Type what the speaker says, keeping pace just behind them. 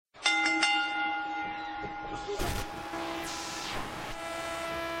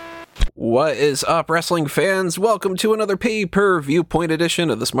What is up, wrestling fans? Welcome to another pay-per-viewpoint edition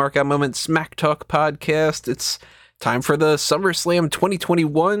of the Smart Guy Moment Smack Talk podcast. It's time for the SummerSlam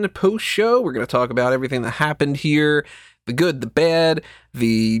 2021 post-show. We're going to talk about everything that happened here, the good, the bad,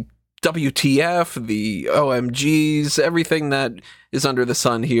 the WTF, the OMGs, everything that is under the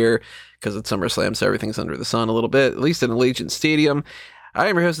sun here, because it's SummerSlam, so everything's under the sun a little bit, at least in Allegiant Stadium. I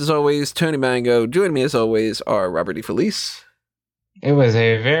am your host, as always, Tony Mango. Joining me, as always, are Robert E. Felice. It was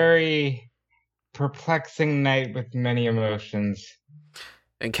a very perplexing night with many emotions.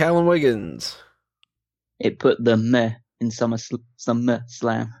 And Callum Wiggins. It put the meh in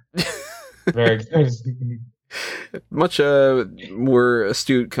SummerSlam. Very good. Much more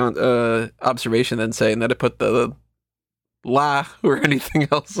astute observation than saying that it put the la or anything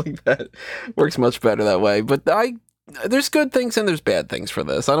else like that. Works much better that way. But there's good things and there's bad things for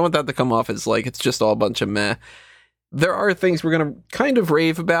this. I don't want that to come off as like it's just all a bunch of meh. There are things we're going to kind of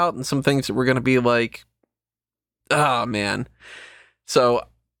rave about and some things that we're going to be like, oh, man. So,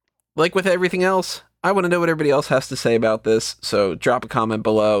 like with everything else, I want to know what everybody else has to say about this. So, drop a comment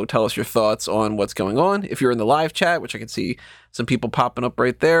below. Tell us your thoughts on what's going on. If you're in the live chat, which I can see some people popping up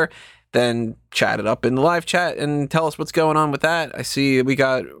right there, then chat it up in the live chat and tell us what's going on with that. I see we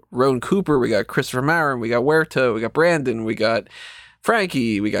got Roan Cooper, we got Christopher Marin, we got Huerta, we got Brandon, we got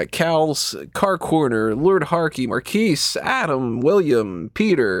Frankie, we got Cal's, Car Corner, Lord Harkey, Marquise, Adam, William,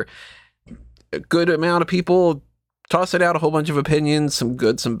 Peter. A good amount of people tossing out a whole bunch of opinions, some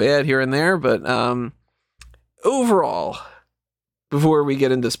good, some bad here and there. But overall, before we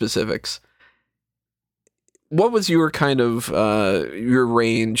get into specifics, what was your kind of, your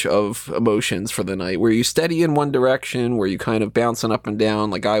range of emotions for the night? Were you steady in one direction? Were you kind of bouncing up and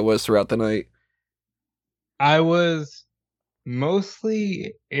down like I was throughout the night? I was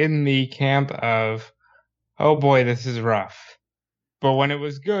mostly in the camp of, oh boy, this is rough. But when it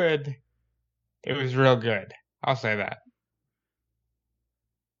was good, it was real good. I'll say that.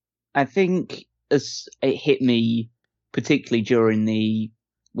 I think as it hit me, particularly during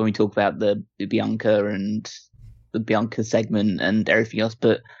when we talk about the Bianca and the Bianca segment and everything else,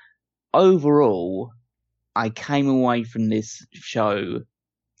 but overall, I came away from this show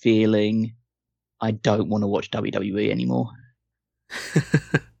feeling I don't want to watch WWE anymore.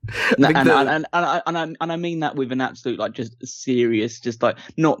 And I mean that with an absolute, like, just serious, just like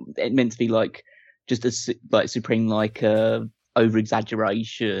not meant to be like just a like supreme like over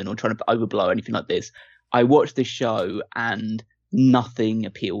exaggeration or trying to overblow or anything like this. I watched this show and nothing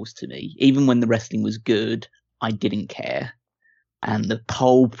appeals to me. Even when the wrestling was good, I didn't care. And the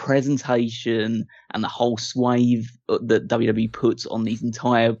whole presentation and the whole swathe that WWE puts on these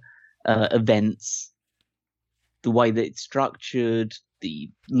entire events, the way that it's structured, the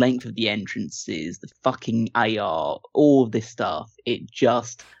length of the entrances, the fucking AR, all of this stuff,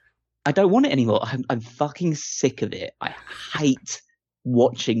 I don't want it anymore. I'm fucking sick of it. I hate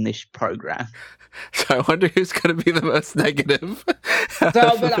watching this program. So I wonder who's going to be the most negative. But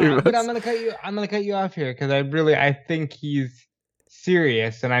I'm going to cut you off here because I think he's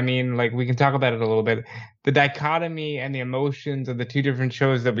serious. And I mean, like, we can talk about it a little bit. The dichotomy and the emotions of the two different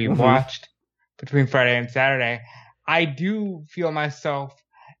shows that we watched between Friday and Saturday, I do feel myself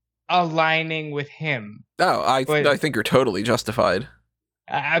aligning with him. Oh, I think you're totally justified.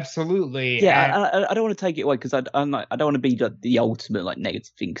 Absolutely. Yeah, I don't want to take it away because I don't want to be the ultimate like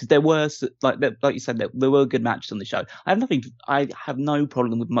negative thing, because there were like you said there were good matches on the show. I have no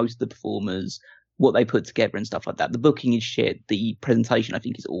problem with most of the performers, what they put together and stuff like that. The booking is shit. The presentation I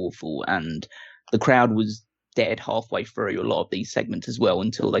think is awful, and the crowd was dead halfway through a lot of these segments as well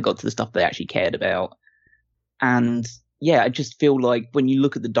until they got to the stuff they actually cared about. And yeah, I just feel like when you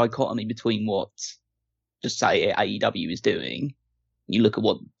look at the dichotomy between what, just say, AEW is doing, you look at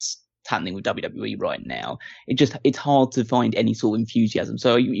what's happening with WWE right now, it's hard to find any sort of enthusiasm.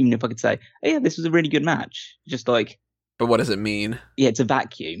 So even if I could say, oh, yeah, this was a really good match, just like, but what does it mean? Yeah, it's a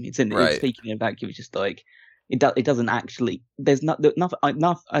vacuum. It's speaking in a vacuum. It's just like it doesn't actually. There's nothing.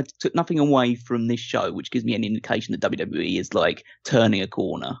 I took nothing away from this show, which gives me any indication that WWE is like turning a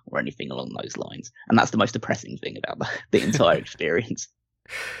corner or anything along those lines. And that's the most depressing thing about the entire experience.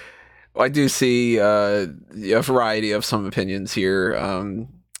 Well, I do see a variety of some opinions here.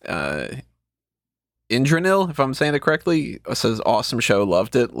 Indranil, if I'm saying it correctly, says awesome show,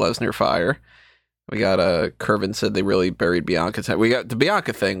 loved it. Lesnar fire. We got Kervin said they really buried Bianca's head. We got the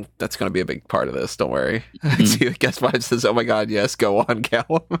Bianca thing. That's going to be a big part of this. Don't worry. I see the guest vibe says, "Oh my God, yes, go on,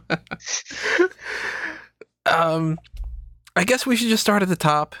 Callum." I guess we should just start at the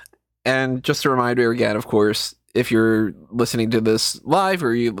top. And just a reminder again, of course, if you're listening to this live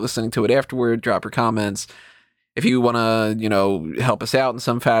or you're listening to it afterward, drop your comments. If you want to, help us out in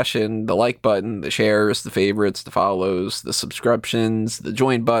some fashion, the like button, the shares, the favorites, the follows, the subscriptions, the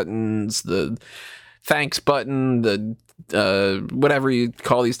join buttons, the thanks button, the whatever you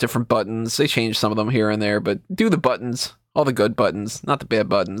call these different buttons. They change some of them here and there, but do the buttons, all the good buttons, not the bad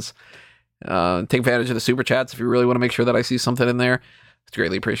buttons. Take advantage of the super chats if you really want to make sure that I see something in there. It's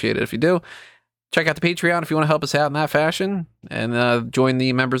greatly appreciated if you do. Check out the Patreon if you want to help us out in that fashion, and join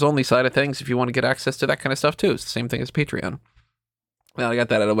the members only side of things if you want to get access to that kind of stuff too. It's the same thing as Patreon. Well, I got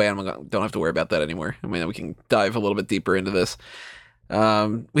that out of the way. Don't have to worry about that anymore. I mean, we can dive a little bit deeper into this.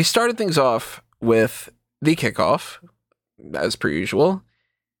 We started things off with the kickoff, as per usual.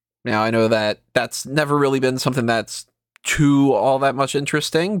 Now, I know that that's never really been something that's too all that much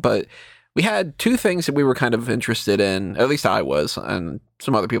interesting, but we had two things that we were kind of interested in, at least I was, and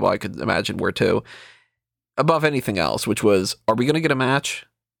some other people I could imagine were too, above anything else, which was, are we going to get a match?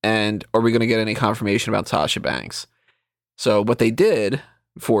 And are we going to get any confirmation about Sasha Banks? So what they did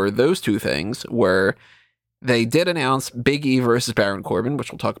for those two things were they did announce Big E versus Baron Corbin,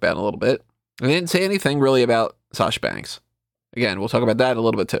 which we'll talk about in a little bit. And they didn't say anything really about Sasha Banks. Again, we'll talk about that in a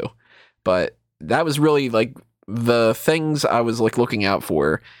little bit too. But that was really like the things I was like looking out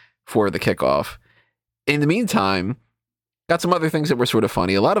for the kickoff. In the meantime, got some other things that were sort of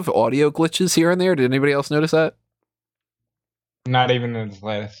funny. A lot of audio glitches here and there. Did anybody else notice that? Not even in the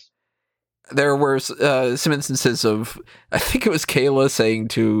slightest. There were some instances of, I think it was Kayla saying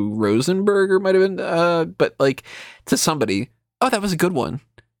to Rosenberg, or might have been, but like to somebody, oh, that was a good one.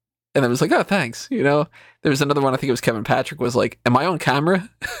 And I was like, oh, thanks. There was another one, I think it was Kevin Patrick, was like, am I on camera?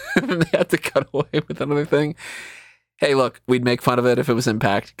 And they had to cut away with another thing. Hey, look, we'd make fun of it if it was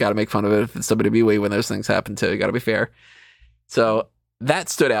Impact. Got to make fun of it if it's WWE when those things happen too. Got to be fair. So that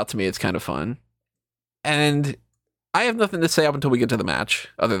stood out to me. It's kind of fun. And I have nothing to say up until we get to the match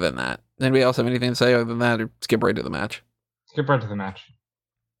other than that. Anybody else have anything to say other than that, or skip right to the match? Skip right to the match.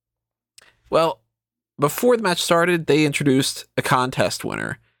 Well, before the match started, they introduced a contest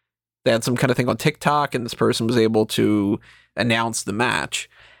winner. They had some kind of thing on TikTok, and this person was able to announce the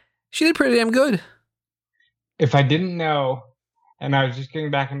match. She did pretty damn good. If I didn't know, and I was just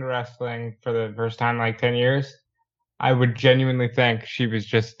getting back into wrestling for the first time in like 10 years, I would genuinely think she was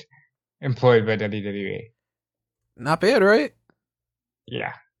just employed by WWE. Not bad, right?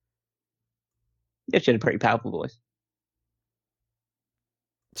 Yeah. Yeah, she had a pretty powerful voice.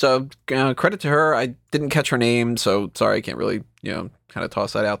 So, credit to her. I didn't catch her name, so sorry, I can't really, kind of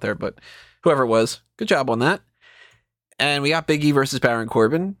toss that out there, but whoever it was, good job on that. And we got Big E versus Baron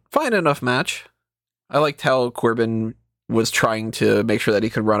Corbin. Fine enough match. I liked how Corbin was trying to make sure that he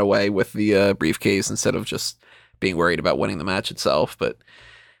could run away with the briefcase instead of just being worried about winning the match itself. But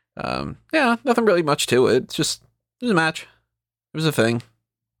yeah, nothing really much to it. It was a match. It was a thing.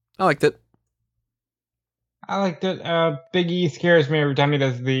 I liked it. Big E scares me every time he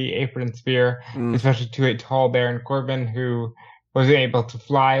does the apron spear, especially to a tall Baron Corbin who wasn't able to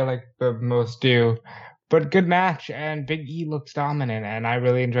fly like the most do. But good match, and Big E looks dominant, and I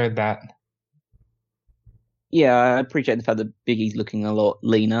really enjoyed that. Yeah, I appreciate the fact that Big E's looking a lot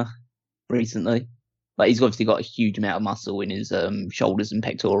leaner recently. Like, he's obviously got a huge amount of muscle in his shoulders and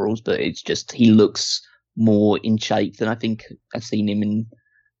pectorals, but it's just he looks more in shape than I think I've seen him in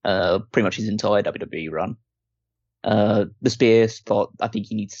pretty much his entire WWE run. The spear spot, I think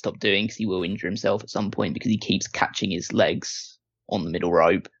he needs to stop doing because he will injure himself at some point because he keeps catching his legs on the middle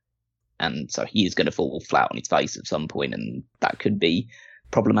rope. And so he is going to fall flat on his face at some point, and that could be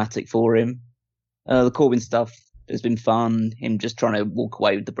problematic for him. The Corbin stuff has been fun. Him just trying to walk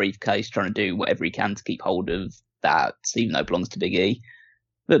away with the briefcase, trying to do whatever he can to keep hold of that, even though it belongs to Big E.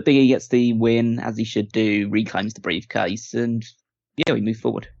 But Big E gets the win, as he should do, reclaims the briefcase, and yeah, we move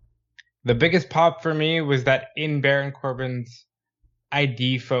forward. The biggest pop for me was that in Baron Corbin's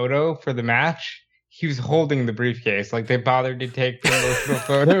ID photo for the match, he was holding the briefcase. Like, they bothered to take promotional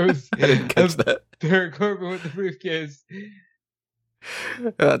photos. I didn't catch that. Baron Corbin with the briefcase.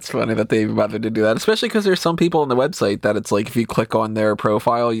 That's funny that they bothered to do that, especially because there's some people on the website that it's like if you click on their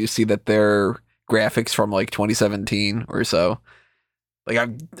profile, you see that they're graphics from like 2017 or so. Like, I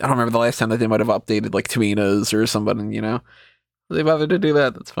don't remember the last time that they might have updated like Tamina's or somebody, They bothered to do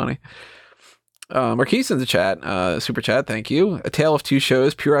that. That's funny. Marquise in the chat, super chat, thank you. A tale of two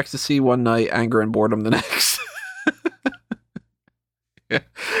shows, pure ecstasy one night, anger and boredom the next. Yeah,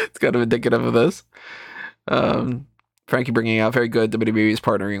 it's kind of indicative of this. Frankie bringing out very good. WWE is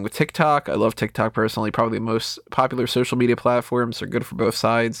partnering with TikTok. I love TikTok personally. Probably the most popular social media platforms. They're good for both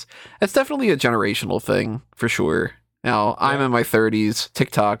sides. It's definitely a generational thing for sure. Now, I'm in my 30s.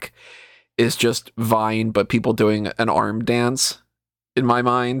 TikTok is just Vine, but people doing an arm dance. In my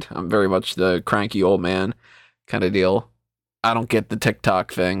mind, I'm very much the cranky old man kind of deal. I don't get the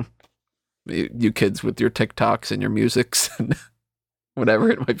TikTok thing. You kids with your TikToks and your musics and whatever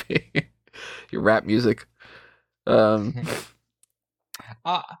it might be, your rap music. I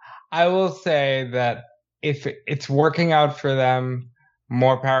will say that if it's working out for them,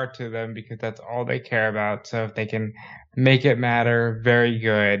 more power to them, because that's all they care about. So if they can make it matter, very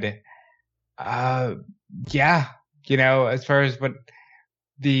good. Yeah, as far as what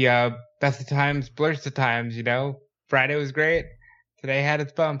the best of times, blurs of times, Friday was great. Today had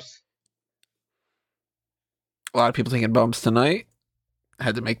its bumps. A lot of people taking bumps tonight. I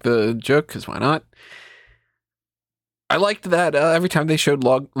had to make the joke, because why not? I liked that every time they showed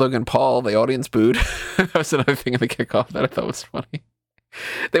Logan Paul, the audience booed. That was another thing in the kickoff that I thought was funny.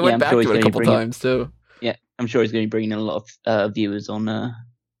 They went back to it a couple times, too. Yeah, I'm sure he's going to be bringing in a lot of viewers on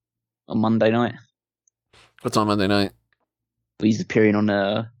Monday night. What's on Monday night? He's appearing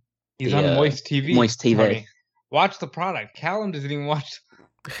on... he's on Moist TV. Moist TV. Tony. Watch the product. Callum doesn't even watch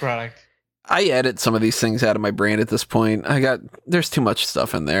the product. I edit some of these things out of my brain at this point. There's too much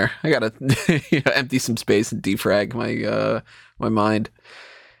stuff in there. I gotta empty some space and defrag my mind.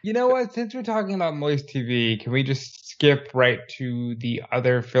 You know what? Since we're talking about Moist TV, can we just skip right to the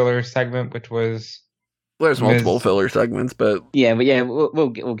other filler segment, which was? Well, there's multiple filler segments, but we'll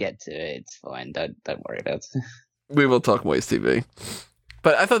get to it. It's fine. Don't worry about it. We will talk Moist TV.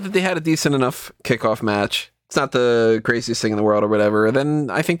 But I thought that they had a decent enough kickoff match. It's not the craziest thing in the world or whatever. And then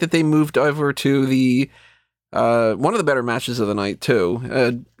I think that they moved over to the one of the better matches of the night, too.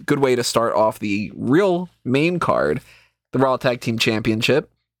 A good way to start off the real main card, the Raw Tag Team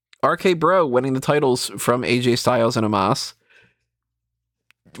Championship. RK Bro winning the titles from AJ Styles and Omos.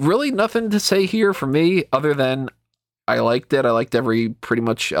 Really nothing to say here for me other than I liked it. I liked every pretty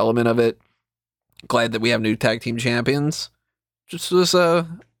much element of it. Glad that we have new tag team champions. Just was a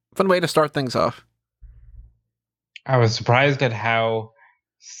fun way to start things off. I was surprised at how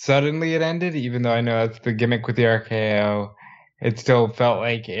suddenly it ended, even though I know that's the gimmick with the RKO. It still felt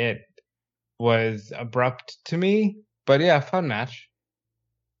like it was abrupt to me. But yeah, fun match.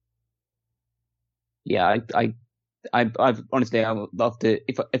 Yeah, I've honestly, I would love to,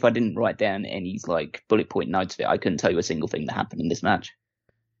 if I didn't write down any bullet point notes of it, I couldn't tell you a single thing that happened in this match.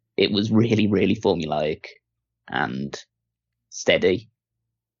 It was really, really formulaic and steady.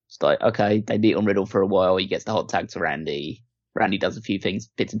 It's like, okay, they beat on Riddle for a while. He gets the hot tag to Randy. Randy does a few things,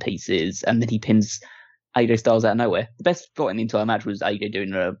 bits and pieces, and then he pins AJ Styles out of nowhere. The best spot in the entire match was AJ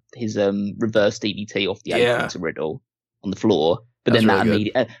doing his reverse DDT off the apron to Riddle on the floor. But then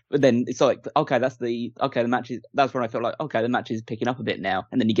but then it's like, okay, the match is. That's when I felt like, okay, the match is picking up a bit now.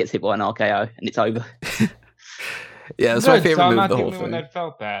 And then he gets hit by an RKO, and it's over. Yeah, that's my favorite move. I'm not the the whole only one thing. that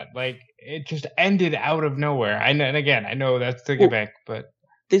felt that. Like, it just ended out of nowhere. And again, I know that's the gimmick, but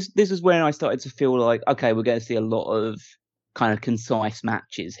this is when I started to feel like, okay, we're going to see a lot of kind of concise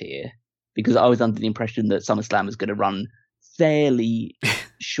matches here, because I was under the impression that SummerSlam was going to run fairly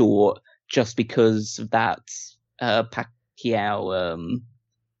short, just because of that Pacquiao,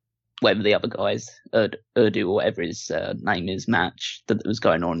 whatever the other guys, Urdu or whatever his name is, match that was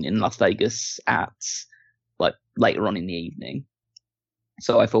going on in Las Vegas at later on in the evening.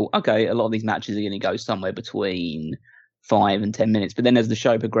 So I thought, okay, a lot of these matches are going to go somewhere between 5 and 10 minutes. But then as the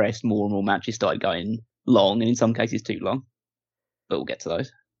show progressed, more and more matches started going long, and in some cases too long. But we'll get to those.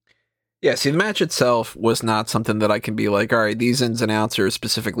 Yeah, see, the match itself was not something that I can be like, all right, these ins and outs are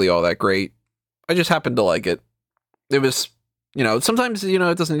specifically all that great. I just happened to like it. It was, sometimes, it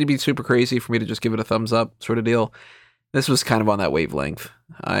doesn't need to be super crazy for me to just give it a thumbs up sort of deal. This was kind of on that wavelength.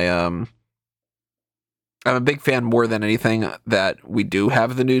 I'm a big fan more than anything that we do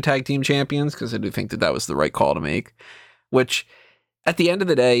have the new tag team champions, because I do think that was the right call to make, which at the end of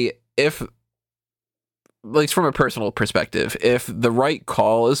the day, if, like, from a personal perspective, if the right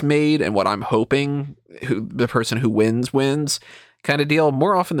call is made and what I'm hoping the person who wins kind of deal,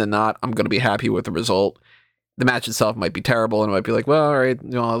 more often than not, I'm going to be happy with the result. The match itself might be terrible and I might be like, well, all right,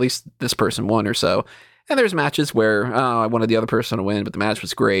 at least this person won or so. And there's matches where I wanted the other person to win, but the match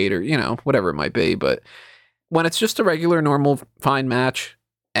was great, or, whatever it might be. But when it's just a regular, normal, fine match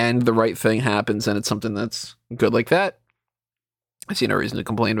and the right thing happens and it's something that's good like that, I see no reason to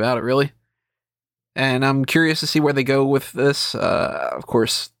complain about it, really. And I'm curious to see where they go with this. Of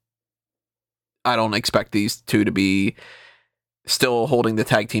course, I don't expect these two to be still holding the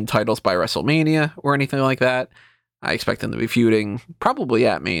tag team titles by WrestleMania or anything like that. I expect them to be feuding probably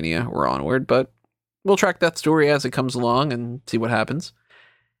at Mania or onward, but we'll track that story as it comes along and see what happens.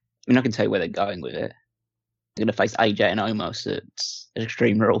 I mean, I can tell you where they're going with it. They're going to face AJ and Omos at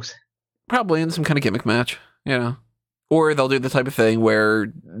Extreme Rules. Probably in some kind of gimmick match, or they'll do the type of thing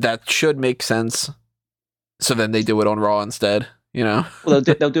where that should make sense, so then they do it on Raw instead. Well,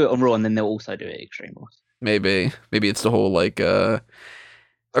 they'll do it on Raw, and then they'll also do it at Extreme Rules. Maybe it's the whole like a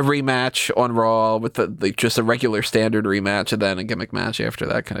rematch on Raw with just a regular standard rematch, and then a gimmick match after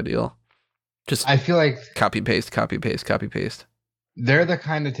that kind of deal. Just I feel like copy paste. They're the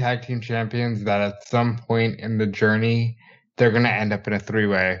kind of tag team champions that at some point in the journey they're gonna end up in a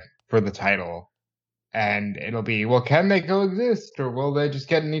 3-way for the title. And it'll be, well, can they coexist, or will they just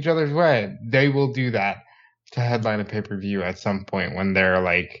get in each other's way? They will do that to headline a pay-per-view at some point when they're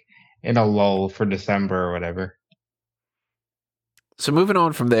like in a lull for December or whatever. So moving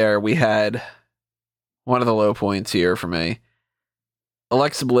on from there, we had one of the low points here for me.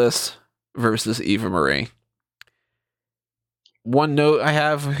 Alexa Bliss versus Eva Marie. One note I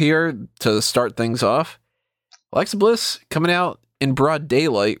have here to start things off. Alexa Bliss coming out in broad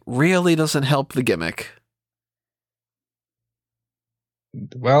daylight really doesn't help the gimmick.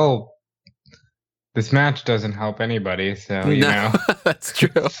 Well, this match doesn't help anybody, so, you know. That's true.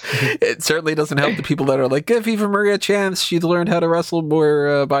 It certainly doesn't help the people that are like, give Eva Marie a chance. She'd learned how to wrestle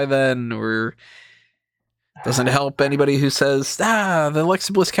more by then. Or doesn't help anybody who says, the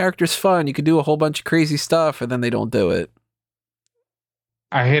Alexa Bliss character's fun. You can do a whole bunch of crazy stuff, and then they don't do it.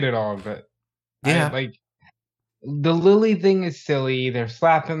 I hate it all, but yeah, the Lily thing is silly. They're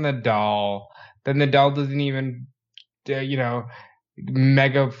slapping the doll. Then the doll doesn't even,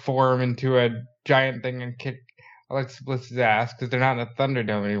 mega form into a giant thing and kick Alexa Bliss's ass because they're not in the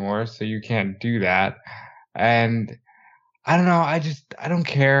Thunderdome anymore, so you can't do that. And I don't know. I don't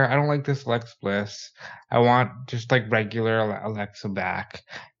care. I don't like this Alexa Bliss. I want just like regular Alexa back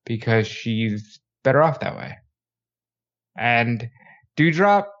because she's better off that way. And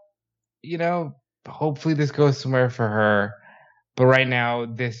Doudrop, hopefully this goes somewhere for her. But right now,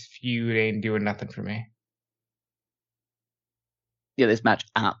 this feud ain't doing nothing for me. Yeah, this match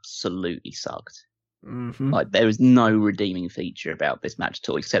absolutely sucked. Mm-hmm. Like, there was no redeeming feature about this match at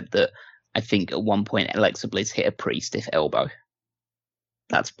all, except that I think at one point Alexa Bliss hit a pretty stiff elbow.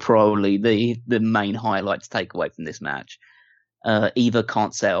 That's probably the main highlight to take away from this match. Eva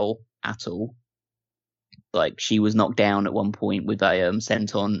can't sell at all. Like, she was knocked down at one point with a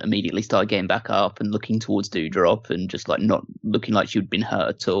senton, immediately started getting back up and looking towards Doudrop and just like not looking like she'd been hurt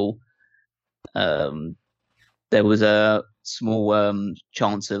at all. There was a small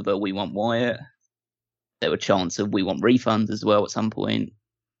chance of we want Wyatt. There were chants of we want refunds as well at some point.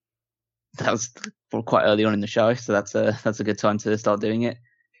 That was quite early on in the show, so that's a good time to start doing it.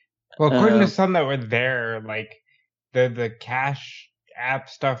 Well, according to some that were there, like the cash app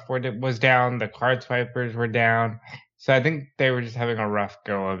stuff was down, the card swipers were down, so I think they were just having a rough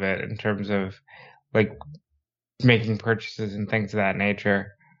go of it in terms of like making purchases and things of that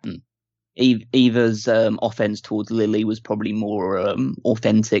nature. Eva's offense towards Lily was probably more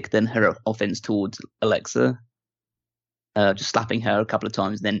authentic than her offense towards Alexa. Just slapping her a couple of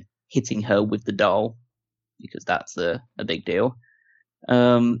times, then hitting her with the doll, because that's a big deal.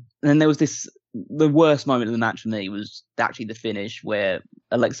 And then there was the worst moment of the match for me was actually the finish where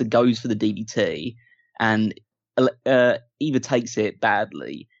Alexa goes for the DDT and Eva takes it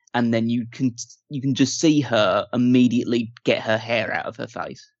badly, and then you can just see her immediately get her hair out of her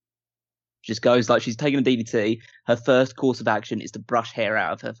face. Just goes like she's taking a DDT. Her first course of action is to brush hair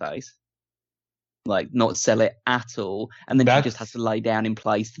out of her face, like not sell it at all. And then she just has to lay down in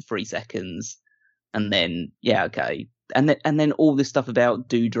place for 3 seconds, and then okay. And then all this stuff about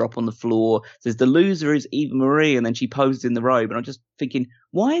Doudrop on the floor says the loser is Eva Marie, and then she poses in the robe, and I'm just thinking,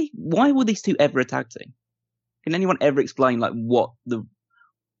 why were these two ever a tag team? Can anyone ever explain like what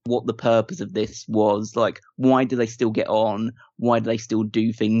the purpose of this was? Like, why do they still get on? Why do they still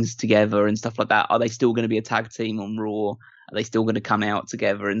do things together and stuff like that? Are they still going to be a tag team on Raw? Are they still going to come out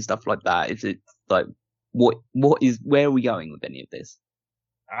together and stuff like that? Is it like where are we going with any of this?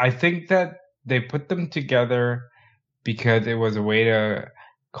 I think that they put them together because it was a way to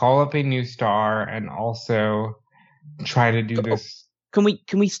call up a new star and also try to do this. Can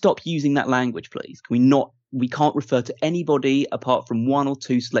we stop using that language, please? We can't refer to anybody apart from one or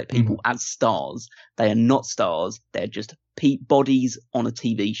two select people as stars. They are not stars. They're just bodies on a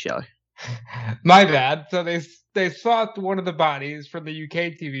TV show. My bad. So they swapped one of the bodies from the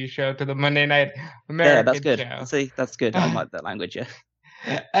UK TV show to the Monday Night American that's good. show. See, that's good. I like that language, yeah.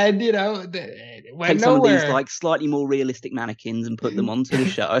 And, take some of these like slightly more realistic mannequins and put them onto the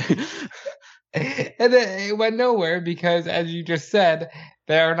show. And it went nowhere because, as you just said,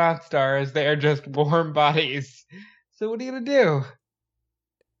 they are not stars. They are just warm bodies. So what are you going to do?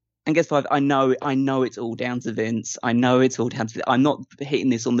 And guess what? I know it's all down to Vince. I know it's all down to. I'm not hitting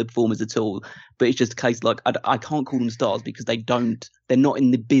this on the performers at all, but it's just a case like I can't call them stars because they're not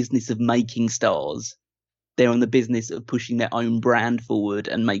in the business of making stars. They're in the business of pushing their own brand forward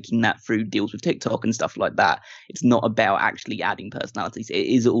and making that through deals with TikTok and stuff like that. It's not about actually adding personalities. It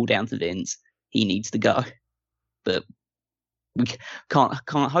is all down to Vince. He needs to go, but we can't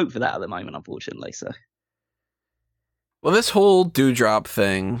hope for that at the moment, unfortunately. So, well, this whole Doudrop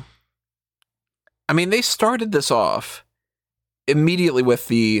thing. I mean, they started this off immediately with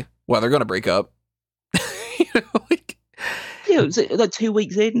they're going to break up. Like, yeah, it was like 2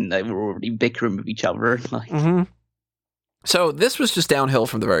 weeks in, they were already bickering with each other. Like, So this was just downhill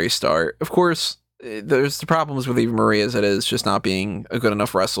from the very start. Of course, there's the problems with Eva Marie as it is just not being a good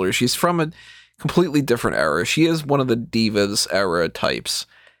enough wrestler. She's from a completely different era. She is one of the Divas era types.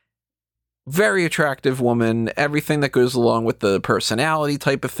 Very attractive woman, everything that goes along with the personality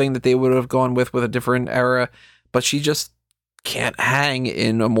type of thing that they would have gone with a different era, but she just can't hang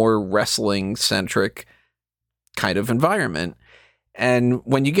in a more wrestling-centric kind of environment. And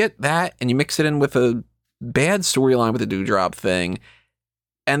when you get that and you mix it in with a bad storyline with the Doudrop thing,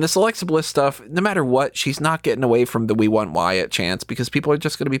 and this Alexa Bliss stuff, no matter what, she's not getting away from the We Want Wyatt chants because people are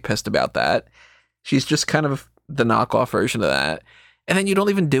just going to be pissed about that. She's just kind of the knockoff version of that. And then you don't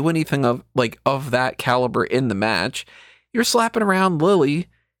even do anything of that caliber in the match. You're slapping around Lily,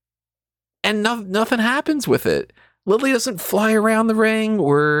 and nothing happens with it. Lily doesn't fly around the ring,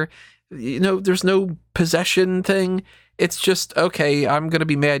 or there's no possession thing. It's just, okay, I'm gonna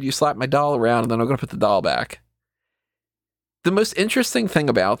be mad you slapped my doll around, and then I'm gonna put the doll back. The most interesting thing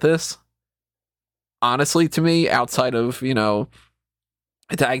about this, honestly, to me, outside of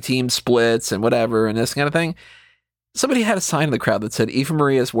tag team splits and whatever and this kind of thing. Somebody had a sign in the crowd that said, Eva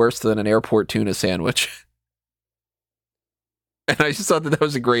Marie is worse than an airport tuna sandwich. And I just thought that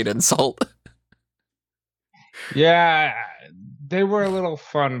was a great insult. Yeah, they were a little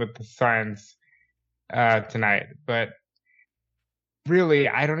fun with the signs tonight. But really,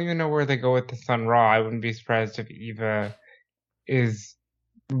 I don't even know where they go with this on Raw. I wouldn't be surprised if Eva is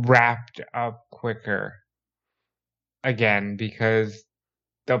wrapped up quicker again, because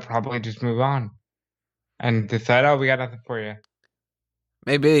they'll probably just move on and decide, we got nothing for you.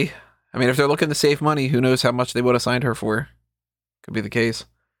 Maybe. I mean, if they're looking to save money, who knows how much they would have signed her for. Could be the case.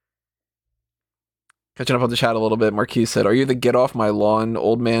 Catching up on the chat a little bit, Marquise said, are you the get off my lawn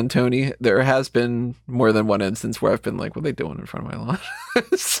old man, Tony? There has been more than one instance where I've been like, what are they doing in front of my lawn?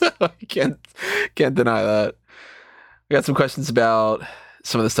 So I can't deny that. We got some questions about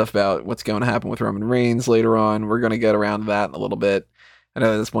some of the stuff about what's going to happen with Roman Reigns later on. We're going to get around to that in a little bit. I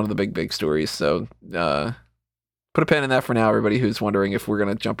know that's one of the big stories, so put a pin in that for now, everybody who's wondering if we're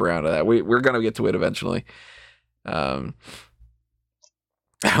going to jump around to that. We're going to get to it eventually. Adam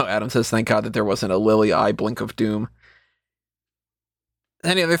says, thank God that there wasn't a Lily eye blink of doom.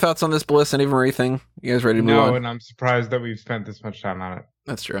 Any other thoughts on this Bliss and Eva Marie thing? You guys ready to move on? No, and I'm surprised that we've spent this much time on it.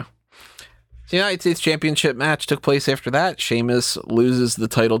 That's true. The United States Championship match took place after that. Sheamus loses the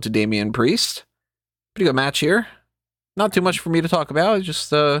title to Damian Priest. Pretty good match here. Not too much for me to talk about. It's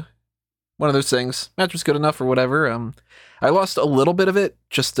just one of those things. Match was good enough or whatever. I lost a little bit of it.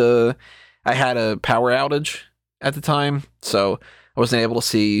 Just I had a power outage at the time, so I wasn't able to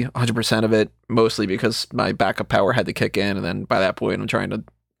see 100% of it, mostly because my backup power had to kick in, and then by that point, I'm trying to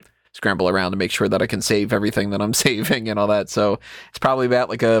scramble around to make sure that I can save everything that I'm saving and all that. So it's probably about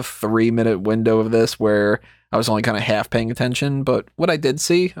like a 3-minute window of this where I was only kind of half paying attention. But what I did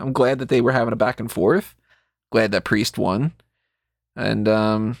see, I'm glad that they were having a back and forth. Glad that Priest won. And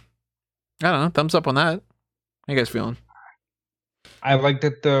I don't know, thumbs up on that. How you guys feeling? I liked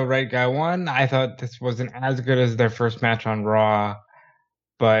that the right guy won. I thought this wasn't as good as their first match on Raw,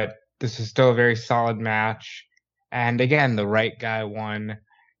 but this is still a very solid match. And again, the right guy won.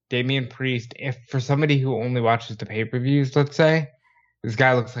 Damian Priest, if for somebody who only watches the pay-per-views, let's say, this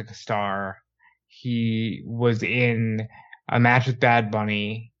guy looks like a star. He was in a match with Bad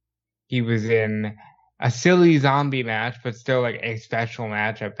Bunny. He was in a silly zombie match, but still like a special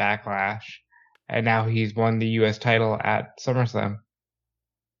match at Backlash. And now he's won the U.S. title at SummerSlam.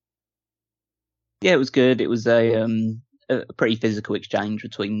 Yeah, it was good. It was a pretty physical exchange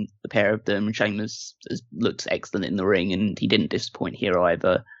between the pair of them. Sheamus looks excellent in the ring, and he didn't disappoint here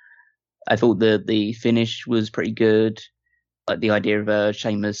either. I thought the finish was pretty good. Like the idea of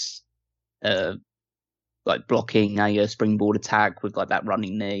Sheamus like blocking a springboard attack with like that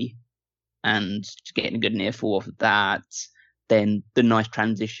running knee and getting a good near fall off of that. Then the nice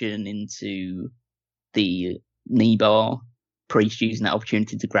transition into the knee bar. Priest using that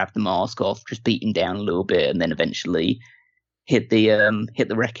opportunity to grab the mask off, just beat him down a little bit, and then eventually hit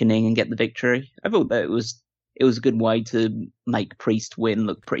the reckoning and get the victory. I thought that it was a good way to make Priest win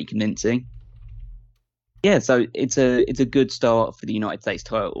look pretty convincing. Yeah, so it's a good start for the United States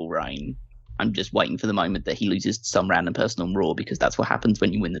title reign. I'm just waiting for the moment that he loses to some random person on Raw, because that's what happens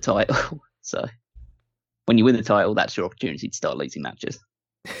when you win the title. So when you win the title, that's your opportunity to start losing matches.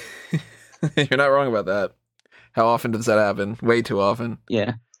 You're not wrong about that. How often does that happen? Way too often.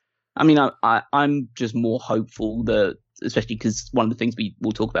 Yeah. I mean, I'm just more hopeful that, especially because one of the things we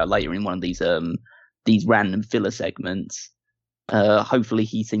will talk about later in one of these random filler segments, hopefully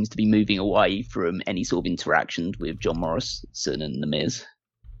he seems to be moving away from any sort of interactions with John Morrison and The Miz.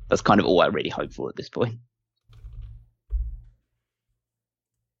 That's kind of all I really hope for at this point.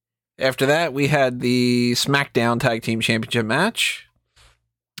 After that, we had the SmackDown Tag Team Championship match.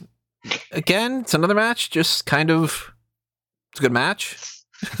 Again, it's another match, just kind of, it's a good match.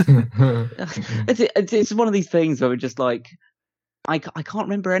 It's one of these things where we're just like, I can't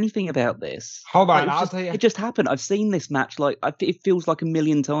remember anything about this. Hold on, I'll tell you. It just happened. I've seen this match it feels like a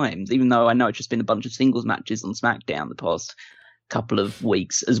million times, even though I know it's just been a bunch of singles matches on SmackDown the past couple of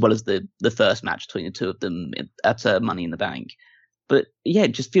weeks, as well as the first match between the two of them at Money in the Bank. But yeah,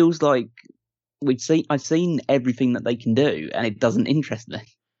 it just feels like I've seen everything that they can do, and it doesn't interest me.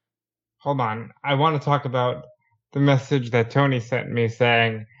 Hold on, I want to talk about the message that Tony sent me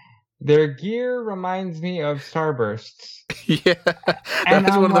saying their gear reminds me of Starbursts. Yeah, that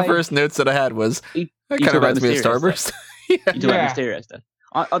was one of the first notes that I had was that kind of reminds me of Starburst. Yeah. You talk about Mysterio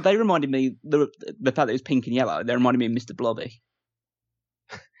stuff. They reminded me, the fact that it was pink and yellow, they reminded me of Mr. Blobby.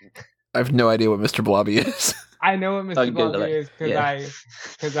 I have no idea what Mr. Blobby is. I know what Mr. Blobby is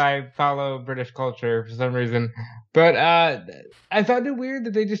because I follow British culture for some reason. But I found it weird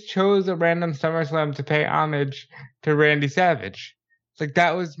that they just chose a random SummerSlam to pay homage to Randy Savage. It's like,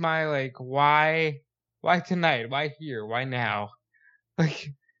 that was my, like, why tonight? Why here? Why now? Like,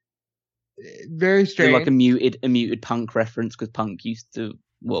 very strange. Like a muted Punk reference, because Punk used to,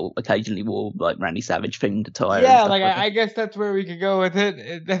 occasionally wore like Randy Savage themed attire. Yeah, like I guess that's where we could go with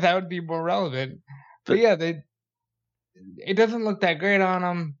it. That would be more relevant. But yeah, it doesn't look that great on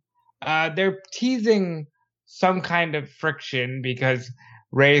them. They're teasing some kind of friction because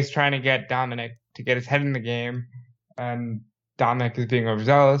Ray's trying to get Dominic to get his head in the game, and Dominic is being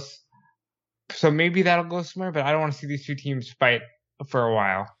overzealous. So maybe that'll go somewhere, but I don't want to see these two teams fight for a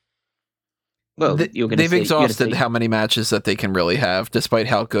while. Well, they've exhausted how many matches that they can really have, despite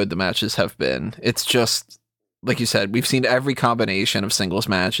how good the matches have been. It's just, like you said, we've seen every combination of singles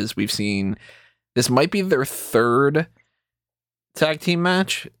matches. We've seen, this might be their third tag team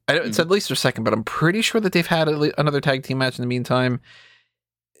match. It's at least their second, but I'm pretty sure that they've had another tag team match in the meantime.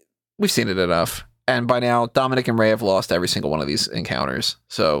 We've seen it enough. And by now, Dominic and Ray have lost every single one of these encounters.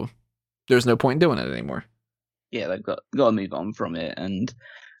 So there's no point in doing it anymore. Yeah, they've got to move on from it. And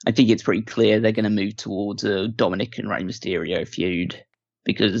I think it's pretty clear they're going to move towards a Dominic and Rey Mysterio feud,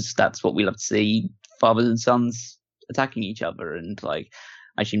 because that's what we love to see, fathers and sons attacking each other. And like,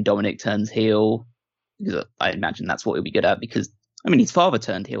 I assume Dominic turns heel, because I imagine that's what he'll be good at, because I mean, his father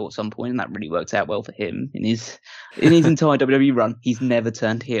turned heel at some point, and that really works out well for him in his entire WWE run. He's never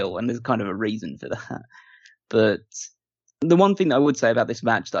turned heel, and there's kind of a reason for that. But the one thing that I would say about this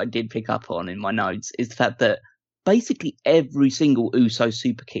match that I did pick up on in my notes is the fact that basically every single Uso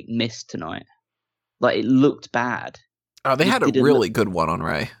super kick missed tonight. Like, it looked bad. Oh, they had a really good one on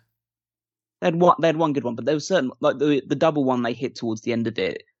Ray. They had one good one, but there was certain, like the double one they hit towards the end of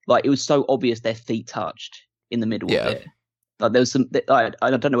it, like it was so obvious their feet touched in the middle of it. Like there was some, I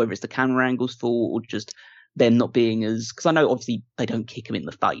don't know whether it's the camera angle's fault or just them not being as, because I know obviously they don't kick him in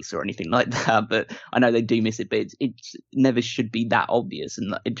the face or anything like that, but I know they do miss it, but it never should be that obvious.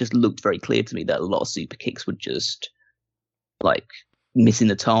 And it just looked very clear to me that a lot of super kicks were just like missing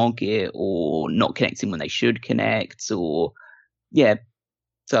the target or not connecting when they should connect, or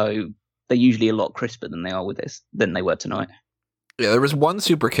so they're usually a lot crisper than they were tonight. Yeah, there was one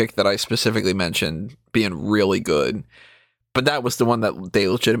super kick that I specifically mentioned being really good, but that was the one that they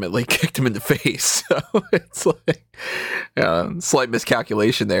legitimately kicked him in the face. So it's like, slight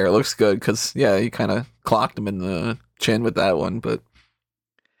miscalculation there. It looks good because, he kind of clocked him in the chin with that one. But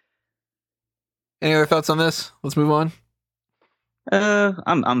any other thoughts on this? Let's move on.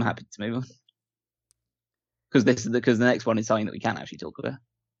 I'm happy to move on because the next one is something that we can actually talk about.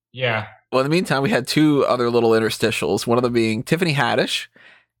 Yeah. Well, in the meantime, we had two other little interstitials. One of them being Tiffany Haddish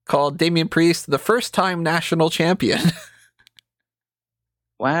called Damian Priest the first-time national champion.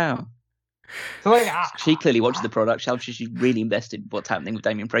 Wow. So like, she clearly watches the product. She's really invested in what's happening with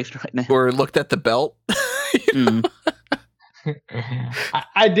Damian Priest right now. Or looked at the belt.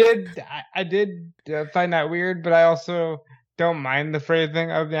 I did find that weird, but I also don't mind the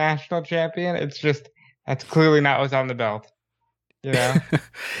phrasing of national champion. It's just that's clearly not what's on the belt. You know?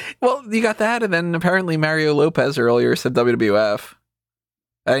 Well, you got that, and then apparently Mario Lopez earlier said WWF.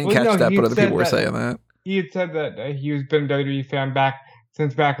 I didn't catch that, but other people were saying that. He had said that he's been a WWE fan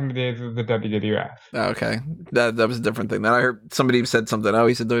since back in the days of the WWF. Oh, okay. That was a different thing. Then I heard somebody said something. Oh,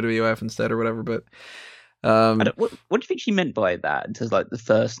 he said WWF instead or whatever, but... what do you think she meant by that? It says like the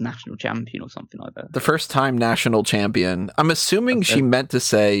first national champion or something like that. The first time national champion. I'm assuming she meant to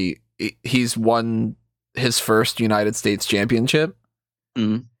say he's won his first United States championship.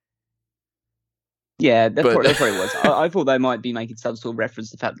 Mm. Yeah, that probably was. I thought they might be making some sort of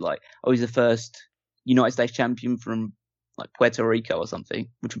reference to the fact like, oh, he's the first United States champion from like Puerto Rico or something,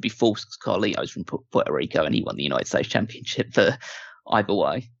 which would be false because Carlito's from Puerto Rico and he won the United States championship. For either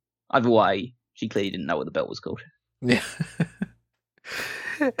way, she clearly didn't know what the belt was called. Yeah.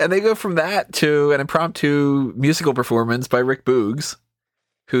 And they go from that to an impromptu musical performance by Rick Boogs,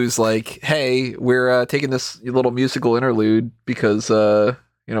 who's like, hey, we're taking this little musical interlude because, why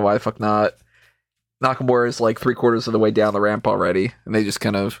the fuck not? Nakamura is like 3/4 of the way down the ramp already, and they just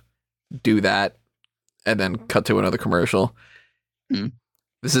kind of do that and then cut to another commercial. Mm.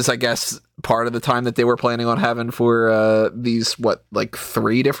 This is, I guess, part of the time that they were planning on having for these,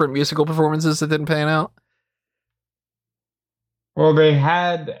 3 different musical performances that didn't pan out? Well, they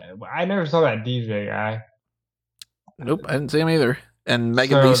had... I never saw that DJ guy. Nope, I didn't see him either. And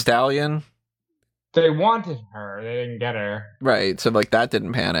Megan Thee Stallion. They wanted her. They didn't get her. Right, so that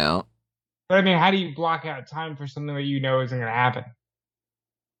didn't pan out. But I mean, how do you block out time for something that you know isn't going to happen?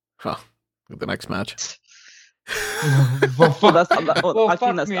 Huh. The next match. I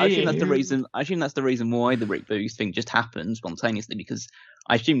think that's the reason. I assume that's the reason why the Rick Boogs thing just happened spontaneously, because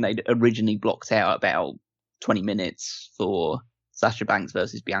I assume they'd originally blocked out about 20 minutes for Sasha Banks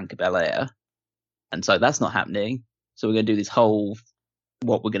versus Bianca Belair, and so that's not happening. So we're going to do this whole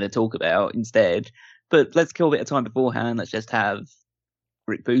what we're going to talk about instead. But let's kill a bit of time beforehand. Let's just have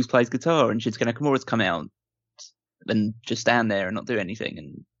Rick Boogs plays guitar and Shinsuke Nakamura's come out and just stand there and not do anything.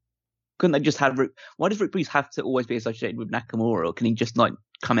 And couldn't they just have Rick? Why does Rick Boogs have to always be associated with Nakamura? Or can he just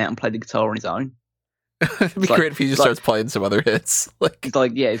come out and play the guitar on his own? It'd be great if he just starts playing some other hits. It's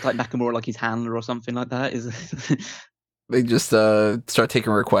like Nakamura, like his handler or something like that. They just start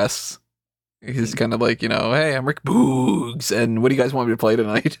taking requests. He's kind of like, hey, I'm Rick Boogs, and what do you guys want me to play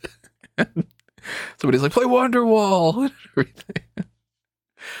tonight? Somebody's like, play Wonderwall and everything.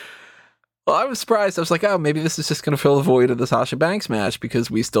 Well, I was surprised. I was like, oh, maybe this is just going to fill the void of the Sasha Banks match because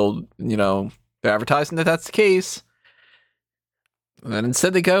we still, they're advertising that that's the case. And then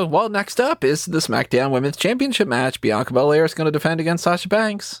instead they go, well, next up is the SmackDown Women's Championship match. Bianca Belair is going to defend against Sasha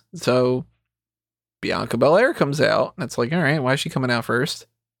Banks. So Bianca Belair comes out, and it's like, all right, why is she coming out first?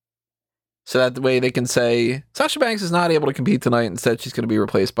 So that way they can say, Sasha Banks is not able to compete tonight. Instead, she's going to be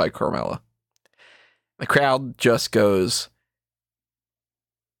replaced by Carmella. The crowd just goes,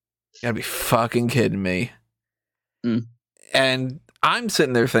 you gotta be fucking kidding me. Mm. And I'm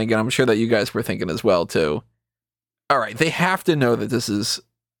sitting there thinking, I'm sure that you guys were thinking as well, too. All right, they have to know that this is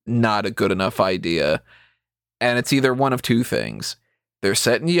not a good enough idea. And it's either one of two things. They're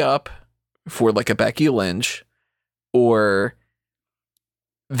setting you up for like a Becky Lynch, or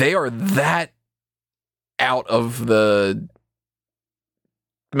they are that out of the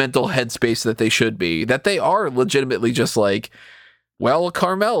mental headspace that they should be, that they are legitimately just like, well,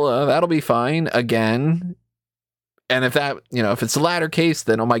 Carmella, that'll be fine again. And if that, if it's the latter case,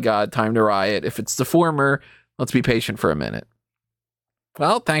 then oh my God, time to riot. If it's the former, let's be patient for a minute.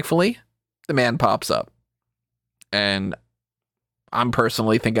 Well, thankfully, the man pops up. And I'm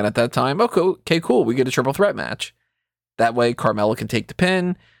personally thinking at that time, okay, cool, we get a triple threat match. That way, Carmella can take the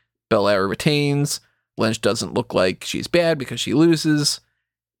pin, Belair retains, Lynch doesn't look like she's bad because she loses,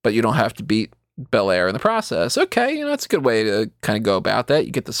 but you don't have to beat Belair in the process. Okay, that's a good way to kind of go about that.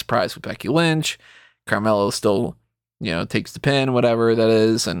 You get the surprise with Becky Lynch. Carmella still, takes the pin, whatever that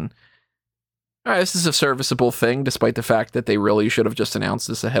is, and all right, this is a serviceable thing, despite the fact that they really should have just announced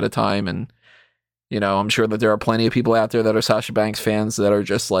this ahead of time. And, I'm sure that there are plenty of people out there that are Sasha Banks fans that are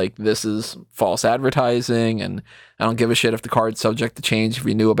just like, this is false advertising, and I don't give a shit if the card's subject to change if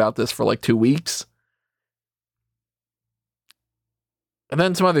we knew about this for like 2 weeks. And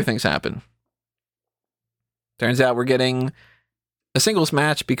then some other things happen. Turns out we're getting a singles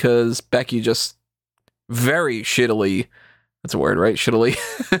match because Becky just very shittily, that's a word, right? Shittily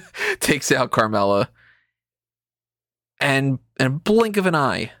takes out Carmella. And in a blink of an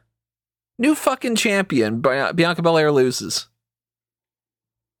eye, new fucking champion, Bianca Belair loses.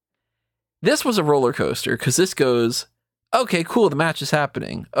 This was a roller coaster because this goes Okay, cool. The match is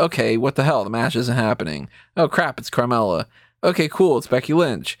happening. Okay, what the hell? The match isn't happening. Oh crap! It's Carmella. Okay, cool. It's Becky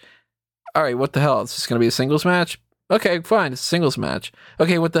Lynch. All right, what the hell? It's just gonna be a singles match. Okay, fine. It's a singles match.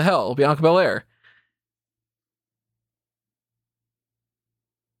 Okay, what the hell? Bianca Belair.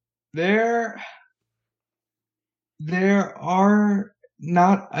 There are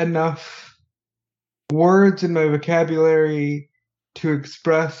not enough words in my vocabulary to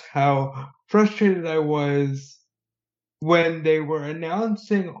express how frustrated I was when they were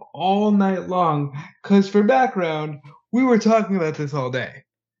announcing all night long. Because for background, we were talking about this all day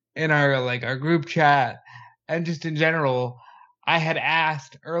in our group chat, and just in general. I had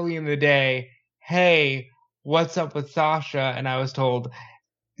asked early in the day, "Hey, what's up with Sasha?" And I was told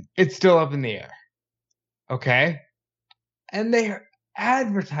it's still up in the air. Okay? And they are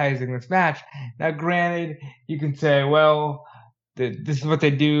advertising this match. Now, granted, you can say, well, this is what they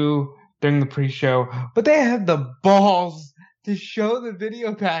do during the pre-show, but they have the balls to show the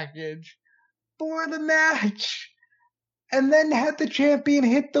video package for the match and then have the champion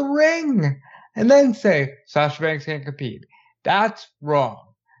hit the ring and then say, Sasha Banks can't compete. That's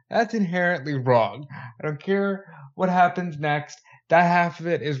wrong. That's inherently wrong. I don't care what happens next. That half of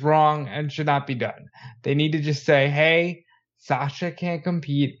it is wrong and should not be done. They need to just say, hey, Sasha can't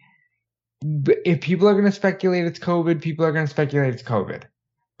compete. If people are going to speculate it's COVID, people are going to speculate it's COVID.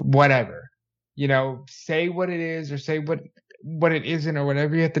 Whatever. Say what it is or say what it isn't or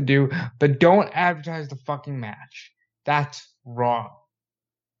whatever you have to do, but don't advertise the fucking match. That's wrong.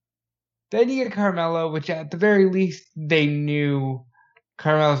 Then you get Carmella, which at the very least they knew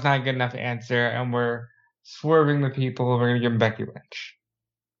Carmella's not a good enough answer and we're swerving the people. We're going to give him Becky Lynch.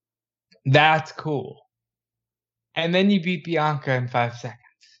 That's cool. And then you beat Bianca in 5 seconds.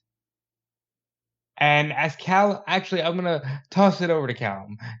 And as actually, I'm going to toss it over to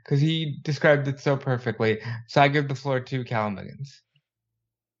Callum because he described it so perfectly. So I give the floor to Callum Miggins.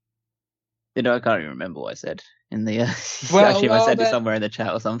 I can't even remember what I said in the. I said it somewhere in the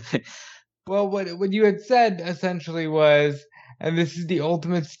chat or something. Well, what you had said essentially was, and this is the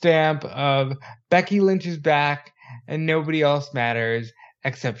ultimate stamp of Becky Lynch is back and nobody else matters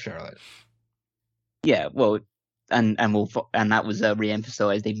except Charlotte. Yeah, well, and that was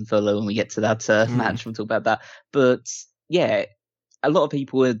re-emphasized even further when we get to that match. We'll talk about that. But yeah, a lot of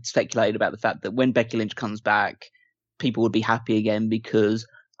people had speculated about the fact that when Becky Lynch comes back, people would be happy again because,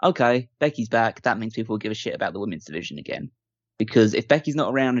 okay, Becky's back. That means people will give a shit about the women's division again. Because if Becky's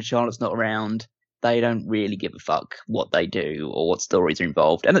not around and Charlotte's not around, they don't really give a fuck what they do or what stories are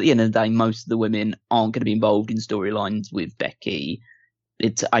involved. And at the end of the day, most of the women aren't going to be involved in storylines with Becky.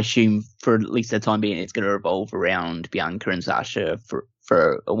 I assume for at least the time being, it's going to revolve around Bianca and Sasha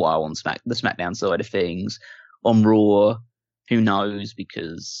for a while on the SmackDown side of things. On Raw, who knows?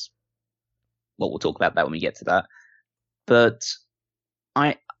 Because, well, we'll talk about that when we get to that. But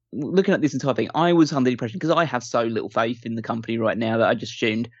looking at this entire thing, I was under the impression, because I have so little faith in the company right now, that I just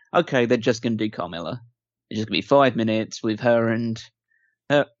assumed, okay, they're just going to do Carmella. It's just going to be 5 minutes with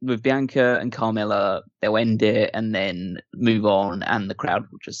with Bianca and Carmella. They'll end it and then move on, and the crowd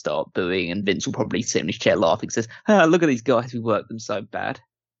will just start booing, and Vince will probably sit in his chair laughing, says, look at these guys, we worked them so bad,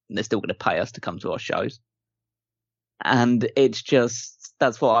 and they're still going to pay us to come to our shows. And it's just,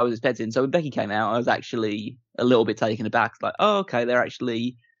 that's what I was expecting. So when Becky came out, I was actually a little bit taken aback, like, oh, okay, they're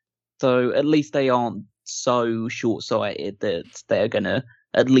actually... So at least they aren't so short-sighted that they're going to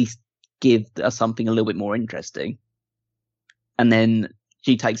at least give us something a little bit more interesting. And then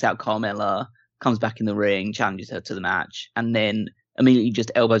she takes out Carmella, comes back in the ring, challenges her to the match, and then immediately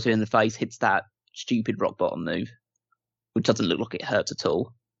just elbows her in the face, hits that stupid rock bottom move, which doesn't look like it hurts at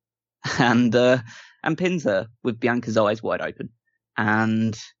all, and pins her with Bianca's eyes wide open.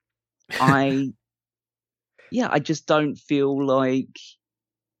 And I just don't feel like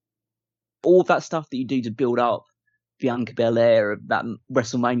all of that stuff that you do to build up Bianca Belair, that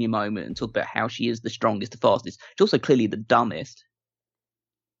WrestleMania moment, and talk about how she is the strongest, the fastest. She's also clearly the dumbest.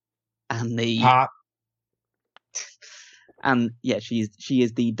 And and yeah, she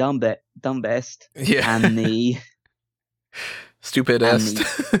is the dumbest. Yeah. And the stupidest.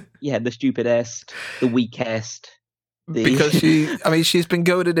 The stupidest, the weakest. Because she's been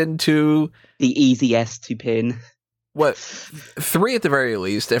goaded into the easiest to pin. What, 3 at the very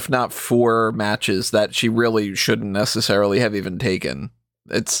least, if not 4 matches that she really shouldn't necessarily have even taken.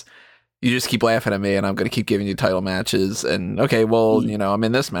 You just keep laughing at me, and I'm going to keep giving you title matches. And okay, well, I'm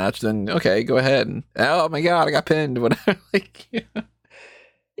in this match, then okay, go ahead. And oh my god, I got pinned. Whatever.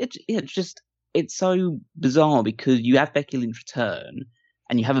 It's so bizarre because you have Becky Lynch return,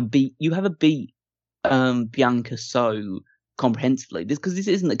 and you have a beat Bianca so comprehensively. Because this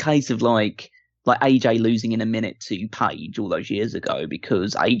isn't a case of like like AJ losing in a minute to Paige all those years ago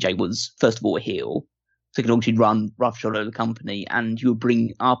because AJ was first of all a heel, second of all she'd run roughshod over the company, and you would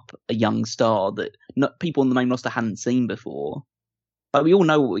bring up a young star that people on the main roster hadn't seen before. But we all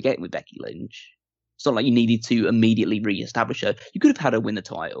know what we're getting with Becky Lynch. It's not like you needed to immediately re-establish her. You could have had her win the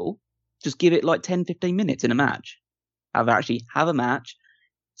title. Just give it like 10, 15 minutes in a match. Have a match.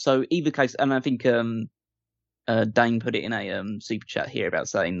 So either case, and I think Dane put it in a super chat here about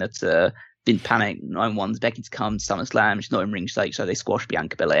saying that didn't panic. No one wants Becky to come to SummerSlam. She's not in ring shape, so they squash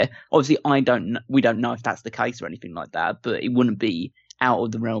Bianca Belair. Obviously, we don't know if that's the case or anything like that, but it wouldn't be out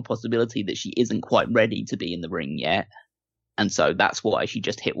of the realm of possibility that she isn't quite ready to be in the ring yet. And so that's why she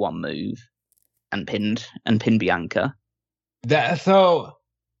just hit one move and pinned Bianca. So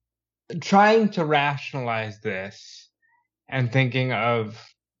trying to rationalize this and thinking of,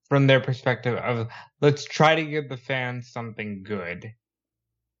 from their perspective of, let's try to give the fans something good.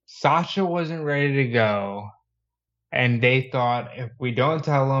 Sasha wasn't ready to go, and they thought, if we don't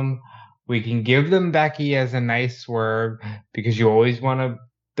tell them, we can give them Becky as a nice swerve, because you always want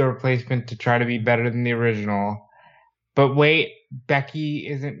the replacement to try to be better than the original. But wait, Becky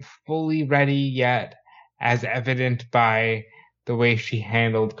isn't fully ready yet, as evident by the way she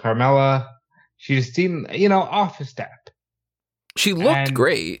handled Carmella. She just seemed, off a step. She looked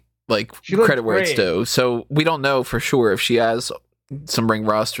great, like, credit where it's due. So we don't know for sure if she has some ring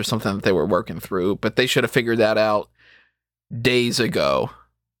rust or something that they were working through, but they should have figured that out days ago,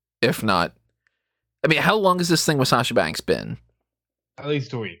 if not. I mean, how long has this thing with Sasha Banks been? At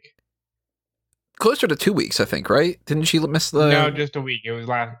least a week. Closer to 2 weeks, I think, right? Didn't she miss the... No, just a week. It was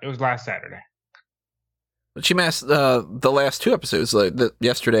last Saturday. But she missed the last two episodes, like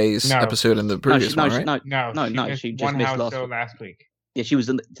yesterday's episode and the previous one, right? No. She just missed last week. Yeah, she was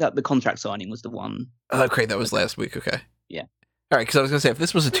the contract signing was the one. Oh, okay, that was last week. Okay. Yeah. All right, because I was going to say, if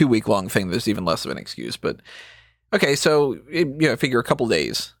this was a 2 week long thing, there's even less of an excuse. But okay, so figure a couple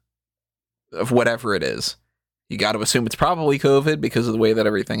days of whatever it is. You got to assume it's probably COVID because of the way that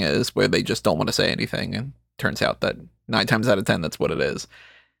everything is, where they just don't want to say anything, and turns out that 9 times out of 10, that's what it is.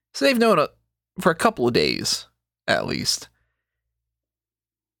 So they've known for a couple of days, at least.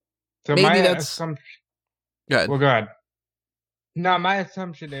 So maybe that's assumption. Go ahead. Well, go ahead. No, my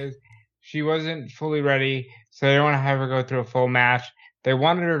assumption is she wasn't fully ready, so they don't want to have her go through a full match. They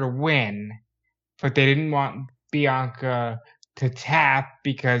wanted her to win, but they didn't want Bianca to tap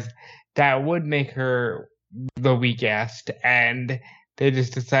because that would make her the weakest, and they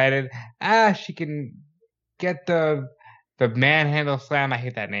just decided, she can get the manhandle slam. I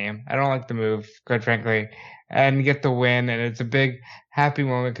hate that name. I don't like the move, quite frankly, and get the win. And it's a big happy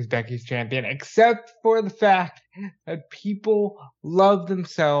moment because Becky's champion, except for the fact that people love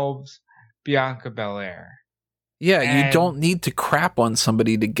themselves Bianca Belair. Yeah, you don't need to crap on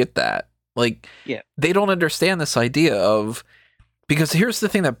somebody to get that. Like, they don't understand this idea of... Because here's the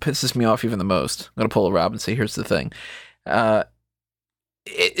thing that pisses me off even the most. I'm going to pull a Rob and say, here's the thing.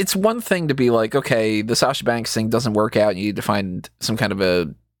 It's one thing to be like, okay, the Sasha Banks thing doesn't work out. You need to find some kind of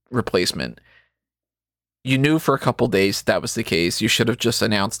a replacement. You knew for a couple days that was the case. You should have just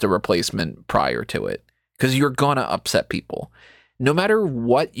announced a replacement prior to it. Because you're going to upset people. No matter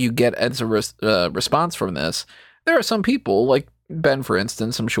what you get as a response from this, there are some people, like Ben, for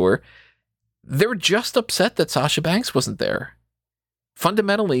instance, I'm sure, they're just upset that Sasha Banks wasn't there.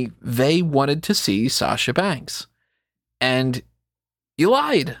 Fundamentally, they wanted to see Sasha Banks. And you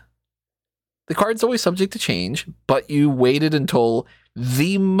lied. The card's always subject to change, but you waited until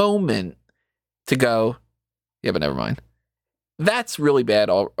the moment to go, yeah, but never mind. That's really bad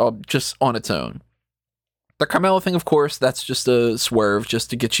just on its own. The Carmella thing, of course, that's just a swerve just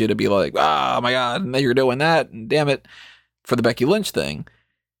to get you to be like, oh my God, now you're doing that, and damn it, for the Becky Lynch thing.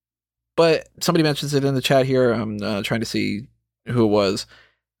 But somebody mentions it in the chat here. I'm trying to see who it was.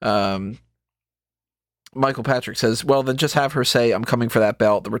 Michael Patrick says, well, then just have her say, I'm coming for that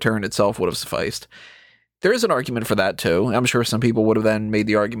belt. The return itself would have sufficed. There is an argument for that, too. I'm sure some people would have then made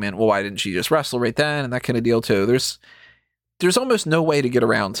the argument, well, why didn't she just wrestle right then? And that kind of deal, too. There's almost no way to get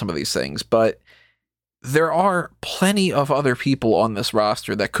around some of these things, but there are plenty of other people on this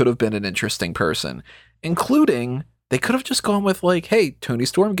roster that could have been an interesting person, including they could have just gone with like, hey, Toni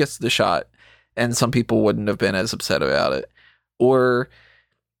Storm gets the shot, and some people wouldn't have been as upset about it. Or,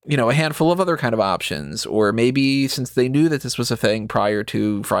 a handful of other kind of options. Or maybe since they knew that this was a thing prior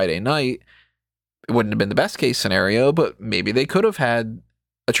to Friday night, it wouldn't have been the best case scenario, but maybe they could have had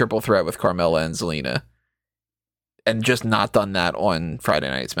a triple threat with Carmella and Zelina and just not done that on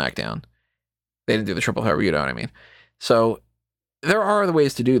Friday Night SmackDown. They didn't do the triple threat, you know what I mean? So there are other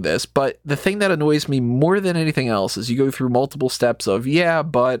ways to do this, but the thing that annoys me more than anything else is you go through multiple steps of yeah,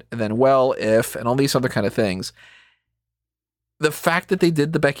 but, and then well, if, and all these other kind of things. The fact that they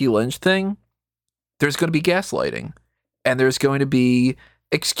did the Becky Lynch thing, there's going to be gaslighting, and there's going to be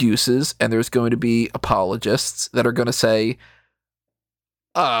excuses, and there's going to be apologists that are going to say,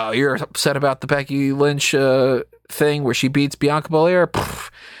 oh, you're upset about the Becky Lynch thing where she beats Bianca Belair? Pfft,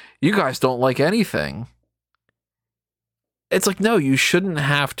 you guys don't like anything. It's like, no, you shouldn't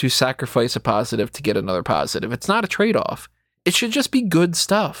have to sacrifice a positive to get another positive. It's not a trade-off. It should just be good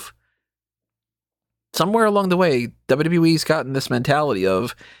stuff. Somewhere along the way, WWE's gotten this mentality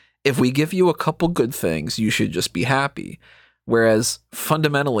of, if we give you a couple good things, you should just be happy. Whereas,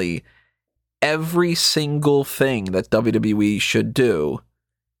 fundamentally, every single thing that WWE should do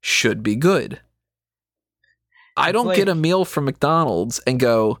should be good. I don't get a meal from McDonald's and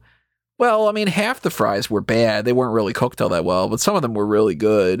go, well, I mean, half the fries were bad. They weren't really cooked all that well, but some of them were really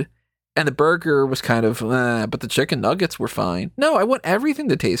good. And the burger was kind of, but the chicken nuggets were fine. No, I want everything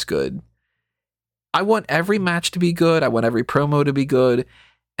to taste good. I want every match to be good. I want every promo to be good.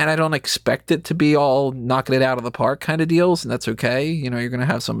 And I don't expect it to be all knocking it out of the park kind of deals. And that's okay. You know, you're going to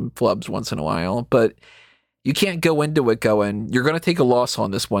have some flubs once in a while. But you can't go into it going, you're going to take a loss on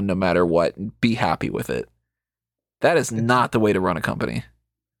this one no matter what and be happy with it. That is not the way to run a company.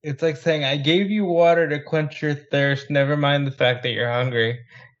 It's like saying, I gave you water to quench your thirst, never mind the fact that you're hungry.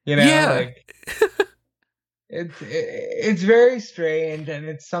 You know, like it's very strange, and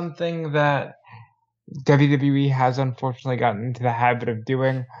it's something that WWE has unfortunately gotten into the habit of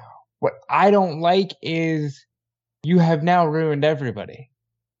doing. What I don't like is you have now ruined everybody,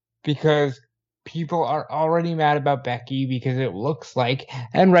 because people are already mad about Becky because it looks like,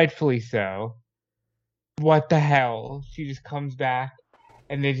 and rightfully so, what the hell? She just comes back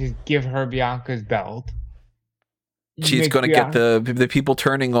and they just give her Bianca's belt. She's going to get the people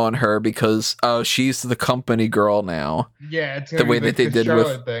turning on her because she's the company girl now. Yeah, it's the way that they did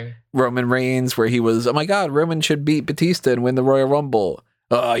with Roman Reigns, where he was, oh my God, Roman should beat Batista and win the Royal Rumble.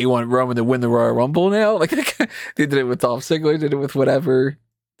 You want Roman to win the Royal Rumble now? Like they did it with Dolph Ziggler, did it with whatever.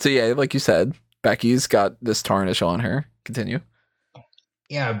 So yeah, like you said, Becky's got this tarnish on her. Continue.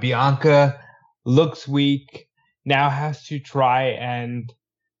 Yeah, Bianca looks weak, now has to try and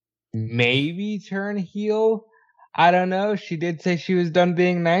maybe turn heel. I don't know. She did say she was done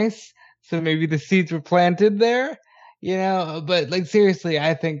being nice, so maybe the seeds were planted there, you know. But like, seriously,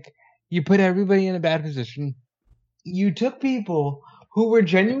 I think you put everybody in a bad position. You took people who were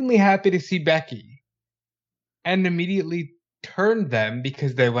genuinely happy to see Becky and immediately turned them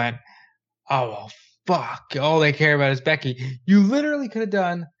because they went, oh, well, fuck, all they care about is Becky. You literally could have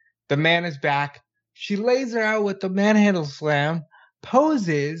done, the man is back. She lays her out with the manhandle slam,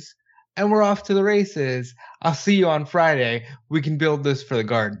 poses, and we're off to the races. I'll see you on Friday. We can build this for the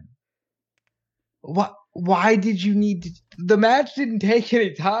Garden. What? Why did you need to? The match didn't take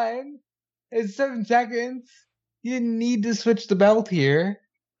any time. It's 7 seconds. You didn't need to switch the belt here.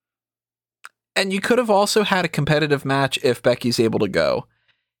 And you could have also had a competitive match if Becky's able to go.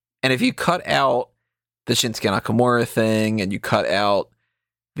 And if you cut out the Shinsuke Nakamura thing, and you cut out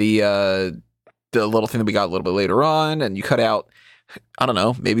the little thing that we got a little bit later on, and you cut out, I don't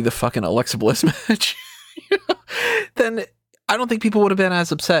know, maybe the fucking Alexa Bliss match, then I don't think people would have been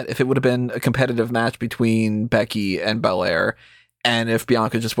as upset if it would have been a competitive match between Becky and Belair, and if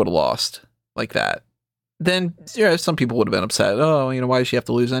Bianca just would have lost like that. Then, yeah, some people would have been upset. Oh, you know, why does she have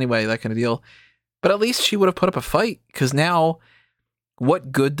to lose anyway? That kind of deal. But at least she would have put up a fight, because now,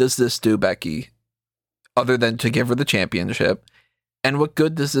 what good does this do Becky, other than to give her the championship? And what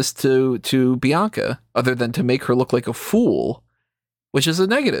good does this to Bianca, other than to make her look like a fool, which is a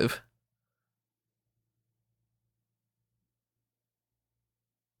negative?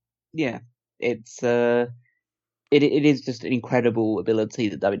 Yeah, it's it is just an incredible ability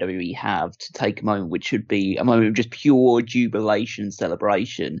that WWE have to take a moment which should be a moment of just pure jubilation and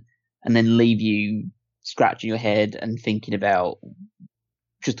celebration, and then leave you scratching your head and thinking about,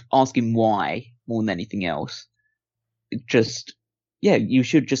 just asking why more than anything else. It just, yeah, you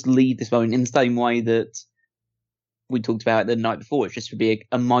should just leave this moment in the same way that we talked about the night before. It's just to be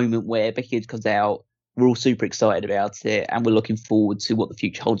a moment where Becky Lynch comes out, we're all super excited about it, and we're looking forward to what the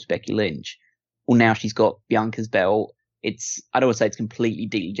future holds for Becky Lynch. Well, now she's got Bianca's belt. I don't want to say it's completely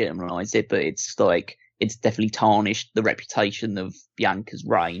delegitimized it, but it's like, it's definitely tarnished the reputation of Bianca's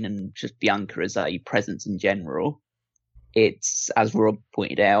reign and just Bianca as a presence in general. It's, as Rob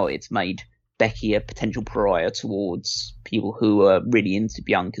pointed out, it's made Becky a potential pariah towards people who are really into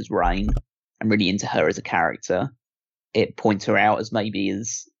Bianca's reign and really into her as a character. It points her out as maybe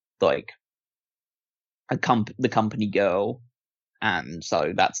as like the company girl, And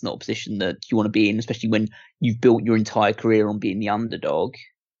so that's not a position that you want to be in, especially when you've built your entire career on being the underdog.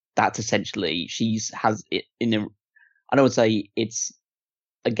 That's essentially, has it in a, I don't want to say it's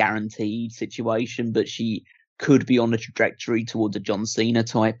a guaranteed situation, but she could be on a trajectory towards a John Cena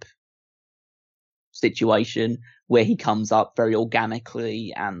type situation where he comes up very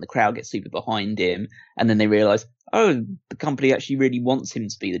organically and the crowd gets super behind him, and then they realize, oh, the company actually really wants him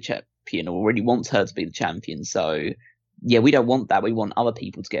to be the champion, or really wants her to be the champion. So yeah, we don't want that. We want other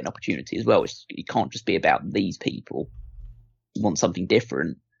people to get an opportunity as well. It can't just be about these people. We want something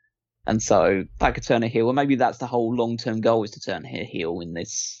different. And so that could turn her heel. Or maybe that's the whole long-term goal, is to turn her heel in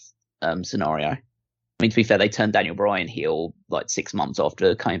this scenario. I mean, to be fair, they turned Daniel Bryan heel like 6 months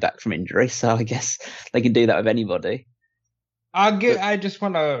after coming back from injury. So I guess they can do that with anybody. I just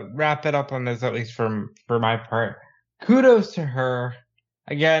want to wrap it up on this, at least for my part. Kudos to her.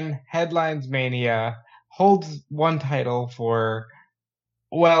 Again, Headlines Mania. Holds one title for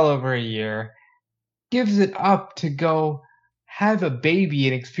well over a year. Gives it up to go have a baby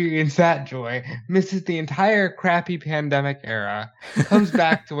and experience that joy. Misses the entire crappy pandemic era. Comes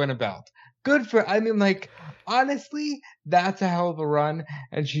back to win a belt. Good for, I mean, like, honestly, that's a hell of a run,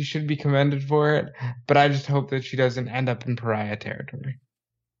 and she should be commended for it. But I just hope that she doesn't end up in pariah territory.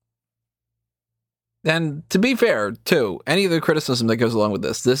 And to be fair, too, any of the criticism that goes along with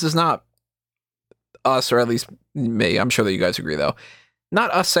this is not us, or at least me. I'm sure that you guys agree, though.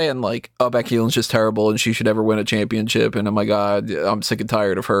 Not us saying, like, oh, Becky Lynch is terrible and she should never win a championship, and oh my God, I'm sick and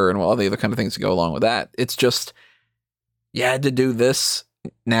tired of her, and all the other kind of things that go along with that. It's just, you had to do this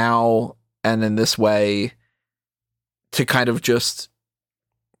now and in this way to kind of just,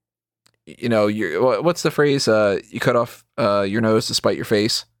 you know, what's the phrase? You cut off your nose to spite your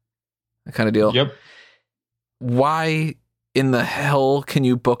face, that kind of deal. Yep. Why in the hell can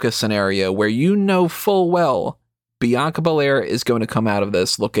you book a scenario where you know full well Bianca Belair is going to come out of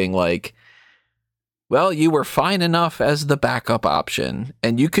this looking like, well, you were fine enough as the backup option,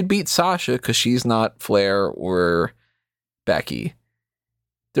 and you could beat Sasha because she's not Flair or Becky.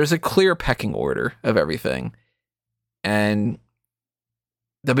 There's a clear pecking order of everything. And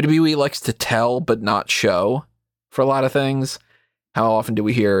WWE likes to tell but not show for a lot of things. How often do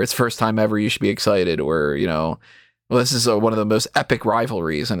we hear, it's first time ever, you should be excited, or, you know, well, this is one of the most epic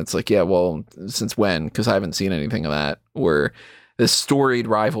rivalries, and it's like, yeah, well, since when? Because I haven't seen anything of that. Or this storied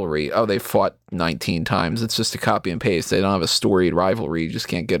rivalry, oh, they fought 19 times. It's just a copy and paste. They don't have a storied rivalry. You just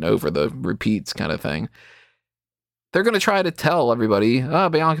can't get over the repeats kind of thing. They're going to try to tell everybody, oh,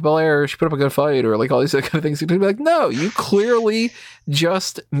 Bianca Belair, she put up a good fight, or like all these other kind of things. You're going to be like, no, you clearly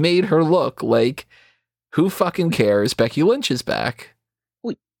just made her look like, who fucking cares? Becky Lynch is back.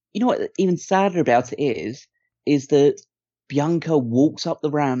 Well, you know what? Even sadder about it is that Bianca walks up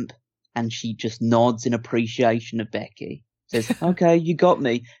the ramp and she just nods in appreciation of Becky. Says, okay, you got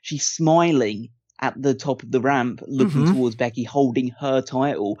me. She's smiling at the top of the ramp, looking towards Becky, holding her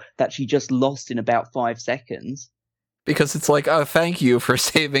title that she just lost in about 5 seconds. Because it's like, oh, thank you for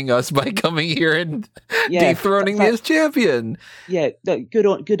saving us by coming here and dethroning me as champion. Yeah, good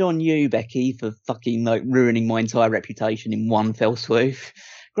on you, Becky, for fucking like ruining my entire reputation in one fell swoop.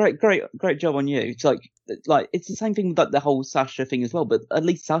 Great job on you. It's like it's the same thing with like the whole Sasha thing as well. But at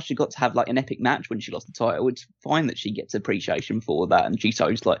least Sasha got to have like an epic match when she lost the title. It's fine that she gets appreciation for that, and she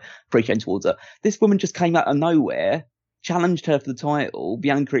shows like appreciation towards her. This woman just came out of nowhere, challenged her for the title.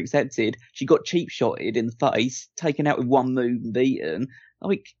 Bianca accepted. She got cheap shotted in the face, taken out with one move and beaten.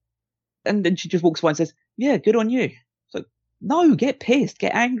 Like, and then she just walks away and says, "Yeah, good on you." It's like, no, get pissed,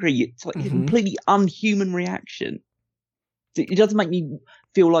 get angry. It's like a completely unhuman reaction. It doesn't make me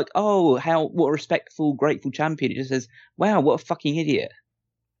feel like, oh, what a respectful, grateful champion. It just says, wow, what a fucking idiot.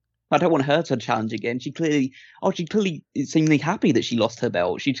 I don't want her to challenge again. She clearly is seemingly happy that she lost her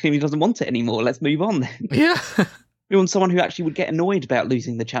belt. She clearly doesn't want it anymore. Let's move on then. Yeah. We want someone who actually would get annoyed about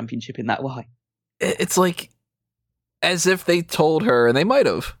losing the championship in that way. It's like, as if they told her, and they might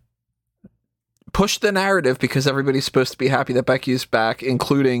have, pushed the narrative because everybody's supposed to be happy that Becky's back,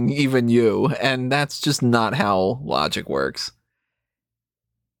 including even you, and that's just not how logic works.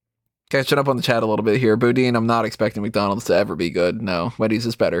 Catching up on the chat a little bit here. Boudin, I'm not expecting McDonald's to ever be good. No, Wendy's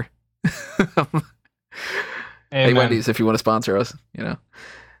is better. Hey, Wendy's, if you want to sponsor us, you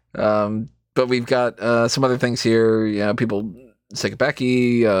know. But we've got some other things here. You know, people sick of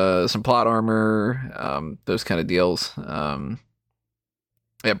Becky, some plot armor, those kind of deals.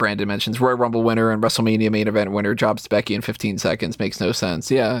 Yeah, Brandon mentions Royal Rumble winner and WrestleMania main event winner drops Becky in 15 seconds. Makes no sense.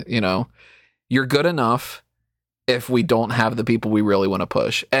 Yeah, you know, you're good enough if we don't have the people we really want to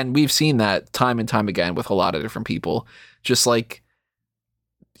push. And we've seen that time and time again with a lot of different people. Just like,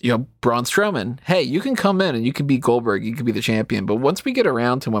 Braun Strowman, hey, you can come in and you can be Goldberg, you can be the champion, but once we get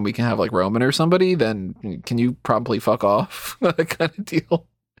around to when we can have like Roman or somebody, then can you probably fuck off? That kind of deal.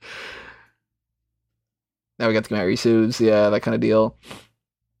 Now we got the Mary Sues, that kind of deal.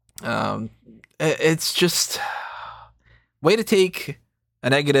 It's just way to take a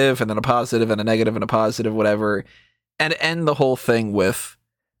negative and then a positive and a negative and a positive, whatever, and end the whole thing with,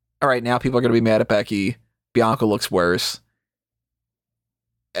 all right, now people are going to be mad at Becky. Bianca looks worse.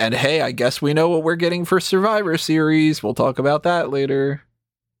 And hey, I guess we know what we're getting for Survivor Series. We'll talk about that later.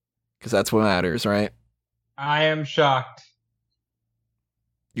 Because that's what matters, right? I am shocked.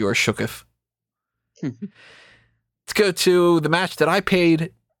 You are shooketh. Let's go to the match that I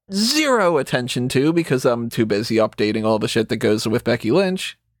paid zero attention to because I'm too busy updating all the shit that goes with Becky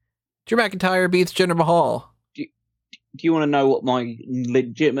Lynch. Drew McIntyre beats Jinder Mahal. Do you want to know what my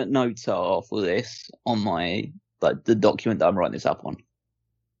legitimate notes are for this on my the document that I'm writing this up on?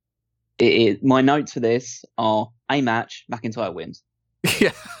 My notes for this are a match, McIntyre wins.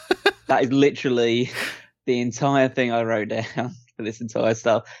 Yeah. That is literally the entire thing I wrote down for this entire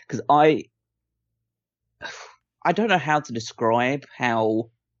stuff. Because I don't know how to describe how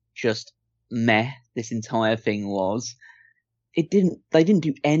just meh this entire thing was. They didn't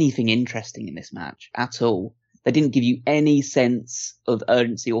do anything interesting in this match at all. They didn't give you any sense of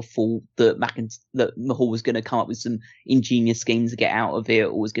urgency or thought that Mahal was going to come up with some ingenious schemes to get out of it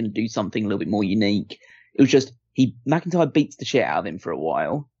or was going to do something a little bit more unique. It was just McIntyre beats the shit out of him for a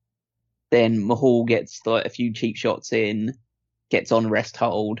while. Then Mahal gets like a few cheap shots in, gets on rest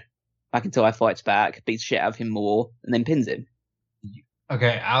hold. McIntyre fights back, beats the shit out of him more, and then pins him.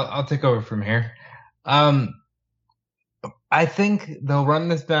 Okay, I'll take over from here. I think they'll run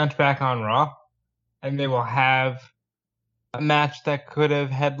this match back on Raw. And they will have a match that could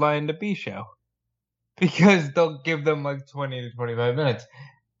have headlined a B show. Because they'll give them like 20 to 25 minutes.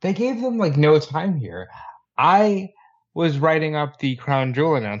 They gave them like no time here. I was writing up the Crown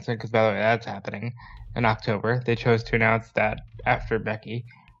Jewel announcement, because by the way, that's happening in October. They chose to announce that after Becky.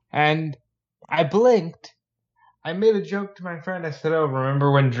 And I blinked. I made a joke to my friend. I said, oh,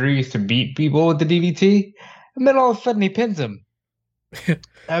 remember when Drew used to beat people with the DVT? And then all of a sudden he pins him.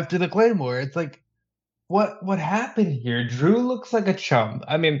 After the Claymore. It's like, What happened here? Drew looks like a chump.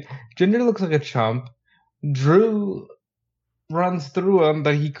 I mean, Jinder looks like a chump. Drew runs through him,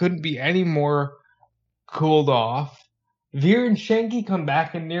 but he couldn't be any more cooled off. Veer and Shanky come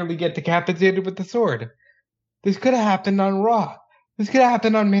back and nearly get decapitated with the sword. This could have happened on Raw. This could have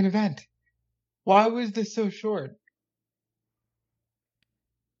happened on Main Event. Why was this so short?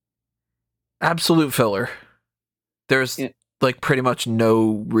 Absolute filler. There's like pretty much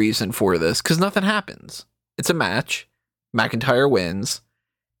no reason for this because nothing happens. It's a match. McIntyre wins.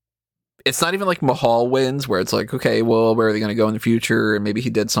 It's not even like Mahal wins where it's like, okay, well, where are they going to go in the future? And maybe he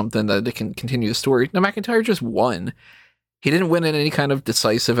did something that they can continue the story. No, McIntyre just won. He didn't win in any kind of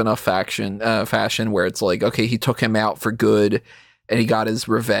decisive enough fashion where it's like, okay, he took him out for good and he got his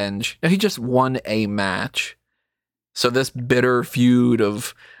revenge. No, he just won a match. So this bitter feud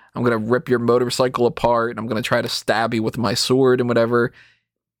of, I'm going to rip your motorcycle apart and I'm going to try to stab you with my sword and whatever.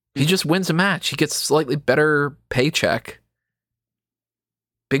 He just wins a match. He gets slightly better paycheck.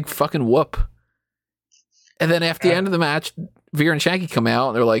 Big fucking whoop. And then after the end of the match, Veer and Shanky come out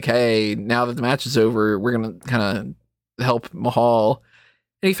and they're like, hey, now that the match is over, we're going to kind of help Mahal.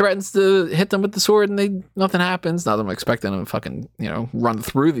 And he threatens to hit them with the sword and nothing happens. Not that I'm expecting him to fucking, run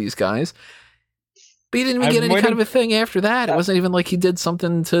through these guys. But he didn't even get any kind of a thing after that. It wasn't even like he did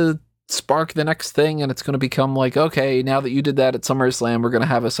something to spark the next thing and it's going to become like, okay, now that you did that at SummerSlam, we're going to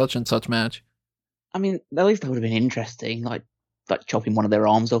have a such and such match. I mean, at least that would have been interesting, like chopping one of their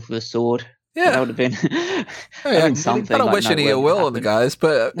arms off with a sword. Yeah. That would have been, something. I don't wish any ill will on the guys,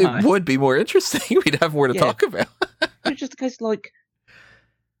 but it would be more interesting. We'd have more to talk about. It's just a case like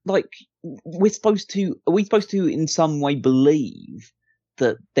we're supposed to in some way believe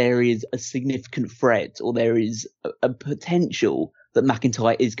that there is a significant threat or there is a potential that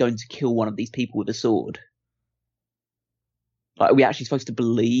McIntyre is going to kill one of these people with a sword. Like, are we actually supposed to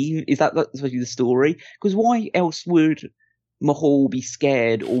believe? Is that supposed to be the story? Because why else would Mahal be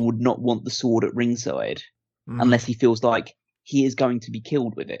scared or would not want the sword at ringside unless he feels like he is going to be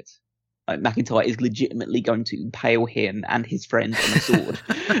killed with it? Like, McIntyre is legitimately going to impale him and his friends on a sword.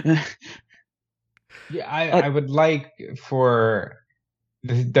 Yeah, I would like for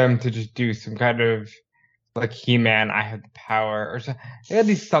them to just do some kind of like He-Man, I have the power, or something. At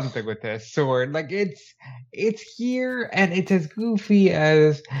least something with this sword. Like it's here and it's as goofy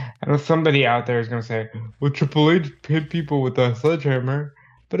as, I know somebody out there is gonna say, well, Triple H hit people with a sledgehammer,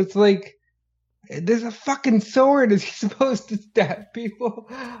 but it's like There's a fucking sword. Is he supposed to stab people?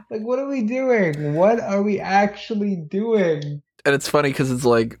 Like, what are we doing? What are we actually doing? And it's funny because it's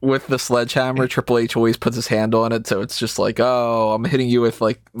like with the sledgehammer, Triple H always puts his hand on it, so it's just like, oh, I'm hitting you with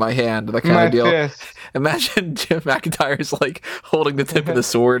like my hand, that kind of deal. Fist. Imagine Jim McIntyre's like holding the tip of the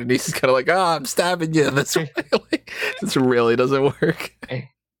sword, and he's just kind of like, oh, I'm stabbing you this way. Like, this really doesn't work.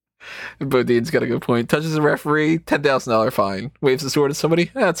 Bo Dean's got a good point. Touches the referee, $10,000 fine. Waves the sword at somebody,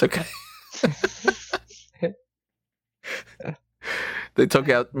 that's okay. They took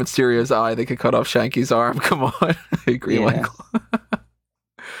out Mysterio's eye. They could cut off Shanky's arm. Come on. I agree, Michael.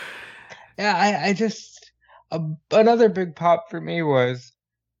 Yeah, I just... another big pop for me was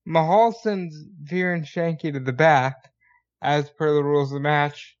Mahal sends Veer and Shanky to the back, as per the rules of the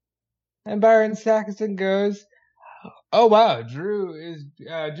match. And Byron Saxton goes, oh wow,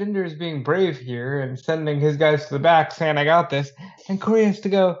 Jinder is being brave here and sending his guys to the back saying, I got this. And Corey has to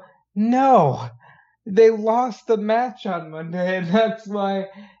go, no, they lost the match on Monday, and that's why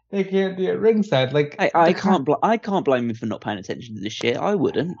they can't be at ringside. Like, I can't blame him for not paying attention to this shit. I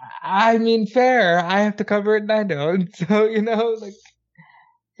wouldn't. I mean, fair. I have to cover it and I don't. So, like,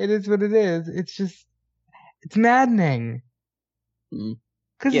 it is what it is. It's just, it's maddening.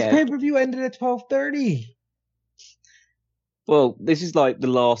 Because this pay-per-view ended at 12:30. Well, this is like the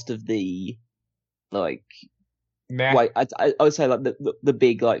last of the, like, like I would say like the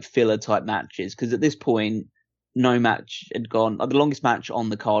big like filler type matches, because at this point no match had gone. The longest match on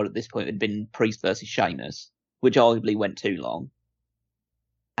the card at this point had been Priest versus Sheamus, which arguably went too long,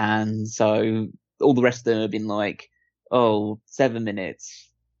 and so all the rest of them have been like 7 minutes,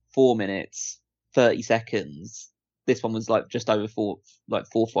 4 minutes, 30 seconds. This one was like just over 4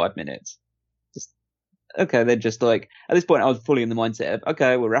 or 5 minutes. Just okay. They're just like, at this point I was fully in the mindset of,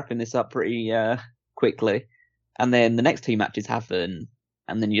 okay, we're wrapping this up pretty quickly. And then the next 2 matches happen,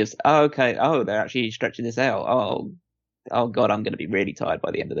 and then you just, they're actually stretching this out. Oh God, I'm going to be really tired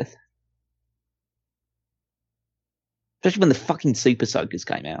by the end of this. Especially when the fucking Super Soakers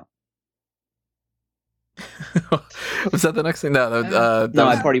came out. Was that the next thing? No,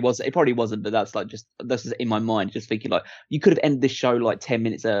 it probably was. It probably wasn't, but that's just in my mind, just thinking like, you could have ended this show like 10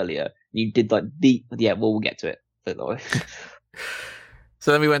 minutes earlier. You did like we'll get to it. But, like...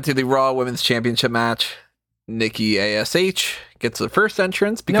 So then we went to the Raw Women's Championship match. Nikki ASH gets the first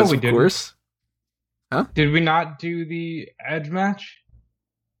entrance because, of course. Huh? Did we not do the Edge match?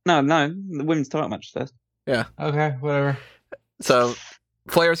 No, the women's title match first. Yeah. Okay, whatever. So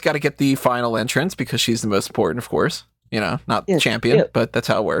Flair's got to get the final entrance because she's the most important, of course. Not the champion, but that's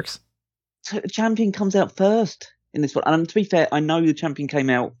how it works. So the champion comes out first in this one. And to be fair, I know the champion came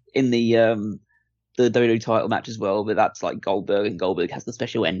out in the WWE title match as well, but that's like Goldberg, and Goldberg has the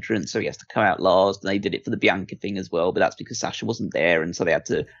special entrance, so he has to come out last. And they did it for the Bianca thing as well, but that's because Sasha wasn't there, and so they had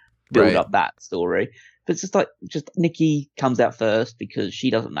to build up that story. But it's just Nikki comes out first because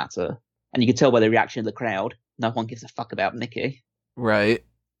she doesn't matter, and you can tell by the reaction of the crowd, no one gives a fuck about Nikki. Right,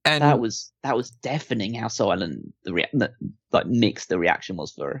 and that was deafening how silent mixed the reaction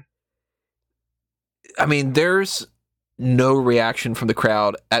was for her. I mean, there's no reaction from the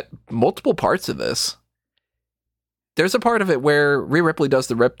crowd at multiple parts of this. There's a part of it where Rhea Ripley does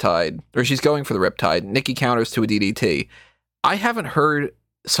the Riptide, or she's going for the Riptide. Nikki counters to a DDT. I haven't heard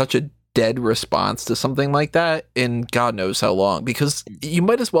such a dead response to something like that in God knows how long, because you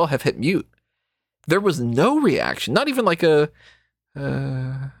might as well have hit mute. There was no reaction, not even like a,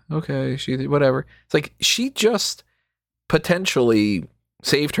 okay, she, whatever. It's like she just potentially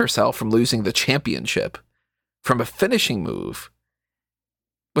saved herself from losing the championship from a finishing move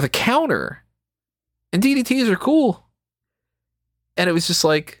with a counter. And DDTs are cool. And it was just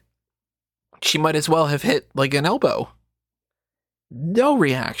like, she might as well have hit like an elbow. No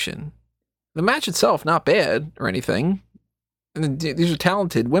reaction. The match itself, not bad or anything. And these are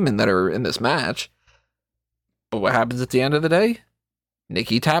talented women that are in this match. But what happens at the end of the day?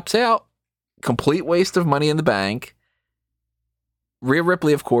 Nikki taps out. Complete waste of money in the bank. Rhea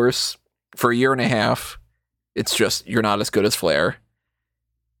Ripley, of course, for a year and a half, it's just, you're not as good as Flair.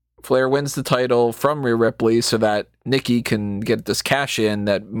 Flair wins the title from Rhea Ripley so that Nikki can get this cash in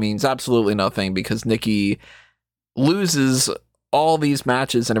that means absolutely nothing, because Nikki loses all these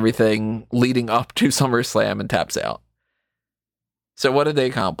matches and everything leading up to SummerSlam and taps out. So what did they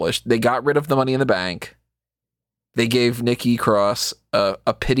accomplish? They got rid of the Money in the Bank. They gave Nikki Cross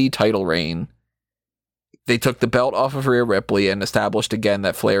a pity title reign. They took the belt off of Rhea Ripley and established again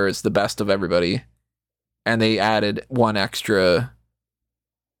that Flair is the best of everybody. And they added one extra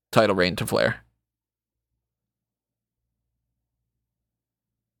title reign to Flair.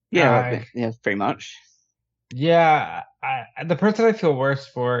 Yeah, pretty much. Yeah, the person I feel worse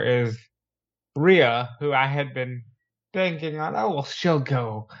for is Rhea, who I had been banking on, oh, well, she'll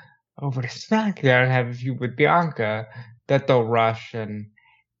go over to SmackDown and have a feud with Bianca that they'll rush and,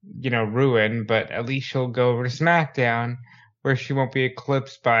 ruin, but at least she'll go over to SmackDown where she won't be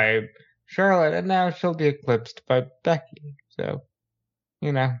eclipsed by Charlotte, and now she'll be eclipsed by Becky. So,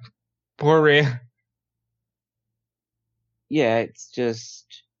 poor Rhea. Yeah, it's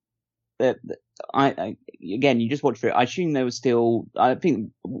just that I again, you just watch through it. I assume there was still. I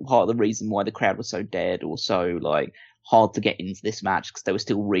think part of the reason why the crowd was so dead or so hard to get into this match because they were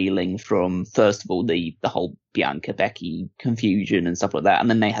still reeling from, first of all, the whole Bianca Becky confusion and stuff like that, and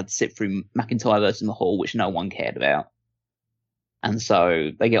then they had to sit through McIntyre versus Mahal, which no one cared about. And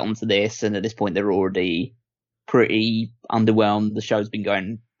so they get onto this, and at this point they're already pretty underwhelmed. The show's been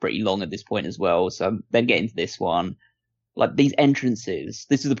going pretty long at this point as well, so then get into this one. Like, these entrances,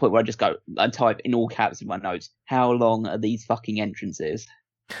 this is the point where I type in all caps in my notes, how long are these fucking entrances?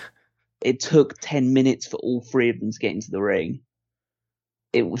 It took 10 minutes for all three of them to get into the ring.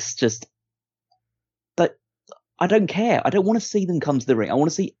 It was just, but I don't care. I don't want to see them come to the ring. I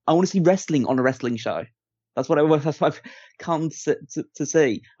want to see wrestling on a wrestling show. That's what I've come to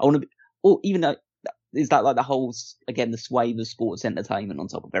see. I want to, or even though, is that like the whole, again, the swathe of sports entertainment on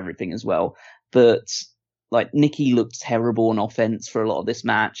top of everything as well. But like, Nikki looked terrible on offense for a lot of this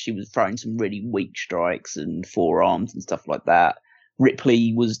match. She was throwing some really weak strikes and forearms and stuff like that.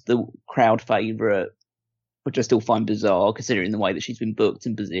 Ripley was the crowd favorite, which I still find bizarre considering the way that she's been booked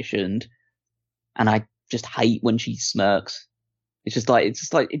and positioned. And I just hate when she smirks. It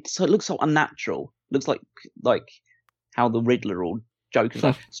looks so unnatural. It looks like how the Riddler or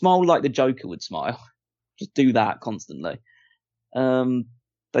Joker smile like the Joker would smile. Just do that constantly.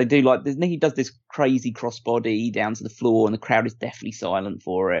 They do like this. Nikki does this crazy crossbody down to the floor, and the crowd is definitely silent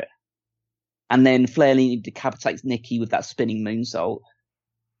for it. And then Flair decapitates Nikki with that spinning moonsault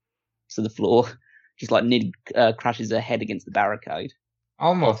to the floor. She's like nearly crashes her head against the barricade.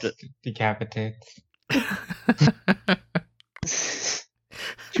 Almost decapitates.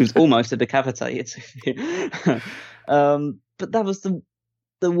 She was almost decapitated. But that was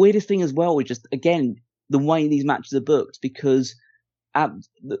the weirdest thing as well. Was just, again, the way these matches are booked, because at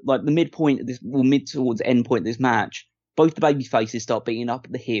the midpoint of this, mid towards the end point of this match, both the baby faces start beating up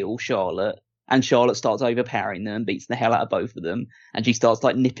the heel, Charlotte, and Charlotte starts overpowering them and beats the hell out of both of them, and she starts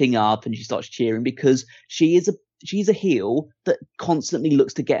nipping up and she starts cheering because she's a heel that constantly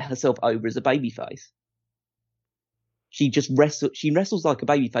looks to get herself over as a babyface. She wrestles like a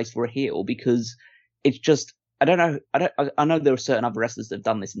babyface for a heel because it's just, I know there are certain other wrestlers that have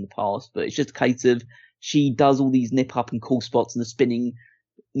done this in the past, but it's just a case of she does all these nip up and cool spots and the spinning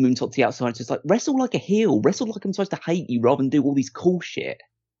moonsault to the outside. It's just like, wrestle like a heel, wrestle like I'm supposed to hate you rather than do all these cool shit.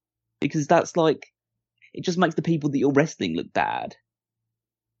 Because that's it just makes the people that you're wrestling look bad.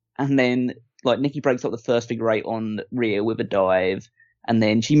 And then, Nikki breaks up the first figure eight on Rhea with a dive, and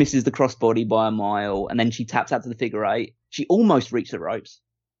then she misses the crossbody by a mile, and then she taps out to the figure eight. She almost reached the ropes.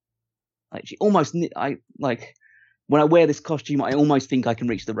 When I wear this costume, I almost think I can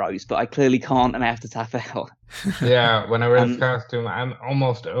reach the ropes, but I clearly can't, and I have to tap out. Yeah, when I wear this costume, I'm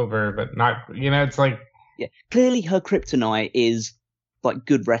almost over, but not, it's like... Yeah, clearly her kryptonite is,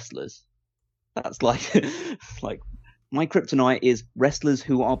 good wrestlers. That's my kryptonite is wrestlers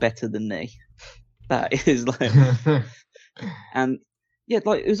who are better than me. That is, and, yeah,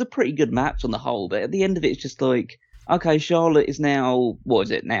 it was a pretty good match on the whole, but at the end of it, it's just okay, Charlotte is now, what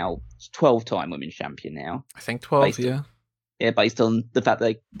is it now? 12-time women's champion now. I think 12, yeah. Yeah, based on the fact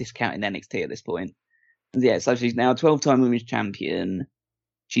they discounted NXT at this point. And yeah, so she's now 12-time women's champion.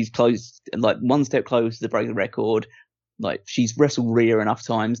 She's close, one step closer to break the record. She's wrestled Rhea enough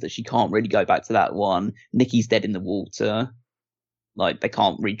times that she can't really go back to that one. Nikki's dead in the water. They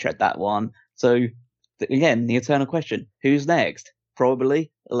can't retread that one. So, again, the eternal question, who's next?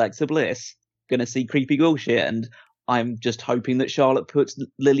 Probably Alexa Bliss. Gonna see creepy bullshit, and I'm just hoping that Charlotte puts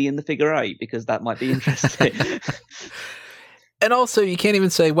Lily in the figure eight because that might be interesting. And also, you can't even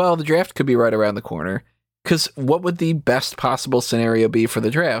say, well, the draft could be right around the corner, because what would the best possible scenario be for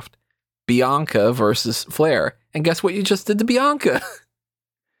the draft? Bianca versus Flair. And guess what you just did to Bianca?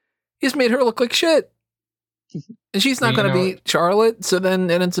 You just made her look like shit. And she's not going to beat Charlotte, so then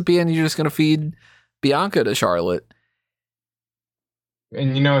it ends up being you're just going to feed Bianca to Charlotte.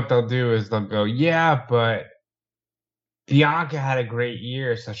 And you know what they'll do is they'll go, yeah, but Bianca had a great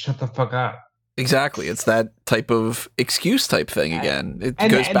year, so shut the fuck up. Exactly. It's that type of excuse type thing again. It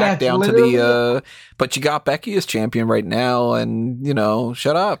goes back down to the, but you got Becky as champion right now, and,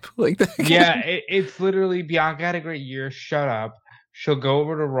 shut up. Yeah, it's literally Bianca had a great year, shut up. She'll go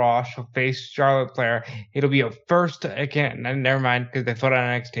over to Raw. She'll face Charlotte Flair. It'll be a first again. Never mind, because they put on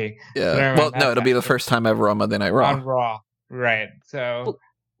NXT. Yeah. So Well, no, it'll be the first time ever on Monday Night Raw. On Raw, right? So,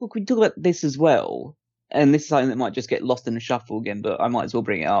 look, we talk about this as well, and this is something that might just get lost in the shuffle again. But I might as well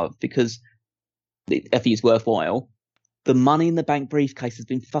bring it up because I think it's worthwhile. The Money in the Bank briefcase has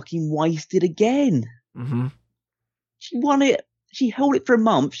been fucking wasted again. Mm-hmm. She won it. She held it for a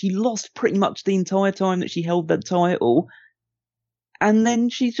month. She lost pretty much the entire time that she held that title. And then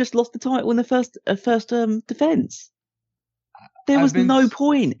she's just lost the title in the first defense. There was no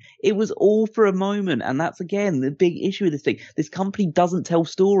point. It was all for a moment. And that's, again, the big issue with this thing. This company doesn't tell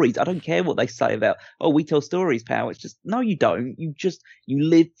stories. I don't care what they say about, we tell stories, pal. It's just, no, you don't. You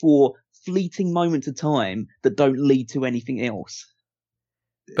live for fleeting moments of time that don't lead to anything else.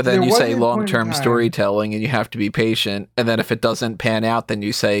 But then you say long-term storytelling and you have to be patient. And then if it doesn't pan out, then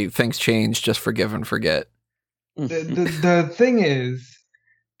you say things change, just forgive and forget. The thing is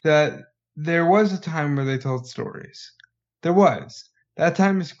that there was a time where they told stories. There was. That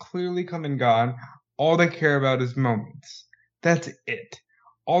time is clearly come and gone. All they care about is moments. That's it.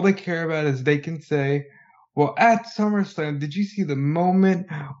 All they care about is they can say, well, at SummerSlam, did you see the moment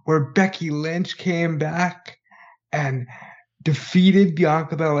where Becky Lynch came back and defeated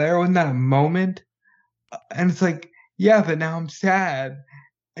Bianca Belair? Wasn't that a moment? And it's like, yeah, but now I'm sad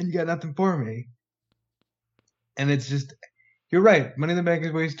and you got nothing for me. And it's just, you're right. Money in the Bank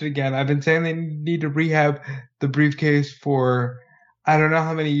is wasted again. I've been saying they need to rehab the briefcase for I don't know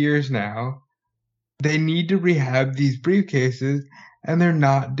how many years now. They need to rehab these briefcases, and they're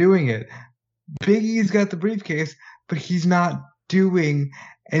not doing it. Big E's got the briefcase, but he's not doing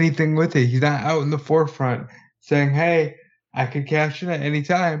anything with it. He's not out in the forefront saying, hey, I could cash in at any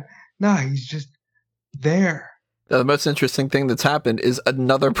time. No, he's just there. The most interesting thing that's happened is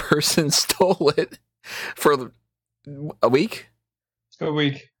another person stole it for a week? A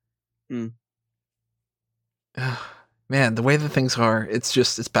week. Man, the way that things are,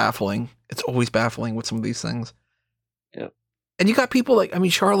 it's baffling. It's always baffling with some of these things. Yeah. And you got people like,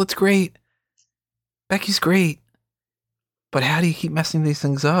 Charlotte's great. Becky's great. But how do you keep messing these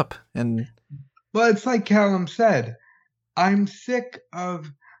things up? And well, it's like Callum said. I'm sick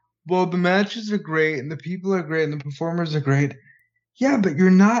of, the matches are great and the people are great and the performers are great. Yeah, but you're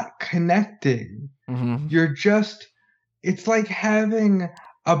not connecting. Mm-hmm. You're just, it's like having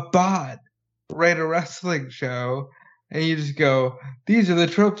a bot write a wrestling show and you just go, these are the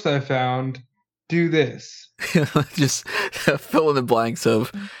tropes I found, do this. Just fill in the blanks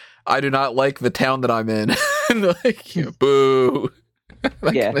of, I do not like the town that I'm in. Boo.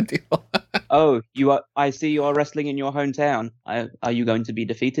 Yeah. Kind of deal. I see you are wrestling in your hometown. Are you going to be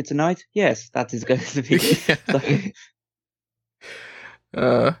defeated tonight? Yes, that is going to be.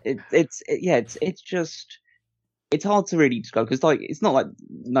 It's just, it's hard to really describe because it's not like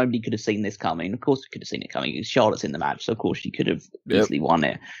nobody could have seen this coming. Of course, we could have seen it coming. Charlotte's in the match, so of course she could have easily won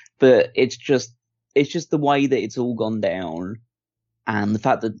it. But it's just the way that it's all gone down, and the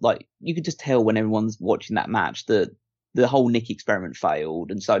fact that you could just tell when everyone's watching that match that the whole Nikki experiment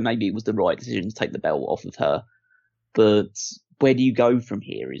failed, and so maybe it was the right decision to take the belt off of her. But where do you go from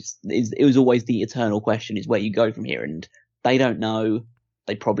here? It was always the eternal question: is where you go from here, and they don't know.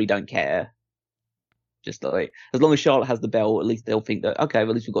 They probably don't care. Just as long as Charlotte has the belt, at least they'll think that, okay, well,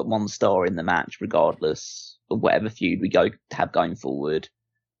 at least we've got one star in the match, regardless of whatever feud we have going forward.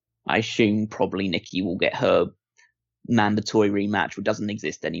 I assume probably Nikki will get her mandatory rematch, which doesn't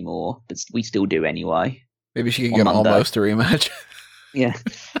exist anymore, but we still do anyway. Maybe she can get almost a rematch. Yeah.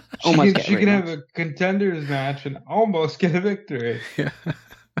 She can have a contenders match and almost get a victory. Yeah.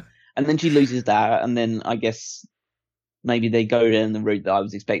 And then she loses that, and then I guess maybe they go down the route that I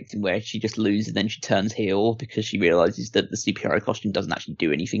was expecting, where she just loses and then she turns heel because she realizes that the superhero costume doesn't actually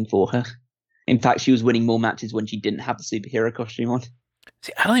do anything for her. In fact, she was winning more matches when she didn't have the superhero costume on.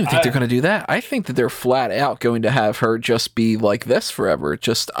 See, I don't even think they're going to do that. I think that they're flat out going to have her just be like this forever.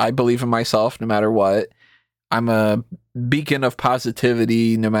 Just, I believe in myself no matter what. I'm a beacon of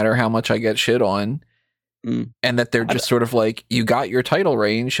positivity no matter how much I get shit on. And that they're just sort of like, you got your title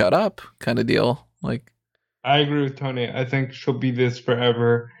reign, shut up kind of deal. I agree with Tony. I think she'll be this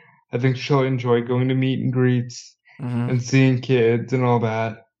forever. I think she'll enjoy going to meet and greets and seeing kids and all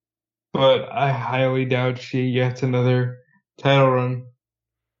that. But I highly doubt she gets another title run.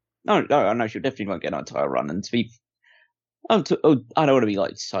 No, she definitely won't get another title run. And to be, I don't want to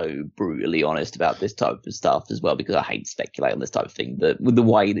be so brutally honest about this type of stuff as well, because I hate to speculate on this type of thing. But with the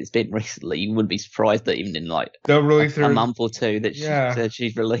way that it's been recently, you wouldn't be surprised that even in they'll release a month or two that she said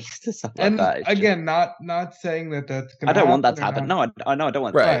she's released or something and like that. Again, not saying that's going to happen. I don't want that to happen. No, I don't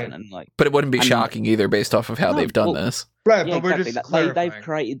want that to happen. And but it wouldn't be shocking either based off of how they've done this. Right, Yeah, but we're exactly. just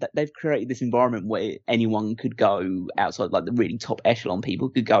They've created this environment where anyone could go outside, like the really top echelon people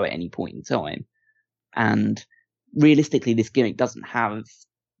could go at any point in time. And realistically, this gimmick doesn't have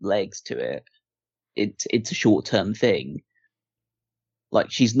legs to it. It's a short term thing.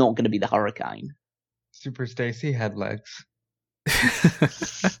 Like, she's not going to be the Hurricane. Super Stacy had legs.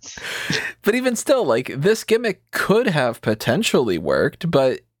 But even still, like, this gimmick could have potentially worked,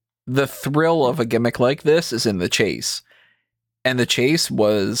 but the thrill of a gimmick like this is in the chase. And the chase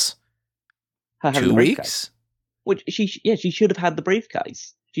was Her having 2 the briefcase. weeks. Which she should have had the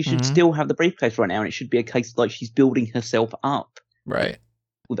briefcase. She should still have the briefcase right now, and it should be a case like she's building herself up. Right.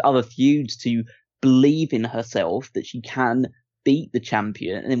 With other feuds to believe in herself that she can beat the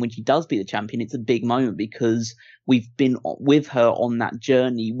champion. And then when she does beat the champion, it's a big moment because we've been with her on that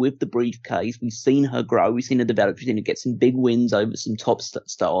journey with the briefcase. We've seen her grow. We've seen her develop. We've seen her get some big wins over some top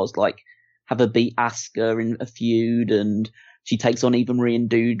stars, like have her beat Asuka in a feud, and she takes on Eva Marie and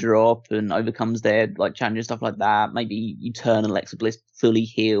Doudrop and overcomes their like challenger, stuff like that. Maybe you turn Alexa Bliss fully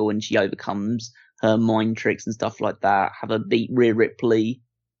heel and she overcomes her mind tricks and stuff like that. Have her beat Rhea Ripley.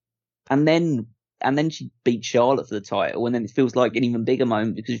 And then she beat Charlotte for the title, and then it feels like an even bigger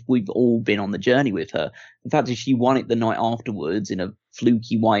moment because we've all been on the journey with her. The fact is she won it the night afterwards in a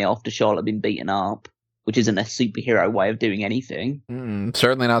fluky way after Charlotte had been beaten up, which isn't a superhero way of doing anything.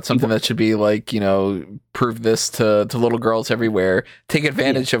 Certainly not something that should be like, prove this to little girls everywhere. Take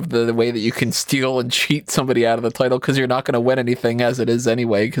advantage of the way that you can steal and cheat somebody out of the title because you're not going to win anything as it is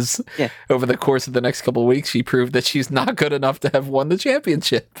anyway. Because over the course of the next couple of weeks, she proved that she's not good enough to have won the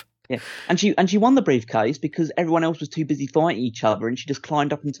championship. Yeah, and she won the briefcase because everyone else was too busy fighting each other, and she just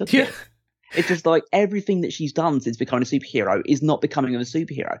climbed up and took it. It's just like everything that she's done since becoming a superhero is not becoming of a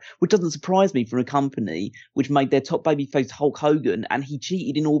superhero, which doesn't surprise me from a company which made their top babyface Hulk Hogan, and he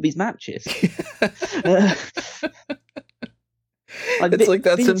cheated in all of his matches. It's like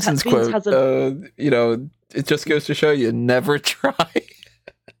that Simpsons quote. It just goes to show you, never try.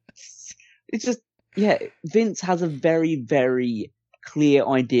 It's just, Vince has a very, very clear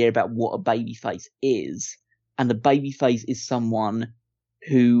idea about what a babyface is, and a babyface is someone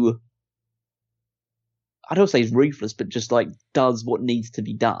who, I don't say is ruthless, but just like does what needs to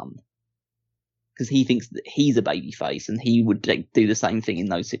be done because he thinks that he's a babyface and he would do the same thing in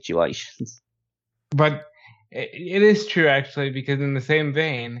those situations. But it is true actually, because in the same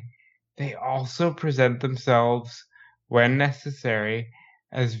vein, they also present themselves when necessary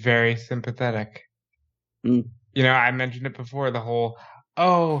as very sympathetic. I mentioned it before, the whole,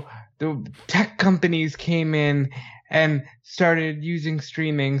 the tech companies came in and started using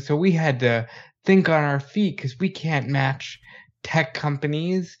streaming, so we had to think on our feet because we can't match tech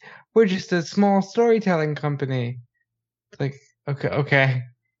companies. We're just a small storytelling company. It's like, okay.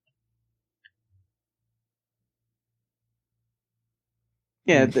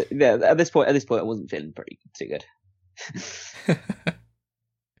 Yeah, at this point, I wasn't feeling too good.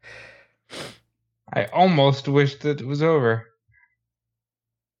 I almost wished that it was over.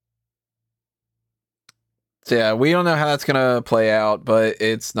 So yeah, we don't know how that's gonna play out, but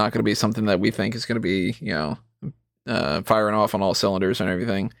it's not gonna be something that we think is gonna be, firing off on all cylinders and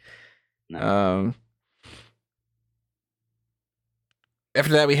everything. No.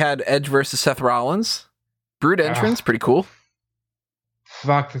 After that, we had Edge versus Seth Rollins. Brood entrance, pretty cool.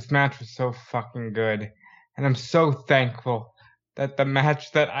 Fuck, this match was so fucking good, and I'm so thankful that the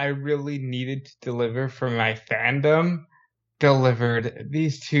match that I really needed to deliver for my fandom delivered.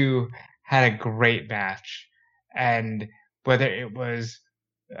 These two had a great match. And whether it was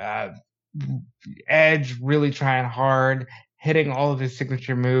Edge really trying hard, hitting all of his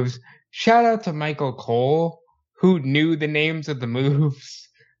signature moves. Shout out to Michael Cole, who knew the names of the moves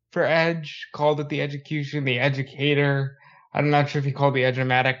for Edge, called it the Edgecution, the Educator. I'm not sure if he called the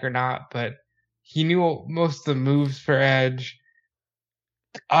Edge-O-Matic or not, but he knew most of the moves for Edge.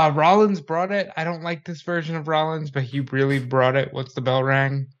 Rollins brought it. I don't like this version of Rollins, but he really brought it once the bell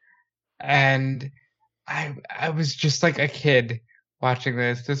rang. And I was just like a kid watching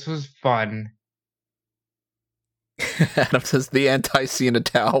this. This was fun. Adam says the anti-Cena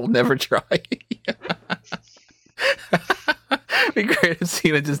towel, never try. Be great if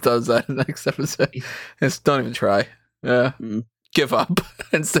Cena just does that in the next episode. Just don't even try. Give up.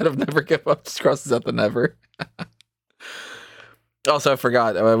 Instead of never give up, just crosses out the never. Also, I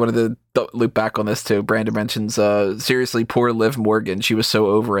forgot. I wanted to loop back on this too. Brandon mentions, seriously, poor Liv Morgan. She was so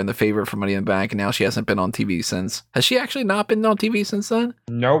over in the favorite for Money in the Bank, and now she hasn't been on TV since. Has she actually not been on TV since then?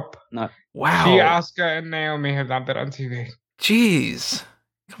 Nope. No. Wow. She, Asuka, and Naomi have not been on TV. Jeez.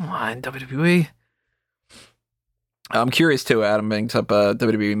 Come on, WWE. I'm curious too. Adam brings up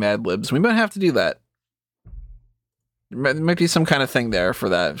WWE Mad Libs. We might have to do that. Might be some kind of thing there for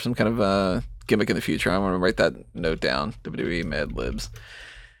that. Some kind of gimmick in the future. I want to write that note down. WWE Mad Libs.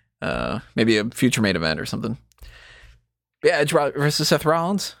 Maybe a future main event or something. Yeah, Edge versus Seth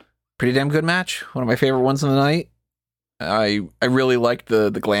Rollins. Pretty damn good match. One of my favorite ones of the night. I really liked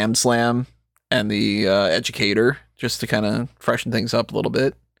the Glam Slam and the Educator, just to kind of freshen things up a little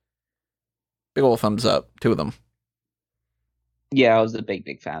bit. Big ol' thumbs up. 2 of them. Yeah, I was a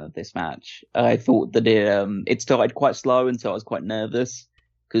big fan of this match. I thought that it started quite slow, and so I was quite nervous,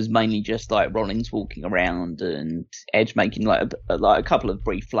 because mainly just like Rollins walking around and Edge making like a couple of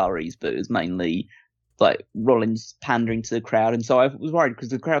brief flurries, but it was mainly like Rollins pandering to the crowd, and so I was worried because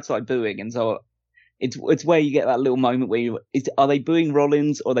the crowd started booing, and so it's where you get that little moment where are they booing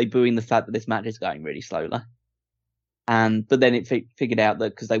Rollins, or are they booing the fact that this match is going really slowly? But then it figured out that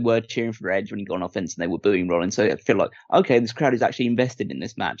because they were cheering for Edge when he got on offense and they were booing Rollins, so I feel like, okay, this crowd is actually invested in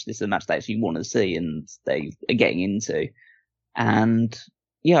this match. This is a match they actually want to see and they are getting into. And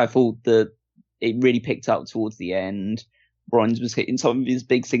yeah, I thought that it really picked up towards the end. Rollins was hitting some of his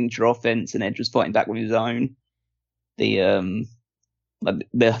big signature offense, and Edge was fighting back with his own. The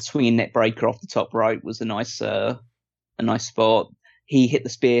swinging neck breaker off the top rope was a nice spot. He hit the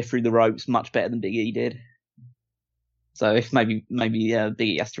spear through the ropes much better than Big E did. So maybe Big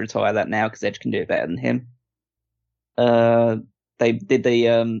E has to retire that now because Edge can do it better than him. They did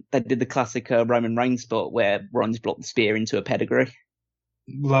the classic Roman Reigns spot where Rollins blocked the spear into a pedigree.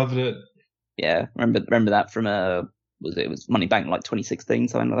 Loved it. Yeah, remember that from it was Money Bank like 2016,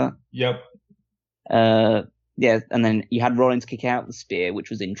 something like that. Yep. Yeah, and then you had Rollins kick out the spear,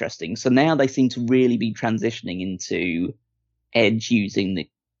 which was interesting. So now they seem to really be transitioning into Edge using the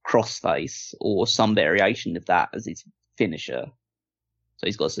crossface or some variation of that as his finisher. So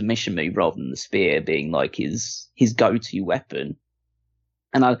he's got a submission move rather than the spear being like his go-to weapon.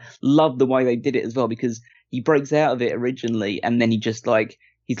 And I love the way they did it as well, because he breaks out of it originally and then he's like,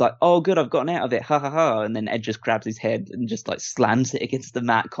 oh good, I've gotten out of it, ha ha ha, and then Edge just grabs his head and just like slams it against the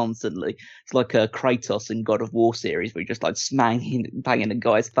mat constantly. It's like a Kratos in God of War series where he just like banging a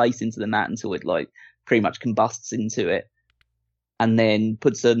guy's face into the mat until it like pretty much combusts into it. And then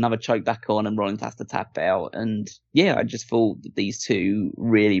puts another choke back on and Rollins has to tap out. And yeah, I just thought that these two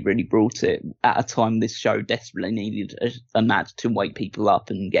really, really brought it at a time this show desperately needed a match to wake people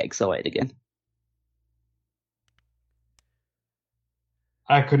up and get excited again.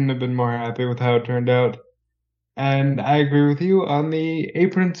 I couldn't have been more happy with how it turned out. And I agree with you on the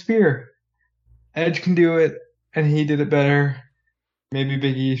apron spear. Edge can do it, and he did it better. Maybe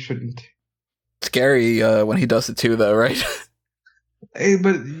Big E shouldn't. Scary when he does it too, though, right?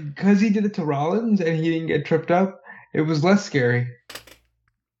 But because he did it to Rollins and he didn't get tripped up, it was less scary.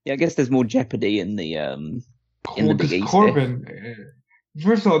 Yeah, I guess there's more jeopardy in the Big E Corbin.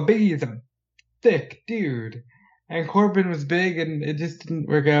 First of all, Big E is a thick dude, and Corbin was big, and it just didn't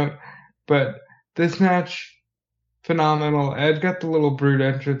work out. But this match, phenomenal. Edge got the little Brood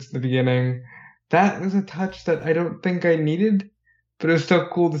entrance in the beginning. That was a touch that I don't think I needed, but it was still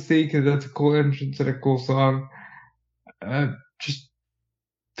cool to see because that's a cool entrance and a cool song. Just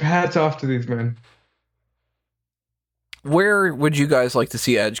hats off to these men. Where would you guys like to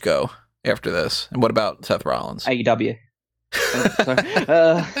see Edge go after this? And what about Seth Rollins? AEW.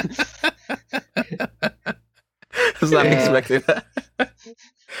 Was not expecting that.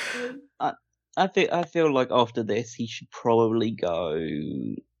 I feel like after this he should probably go.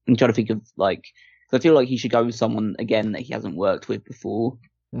 I'm trying to think of like. I feel like he should go with someone again that he hasn't worked with before.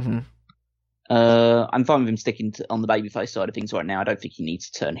 Mm-hmm. I'm fine with him sticking on the babyface side of things right now. I don't think he needs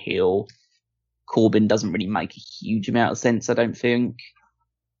to turn heel. Corbin doesn't really make a huge amount of sense, I don't think.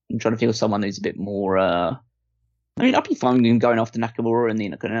 I'm trying to think of someone who's a bit more. I'd be fine with him going after Nakamura in the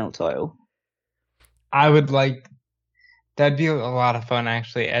Intercontinental title. I would like. That'd be a lot of fun,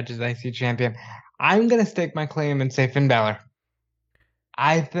 actually. Edge as IC champion. I'm gonna stake my claim and say Finn Balor.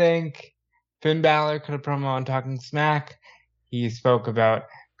 I think Finn Balor could have promo on Talking Smack. He spoke about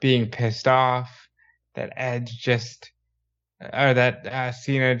being pissed off that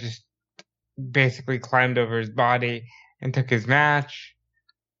Cena just basically climbed over his body and took his match.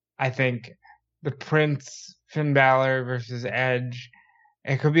 I think the Prince, Finn Balor versus Edge,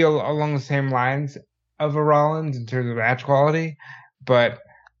 it could be along the same lines of a Rollins in terms of match quality, but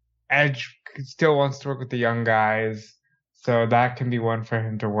Edge still wants to work with the young guys, so that can be one for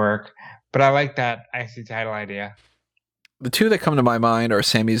him to work. But I like that IC title idea. The two that come to my mind are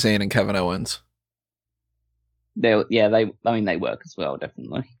Sami Zayn and Kevin Owens. They work as well,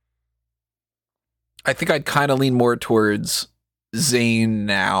 definitely. I think I'd kind of lean more towards Zayn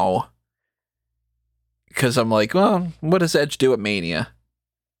now, because I'm like, well, what does Edge do at Mania?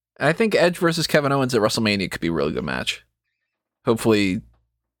 I think Edge versus Kevin Owens at WrestleMania could be a really good match. Hopefully,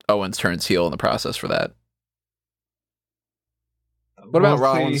 Owens turns heel in the process for that. What about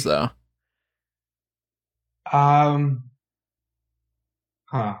Rollins, though?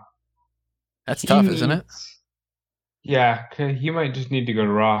 That's tough, isn't it? Yeah, he might just need to go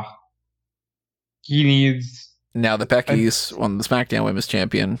to Raw. He needs... Now that Becky's won the SmackDown Women's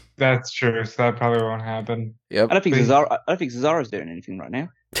Champion. That's true, so that probably won't happen. Yep. I don't think Cesaro's doing anything right now.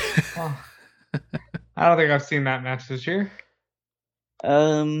 I don't think I've seen that match this year.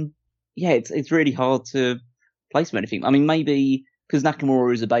 Yeah, it's really hard to place him anything. I mean, maybe because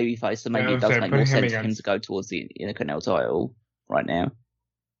Nakamura is a babyface, so maybe it does make more sense for him to go towards the Intercontinental title right now.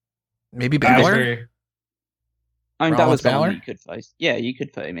 Maybe Balor? I mean, Balor's someone you could face. Yeah, you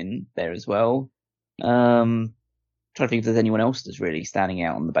could put him in there as well. Trying to think if there's anyone else that's really standing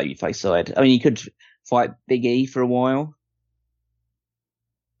out on the babyface side. I mean, you could fight Big E for a while.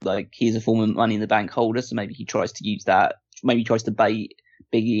 Like, he's a former Money in the Bank holder, so maybe he tries to use that. Maybe he tries to bait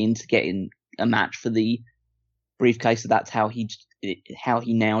Big E into getting a match for the briefcase, so that's how he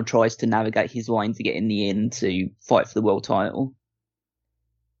now tries to navigate his way into getting the in to fight for the world title.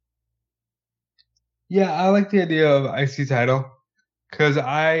 Yeah, I like the idea of IC title, because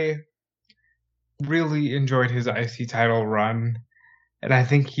I really enjoyed his IC title run, and I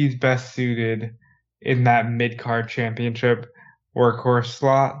think he's best suited in that mid-card championship workhorse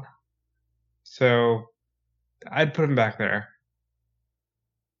slot. So I'd put him back there.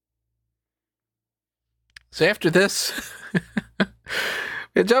 So after this, we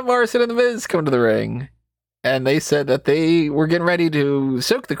had John Morrison and The Miz come to the ring, and they said that they were getting ready to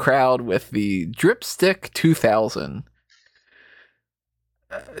soak the crowd with the Dripstick 2000.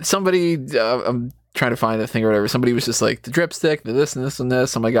 Somebody, I'm trying to find the thing or whatever, somebody was just like, the Dripstick, the this and this and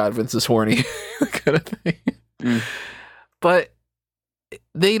this, oh my god, Vince is horny, kind of thing. But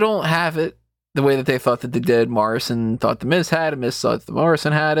they don't have it the way that they thought that they did. Morrison thought The Miz had it, Miz thought the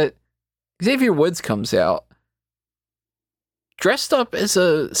Morrison had it. Xavier Woods comes out, dressed up as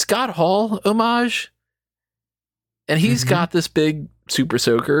a Scott Hall homage, and he's got this big super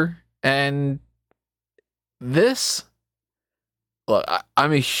soaker, and this... Look,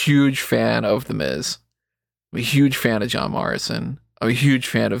 I'm a huge fan of The Miz. I'm a huge fan of John Morrison. I'm a huge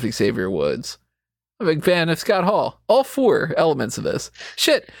fan of Xavier Woods. I'm a big fan of Scott Hall. All four elements of this.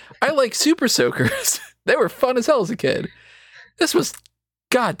 Shit, I like super soakers. They were fun as hell as a kid. This was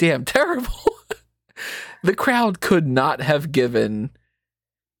goddamn terrible. The crowd could not have given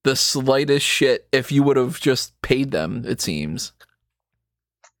the slightest shit if you would have just paid them, it seems.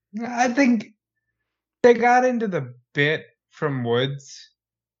 I think they got into the bit from Woods,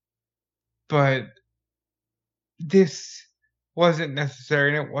 but this wasn't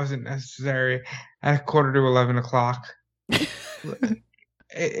necessary, and it wasn't necessary at 11:15.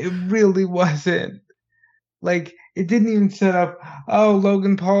 It really wasn't. Like, it didn't even set up, oh,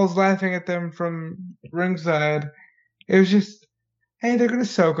 Logan Paul's laughing at them from ringside. It was just, hey, they're going to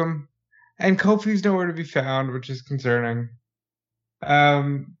soak him. And Kofi's nowhere to be found, which is concerning.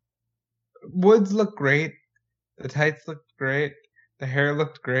 Woods looked great. The tights looked great. The hair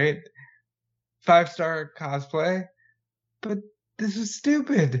looked great. 5-star cosplay. But this was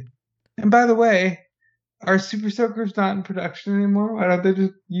stupid. And by the way, are Super Soakers not in production anymore? Why don't they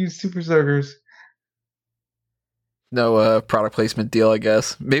just use Super Soakers? No product placement deal, I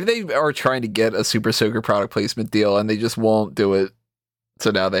guess. Maybe they are trying to get a Super Soaker product placement deal and they just won't do it. So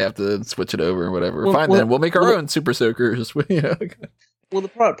now they have to switch it over or whatever. Fine, then we'll make our own Super Soakers. You know? Well, the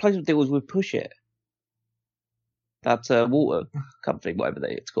product placement deal was with Push It. That's a water company, whatever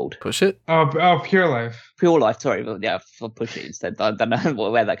it's called. Push It? Oh, Pure Life. Pure Life, sorry. But yeah, for Push It instead. I don't know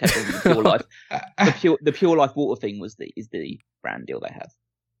where that came from. Pure Life. The Pure Life water thing is the brand deal they have.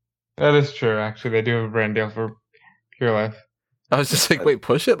 That is true, actually. They do have a brand deal for Pure Life. I was just like, wait,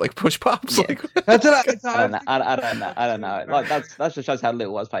 Push It? Like Push Pops? Yeah. Like, that's what I don't know. Like that just shows how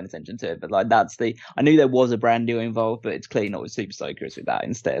little I was paying attention to it. But like I knew there was a brand deal involved, but it's clearly not with Super Soakers with that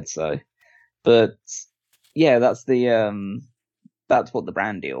instead. So, but yeah, that's what the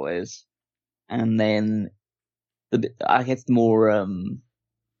brand deal is. And then I guess more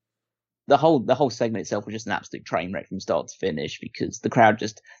the whole segment itself was just an absolute train wreck from start to finish, because the crowd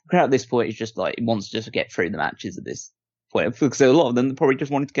at this point is just like, it wants to just get through the matches at this point, because a lot of them probably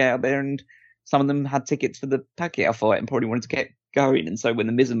just wanted to get out there, and some of them had tickets for the Pacquiao fight and probably wanted to get going. And so when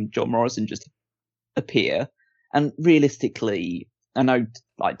the Miz and John Morrison just appear, and realistically, I know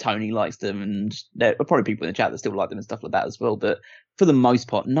like Tony likes them, and there are probably people in the chat that still like them and stuff like that as well, but for the most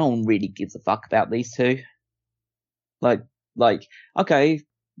part, no one really gives a fuck about these two. Like, okay,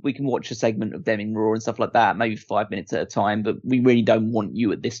 we can watch a segment of them in Raw and stuff like that, maybe 5 minutes at a time, but we really don't want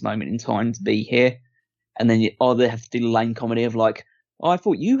you at this moment in time to be here. And then they have to do the lame comedy of like, oh, I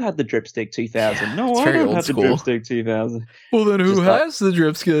thought you had the Dripstick 2000. Yeah, no, I don't have the Dripstick 2000. Well, then who has the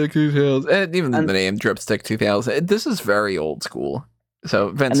Dripstick 2000? And even the name Dripstick 2000. This is very old school. So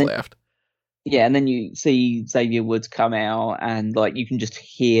Vince laughed. Yeah, and then you see Xavier Woods come out, and like you can just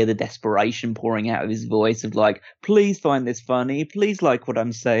hear the desperation pouring out of his voice of like, please find this funny, please like what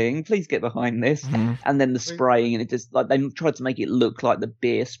I'm saying, please get behind this. Mm-hmm. And then the spraying, and it just like they tried to make it look like the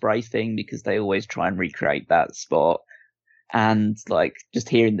beer spray thing because they always try and recreate that spot. And like just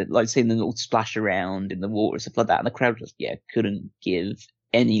hearing that, like seeing them all splash around in the water and stuff like that, and the crowd just couldn't give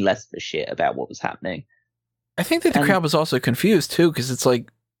any less of a shit about what was happening. I think that the crowd was also confused too, because it's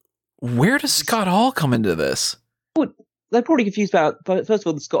like, where does Scott Hall come into this? Well, they're probably confused about, first of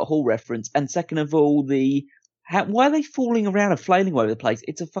all, the Scott Hall reference, and second of all, why are they falling around and flailing all over the place?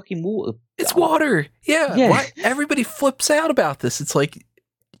 It's a fucking water. It's water. Yeah. Why? Everybody flips out about this. It's like,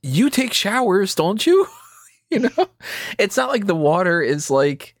 you take showers, don't you? You know, it's not like the water is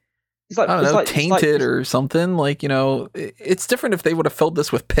like, I don't know, tainted or something. Like, you know, it's different if they would have filled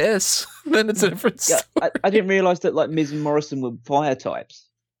this with piss. Then it's a different story. I didn't realize that like Miz and Morrison were fire types.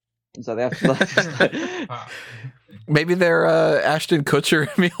 So they have to maybe they're Ashton Kutcher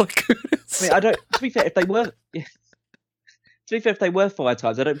and Mila Kunis. I mean, I don't. To be fair, if they were fire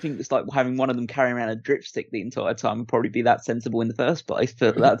types, I don't think it's like having one of them carrying around a dripstick the entire time would probably be that sensible in the first place.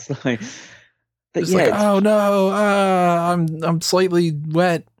 But that's like, but it's like, oh no, I'm slightly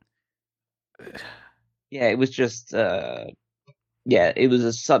wet. Yeah, it was just, it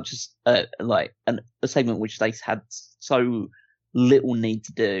was such a segment which they had so little need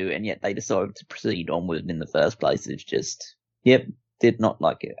to do, and yet they decided to proceed on with in the first place. It's just, did not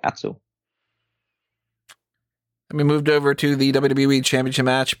like it at all. And we moved over to the WWE Championship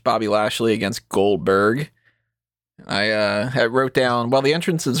match, Bobby Lashley against Goldberg. I wrote down, while the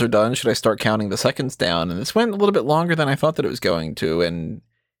entrances are done, should I start counting the seconds down? And this went a little bit longer than I thought that it was going to, and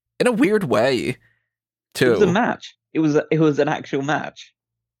in a weird way, too. It was a match. It was an actual match.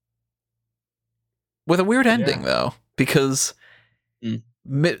 With a weird ending, though, because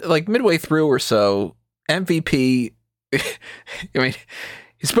midway through or so, MVP, I mean,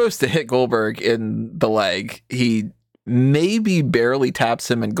 he's supposed to hit Goldberg in the leg. He maybe barely taps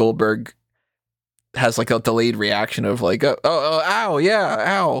him, and Goldberg has like a delayed reaction of like, oh, ow, yeah,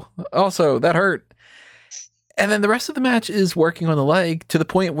 ow. Also, that hurt. And then the rest of the match is working on the leg to the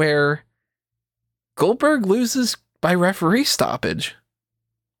point where Goldberg loses by referee stoppage.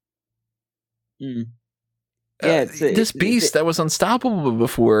 This beast that was unstoppable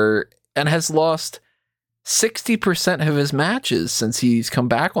before and has lost 60% of his matches since he's come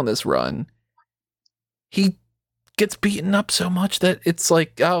back on this run. He gets beaten up so much that it's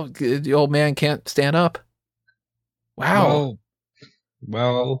like, oh, the old man can't stand up. Wow.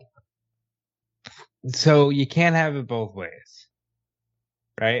 Well, so you can't have it both ways,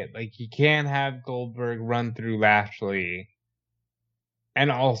 right? Like, you can't have Goldberg run through Lashley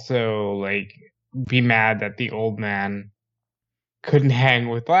and also, like, be mad that the old man couldn't hang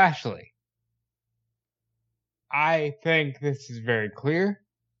with Lashley. I think this is very clear.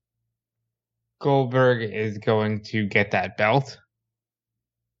 Goldberg is going to get that belt.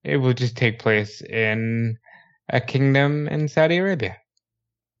 It will just take place in a kingdom in Saudi Arabia.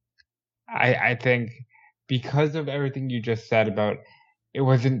 I think because of everything you just said about he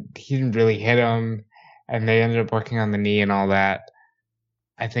didn't really hit him, and they ended up working on the knee and all that,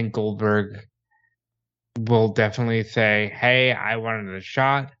 I think Goldberg will definitely say, hey, I wanted a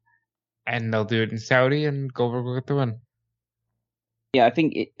shot, and they'll do it in Saudi, and Goldberg will get the win. Yeah, I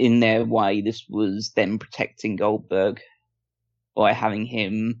think in their way, this was them protecting Goldberg by having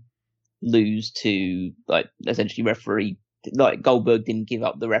him lose to, like, essentially referee. Like, Goldberg didn't give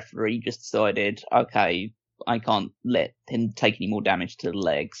up the referee, just decided, okay, I can't let him take any more damage to the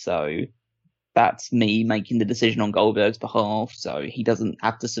leg, so that's me making the decision on Goldberg's behalf, so he doesn't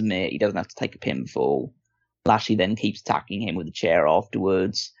have to submit, he doesn't have to take a pinfall. Lashley then keeps attacking him with a chair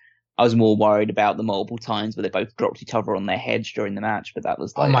afterwards. I was more worried about the multiple times where they both dropped each other on their heads during the match, but that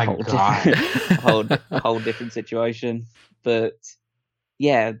was like a whole different situation. But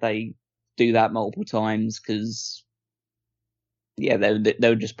yeah, they do that multiple times because they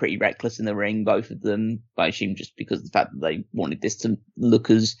were just pretty reckless in the ring, both of them. I assume just because of the fact that they wanted this to look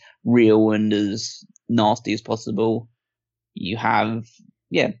as real and as nasty as possible. You have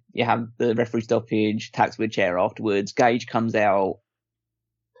the referee stoppage, attacks with a chair afterwards. Gage comes out,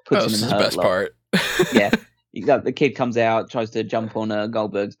 puts him in the hurt lock. Yeah, the kid comes out, tries to jump on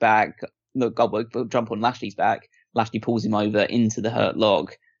Goldberg's back. No, Goldberg jump on Lashley's back. Lashley pulls him over into the hurt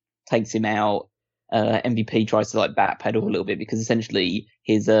lock. takes him out. MVP tries to like backpedal a little bit because essentially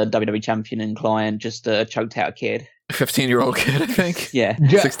his WWE champion and client just choked out a kid. 15-year-old kid, I think. Yeah.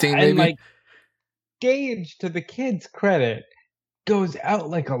 16 maybe. And like, Gage, to the kid's credit, goes out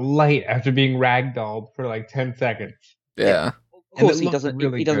like a light after being ragdolled for like 10 seconds. Yeah. Of course he doesn't.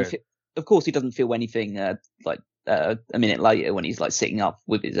 He doesn't. Of course he doesn't feel anything like a minute later when he's like sitting up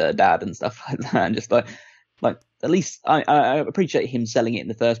with his dad and stuff like that, and just like at least I appreciate him selling it in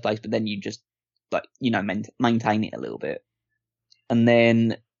the first place, but then you just like maintain it a little bit, and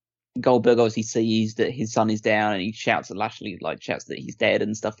then Goldberg obviously sees that his son is down and he shouts at Lashley, shouts that he's dead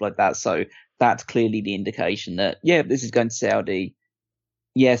and stuff like that. So that's clearly the indication that this is going to Saudi.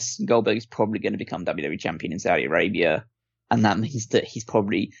 Yes, Goldberg is probably going to become WWE champion in Saudi Arabia. And that means that he's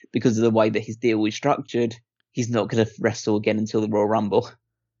probably, because of the way that his deal is structured, he's not going to wrestle again until the Royal Rumble.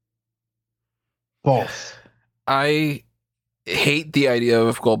 False. I hate the idea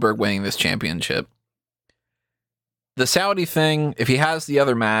of Goldberg winning this championship. The Saudi thing, if he has the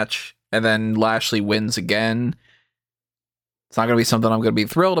other match and then Lashley wins again, it's not going to be something I'm going to be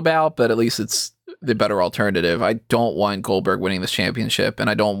thrilled about, but at least it's the better alternative. I don't want Goldberg winning this championship, and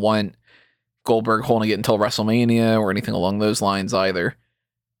I don't want Goldberg holding it until WrestleMania or anything along those lines either.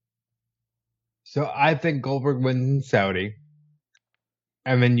 So I think Goldberg wins in Saudi,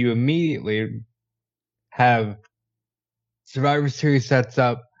 and then you immediately have Survivor Series sets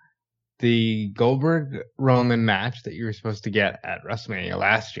up the Goldberg-Roman match that you were supposed to get at WrestleMania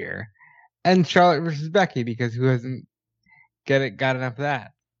last year, and Charlotte versus Becky, because who hasn't got enough of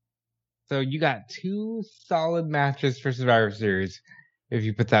that? So you got 2 solid matches for Survivor Series if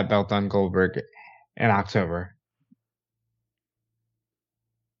you put that belt on Goldberg in October.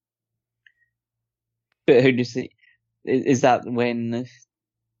 But who do you see? Is that when?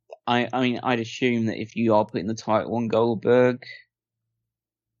 I mean, I'd assume that if you are putting the title on Goldberg,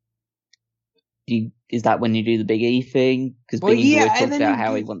 is that when you do the Big E thing? Because Big E always talks about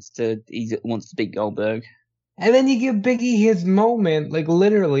how he wants to beat Goldberg. And then you give Big E his moment, like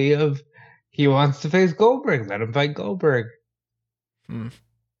literally, of he wants to face Goldberg. Let him fight Goldberg.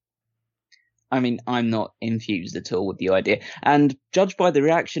 I mean, I'm not infused at all with the idea. And judged by the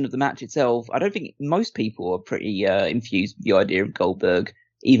reaction of the match itself, I don't think most people are pretty infused with the idea of Goldberg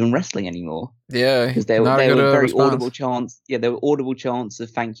even wrestling anymore. Yeah, because there were very audible chants. Yeah, there were audible chants of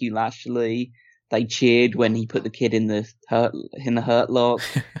 "Thank you, Lashley." They cheered when he put the kid in the hurt lock.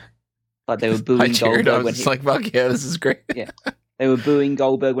 Like they were booing I cheered. Goldberg. I was like, "Fuck yeah, this is great." Yeah, they were booing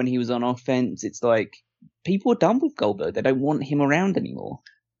Goldberg when he was on offense. It's like people are done with Goldberg. They don't want him around anymore.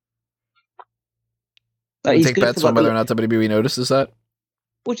 Like, you take bets on whether or not WWE notices that?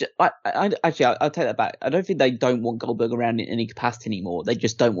 Which I'll take that back. I don't think they don't want Goldberg around in any capacity anymore. They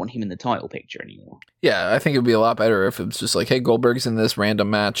just don't want him in the title picture anymore. Yeah, I think it would be a lot better if it's just like, hey, Goldberg's in this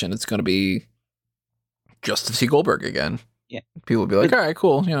random match and it's going to be just to see Goldberg again. Yeah. People would be like, all right,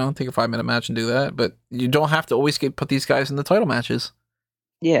 cool. Take a 5-minute match and do that. But you don't have to always put these guys in the title matches.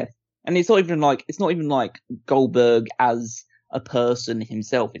 Yeah. And it's not even like Goldberg as a person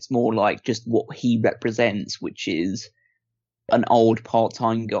himself. It's more like just what he represents, which is an old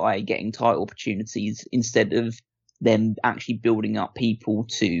part-time guy getting title opportunities instead of them actually building up people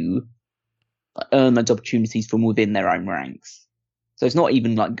to earn those opportunities from within their own ranks. So it's not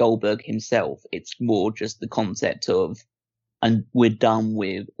even like Goldberg himself. It's more just the concept of, and we're done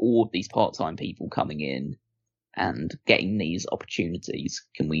with all of these part-time people coming in and getting these opportunities.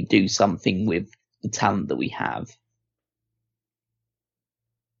 Can we do something with the talent that we have?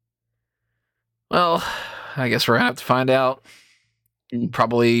 Well, I guess we're going to have to find out.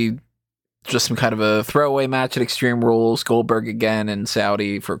 Probably just some kind of a throwaway match at Extreme Rules. Goldberg again in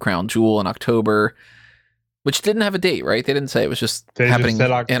Saudi for Crown Jewel in October, which didn't have a date, right? They didn't say it was just happening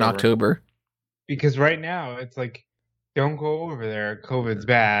in October. Because right now it's like, don't go over there. COVID's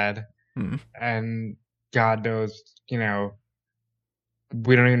bad. And God knows, we don't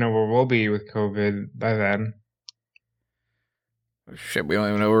even know where we'll be with COVID by then. Shit, we don't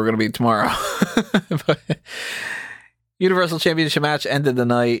even know where we're going to be tomorrow. But Universal Championship match ended the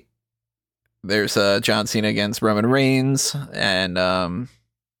night. There's John Cena against Roman Reigns, and I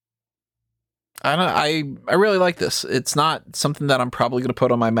really like this. It's not something that I'm probably going to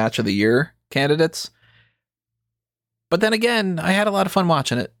put on my match of the year candidates. But then again, I had a lot of fun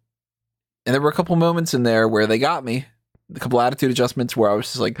watching it. And there were a couple moments in there where they got me. A couple attitude adjustments where I was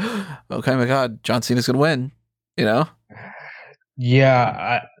just like, okay, my God, John Cena's going to win,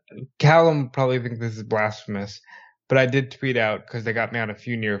 Yeah, Callum probably thinks this is blasphemous, but I did tweet out, because they got me on a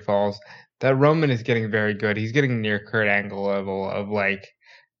few near falls, that Roman is getting very good. He's getting near Kurt Angle level of like,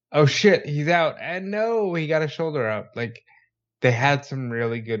 oh shit, he's out, and no, he got a shoulder up. Like, They had some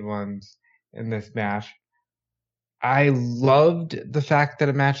really good ones in this match. I loved the fact that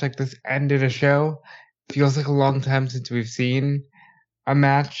a match like this ended a show. Feels like a long time since we've seen a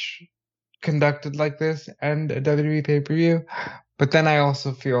match conducted like this and a WWE pay-per-view. But then I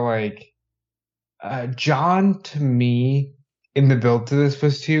also feel like John, to me, in the build to this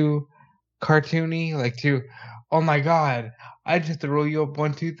was too cartoony, like too, oh my god, I just have to roll you up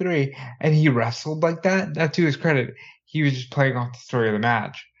 1, 2, 3, and he wrestled like that. That to his credit, he was just playing off the story of the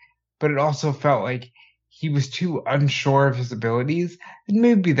match. But it also felt like he was too unsure of his abilities, and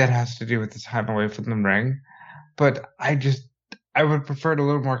maybe that has to do with the time away from the ring. But I would prefer a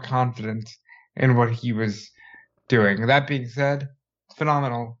little more confidence in what he was doing. That being said,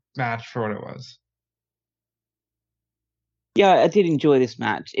 phenomenal match for what it was. Yeah, I did enjoy this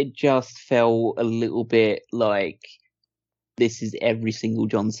match. It just felt a little bit like this is every single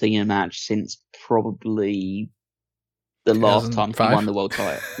John Cena match since probably the last time he won the world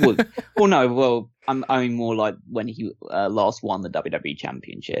title. I mean more like when he last won the WWE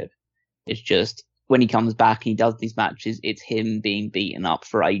Championship. It's just when he comes back and he does these matches, it's him being beaten up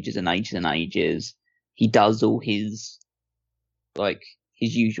for ages and ages and ages. He does all his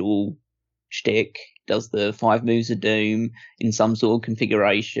usual shtick, does the 5 moves of doom in some sort of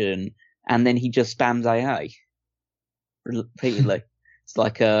configuration, and then he just spams AA repeatedly. It's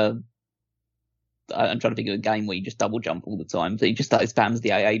like I'm trying to think of a game where you just double jump all the time. So he just spams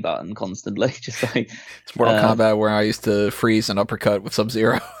the AA button constantly, just like it's Mortal Kombat where I used to freeze an uppercut with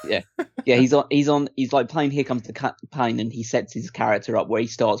Sub-Zero. Yeah. He's like playing Here Comes the Pain, and he sets his character up where he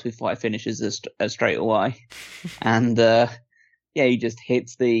starts with 5 finishes straight away, and he just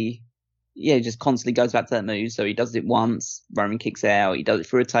hits just constantly goes back to that move. So he does it once, Roman kicks out. He does it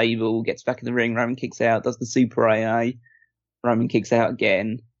through a table, gets back in the ring, Roman kicks out, does the super AA, Roman kicks out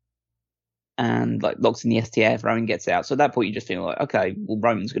again, and like locks in the STF, Roman gets out. So at that point you just feel like, okay, well,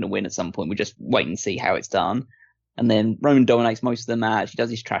 Roman's going to win at some point. We'll just wait and see how it's done. And then Roman dominates most of the match. He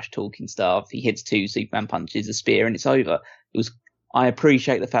does his trash talking stuff. He hits 2 Superman punches, a spear, and it's over. I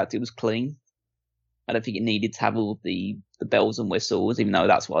appreciate the fact it was clean. I don't think it needed to have all the bells and whistles, even though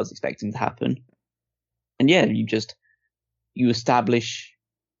that's what I was expecting to happen. And yeah, you establish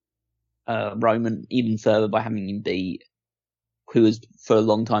Roman even further by having him beat who has for a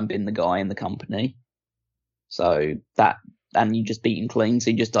long time been the guy in the company. So and you just beat him clean. So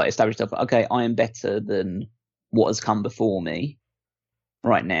you just establish stuff. Okay, I am better than what has come before me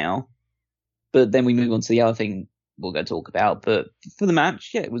right now. But then we move on to the other thing we'll go talk about. But for the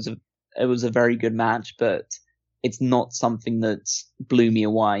match, yeah, it was a very good match, but it's not something that blew me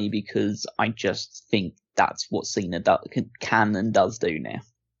away because I just think that's what Cena can and does do now.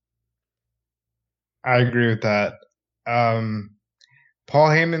 I agree with that. Paul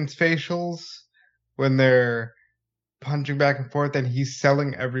Heyman's facials when they're punching back and forth and he's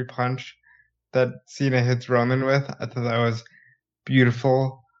selling every punch that Cena hits Roman with, I thought that was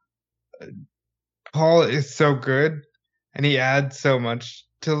beautiful. Paul is so good and he adds so much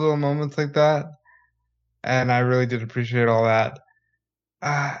to little moments like that, and I really did appreciate all that.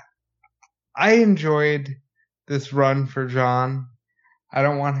 I enjoyed this run for John. I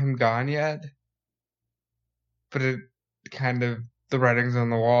don't want him gone yet, but it kind of, the writing's on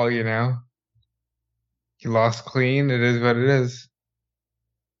the wall, you know. He lost clean. It is what it is.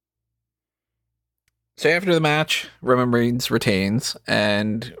 So after the match, Roman Reigns retains,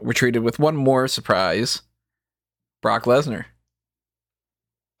 and we're treated with one more surprise: Brock Lesnar.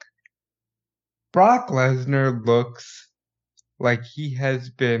 Brock Lesnar looks like he has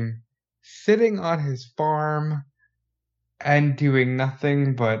been sitting on his farm and doing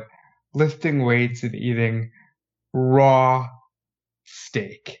nothing but lifting weights and eating raw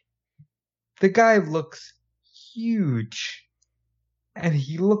steak. The guy looks huge, and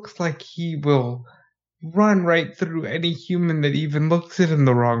he looks like he will run right through any human that even looks at him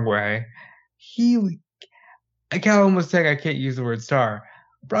the wrong way. I can't almost say I can't use the word star.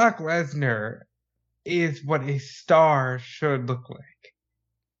 Brock Lesnar is what a star should look like.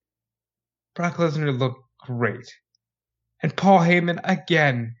 Brock Lesnar looked great. And Paul Heyman,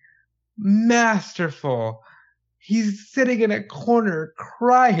 again, masterful. He's sitting in a corner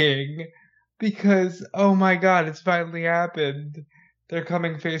crying because, oh my god, it's finally happened. They're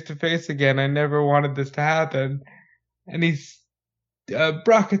coming face to face again. I never wanted this to happen. And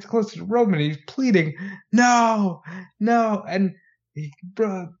Brock gets closer to Roman. He's pleading, no. And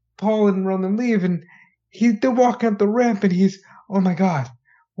Paul and Roman leave, and they're walking up the ramp, and he's, oh my god,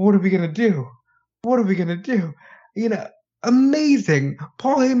 what are we gonna do? You know, amazing.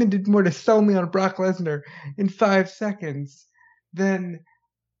 Paul Heyman did more to sell me on Brock Lesnar in 5 seconds than,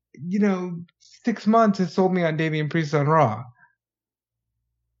 6 months has sold me on Damian Priest on Raw.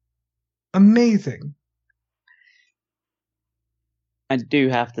 amazing. I do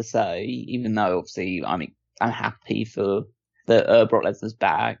have to say, even though obviously I'm happy for that Brock Lesnar's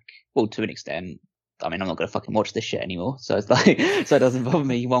back, well, to an extent. I mean, I'm not going to fucking watch this shit anymore, so it's like, so it doesn't bother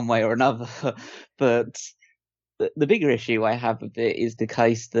me one way or another. But the bigger issue I have with it is the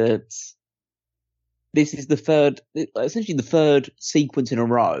case that this is essentially the third sequence in a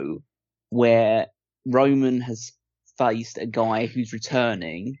row where Roman has faced a guy who's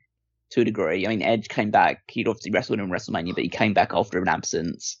returning to a degree. I mean, Edge came back. He'd obviously wrestled in WrestleMania, but he came back after an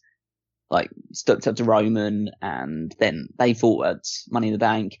absence. Like, stuck up to Roman, and then they fought at Money in the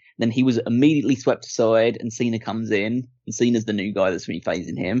Bank. Then he was immediately swept aside, and Cena comes in, and Cena's the new guy that's really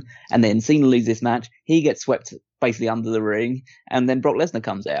phasing him. And then Cena loses this match. He gets swept basically under the ring, and then Brock Lesnar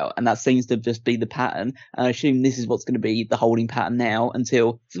comes out. And that seems to just be the pattern. And I assume this is what's going to be the holding pattern now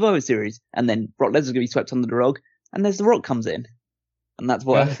until Survivor Series. And then Brock Lesnar's going to be swept under the rug, and there's The Rock comes in. And that's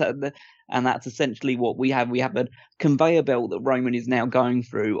what, and that's essentially what we have. We have a conveyor belt that Roman is now going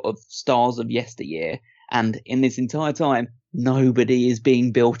through of stars of yesteryear. And in this entire time, nobody is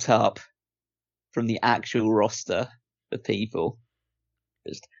being built up from the actual roster of people.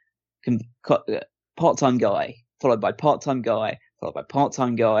 Just part-time guy, followed by part-time guy, followed by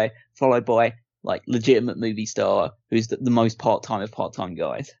part-time guy, followed by like legitimate movie star who's the most part-time of part-time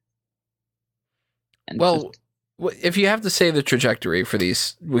guys. And well, if you have to say the trajectory for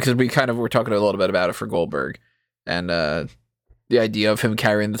these, because we kind of were talking a little bit about it for Goldberg, and the idea of him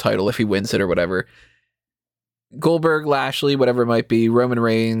carrying the title if he wins it or whatever. Goldberg, Lashley, whatever it might be, Roman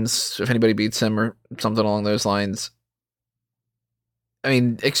Reigns, if anybody beats him or something along those lines. I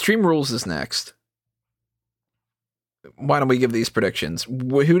mean, Extreme Rules is next. Why don't we give these predictions?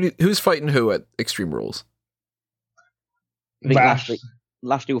 Who's fighting who at Extreme Rules? I think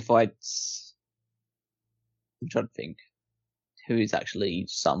Lashley will fight. I'm trying to think who is actually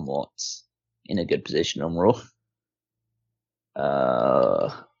somewhat in a good position on Raw.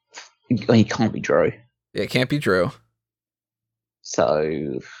 He can't be Drew. Yeah, it can't be Drew.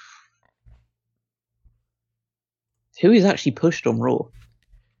 So, who is actually pushed on Raw?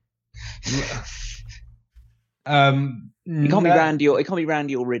 It can't be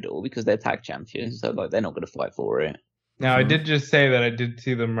Randy or Riddle because they're tag champions, so like they're not going to fight for it. Now, I did just say that I did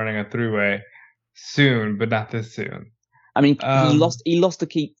see them running a three-way soon, but not this soon. I mean, he lost to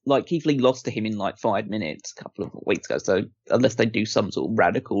Keith Lee lost to him in like 5 minutes a couple of weeks ago. So unless they do some sort of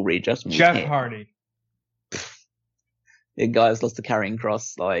radical readjustment, Jeff Hardy, the guy has lost to Karrion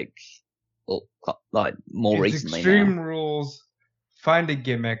Kross more recently. Extreme Rules, find a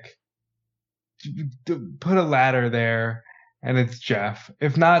gimmick, put a ladder there, and it's Jeff.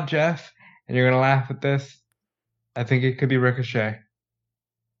 If not Jeff, and you're gonna laugh at this, I think it could be Ricochet.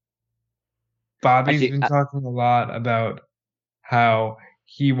 Bobby's been talking a lot about how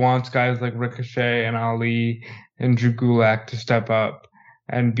he wants guys like Ricochet and Ali and Drew Gulak to step up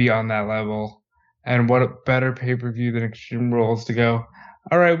and be on that level. And what a better pay-per-view than Extreme Rules to go,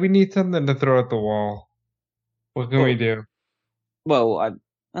 all right, we need something to throw at the wall. What can we do? Well,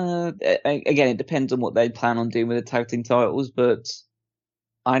 again, it depends on what they plan on doing with the tag team titles, but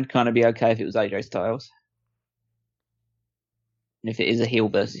I'd kind of be okay if it was AJ Styles. And if it is a heel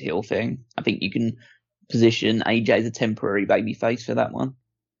versus heel thing, I think you can position AJ as a temporary babyface for that one.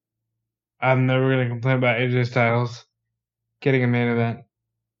 I'm never going to complain about AJ Styles getting a main event.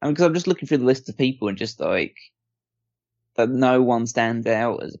 I mean, because I'm just looking through the list of people and just like that no one stands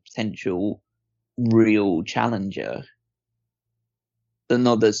out as a potential real challenger.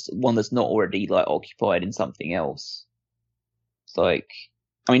 There's one that's not already like occupied in something else. It's like,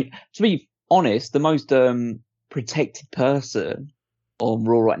 I mean, to be honest, the most protected person on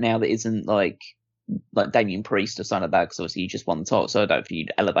Raw right now that isn't like Damian Priest or something like that, because obviously he just won the title, so I don't think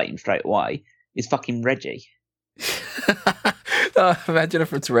you'd elevate him straight away, is fucking Reggie. Imagine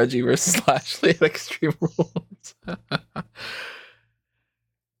if it's Reggie versus Lashley at Extreme Rules.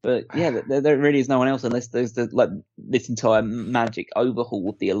 But yeah, there really is no one else unless there's this entire magic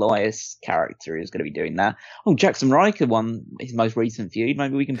overhaul of the Elias character is going to be doing that. Oh, Jackson Riker won his most recent feud.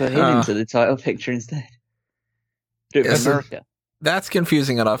 Maybe we can put him into the title picture instead. Do it for America. That's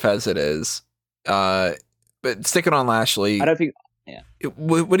confusing enough as it is. But sticking on Lashley, I don't think. Yeah.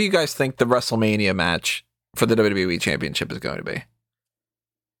 What do you guys think the WrestleMania match for the WWE Championship is going to be?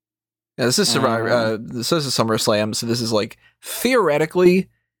 Yeah, this is Survivor. This is a SummerSlam, so this is like theoretically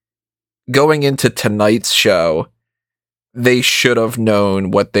going into tonight's show. They should have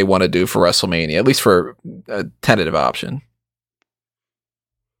known what they want to do for WrestleMania, at least for a tentative option.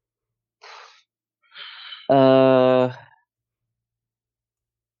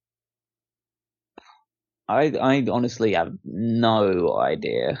 I honestly have no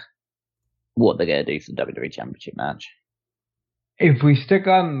idea. what they're going to do for the WWE Championship match. If we stick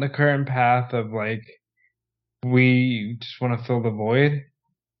on the current path of like, we just want to fill the void,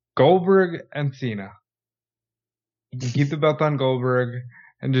 Goldberg and Cena. You can keep the belt on Goldberg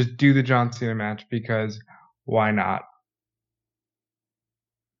and just do the John Cena match because why not?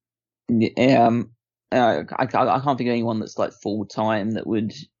 Yeah, I can't think of anyone that's like full time that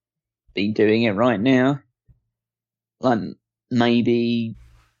would be doing it right now. Like maybe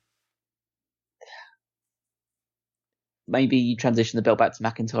you transition the belt back to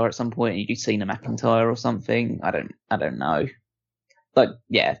McIntyre at some point and you do Cena McIntyre or something. I don't know. But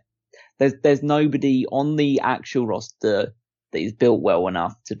yeah, there's nobody on the actual roster that is built well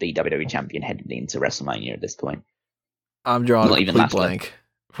enough to be WWE champion heading into WrestleMania at this point. I'm drawing a complete blank.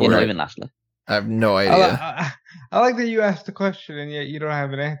 Not even Lashley. I have no idea. I like that you asked the question and yet you don't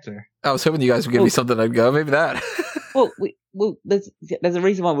have an answer. I was hoping you guys would give me something I'd go, maybe that. There's a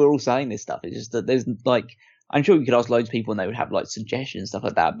reason why we're all saying this stuff. It's just that there's like, I'm sure we could ask loads of people and they would have like suggestions and stuff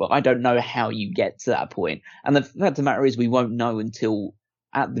like that, but I don't know how you get to that point. And the fact of the matter is we won't know until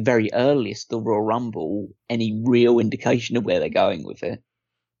at the very earliest the Royal Rumble any real indication of where they're going with it.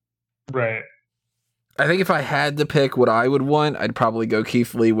 Right. I think if I had to pick what I would want, I'd probably go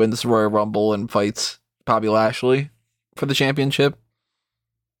Keith Lee wins the Royal Rumble and fights Bobby Lashley for the championship.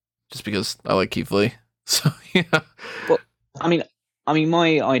 Just because I like Keith Lee. So, yeah. Well, I mean,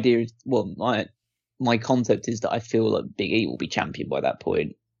 my idea is, well, my concept is that I feel like Big E will be champion by that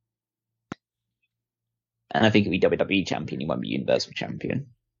point. And I think he'll be WWE champion, he won't be Universal champion.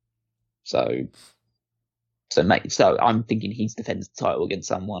 So I'm thinking he defends the title against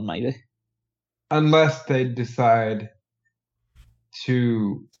someone, maybe. Unless they decide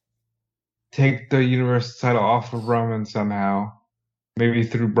to take the Universal title off of Roman somehow, maybe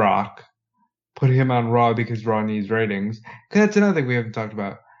through Brock, put him on Raw because Raw needs ratings. Because that's another thing we haven't talked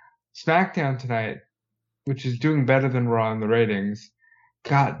about. SmackDown tonight, which is doing better than Raw in the ratings,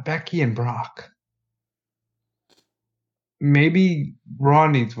 got Becky and Brock. Maybe Raw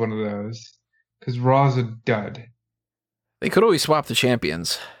needs one of those because Raw's a dud. They could always swap the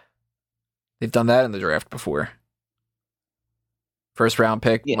champions. They've done that in the draft before. First round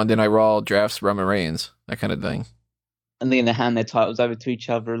pick, yeah. Monday Night Raw drafts Roman Reigns, that kind of thing. And then they hand their titles over to each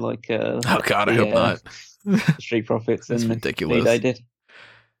other like oh god, I hope not. Street Profits. That's and ridiculous. They did.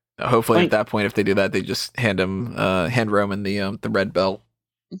 Hopefully at that point, if they do that, they just hand Roman the red belt.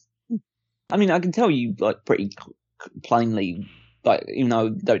 I mean, I can tell you like pretty plainly, like even though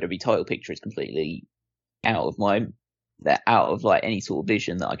WWE title picture is completely out of like any sort of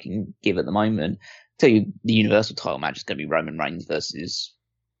vision that I can give at the moment. Tell you the Universal title match is going to be Roman Reigns versus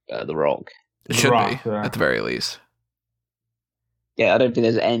The Rock. It should be, at the very least. Yeah, I don't think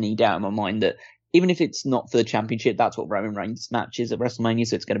there's any doubt in my mind that even if it's not for the championship, that's what Roman Reigns' match is at WrestleMania,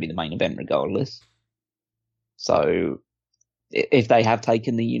 so it's going to be the main event regardless. So if they have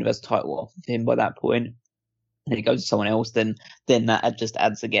taken the Universal title off of him by that point, and it goes to someone else, then that just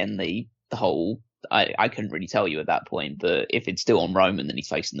adds again the whole. I couldn't really tell you at that point, but if it's still on Roman, then he's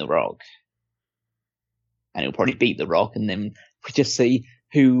facing The Rock, and he'll probably beat The Rock, and then we just see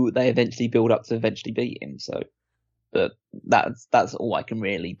who they eventually build up to eventually beat him. So, but that's all I can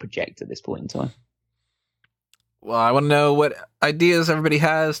really project at this point in time. Well, I want to know what ideas everybody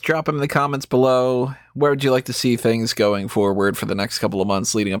has. Drop them in the comments below. Where would you like to see things going forward for the next couple of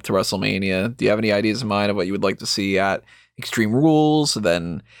months leading up to WrestleMania? Do you have any ideas in mind of what you would like to see at Extreme Rules? And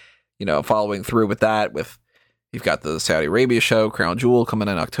then, following through with that, you've got the Saudi Arabia show, Crown Jewel, coming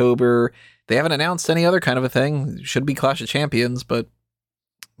in October. They haven't announced any other kind of a thing. It should be Clash of Champions, but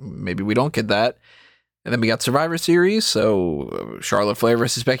maybe we don't get that. And then we got Survivor Series, so Charlotte Flair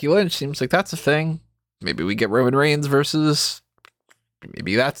versus Becky Lynch seems like that's a thing. Maybe we get Roman Reigns versus,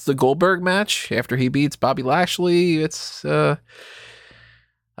 maybe that's the Goldberg match after he beats Bobby Lashley. It's, I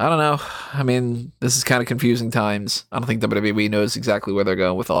don't know. I mean, this is kind of confusing times. I don't think WWE knows exactly where they're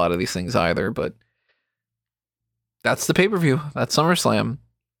going with a lot of these things either, but that's the pay-per-view. That's SummerSlam.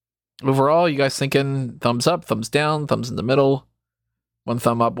 Overall, you guys thinking thumbs up, thumbs down, thumbs in the middle, one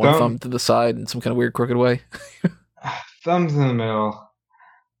thumb up, one thumb to the side in some kind of weird crooked way? Thumbs in the middle.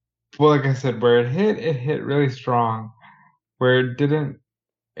 Well, like I said, where it hit really strong. Where it didn't,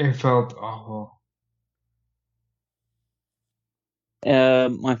 it felt awful.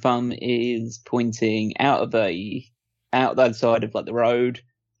 My thumb is pointing out the other side of like the road,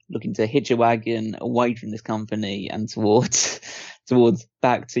 looking to hitch a wagon away from this company and towards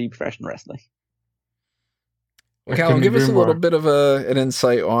back to professional wrestling. Callum, give us a little bit of an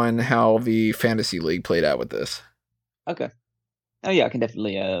insight on how the fantasy league played out with this. Okay. Oh yeah, I can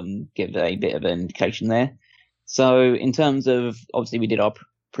definitely give a bit of an indication there. So in terms of, obviously we did our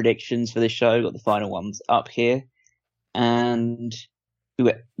predictions for this show. Got the final ones up here, and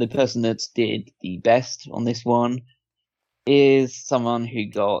the person that did the best on this one is someone who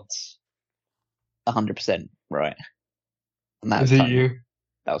got 100% right. And that's Is it Tony. you?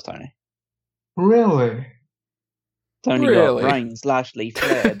 That was Tony. Really? Tony Really? got Reigns, Lashley,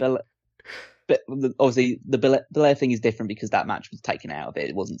 Flair, but obviously the Belair thing is different because that match was taken out of it.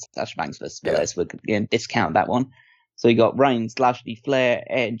 It wasn't Sasha Banks versus Belair, so we're going to discount that one. So you got Reigns, Lashley, Flair,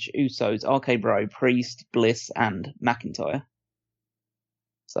 Edge, Usos, RK Bro, Priest, Bliss, and McIntyre.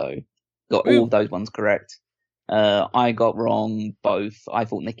 So got all of those ones correct. I got wrong both. I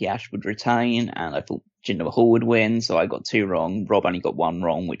thought Nikki Ash would retain, and I thought Jinder Mahal would win. So I got 2 wrong. Rob only got 1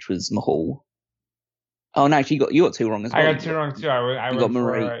 wrong, which was Mahal. Oh no, actually you got 2 wrong as well. I got 2 wrong too. I went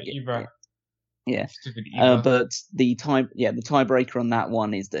Marie. for Eva. Yeah. Stupid Eva. But the tiebreaker on that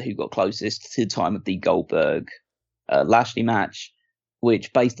one is who got closest to the time of the Goldberg Lashley match,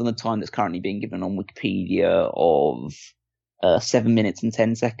 which based on the time that's currently being given on Wikipedia of 7 minutes and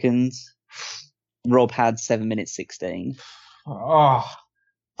 10 seconds. Rob had 7 minutes 16. Oh,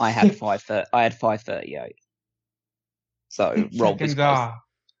 I had 5:38. So Rob was close.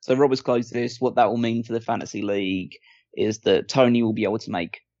 So Rob was closest. What that will mean for the fantasy league is that Tony will be able to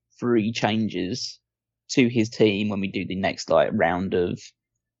make 3 changes to his team when we do the next round of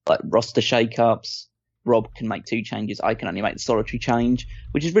roster shakeups. Rob can make 2 changes. I can only make the solitary change,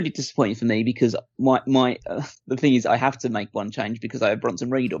 which is really disappointing for me because the thing is I have to make 1 change because I have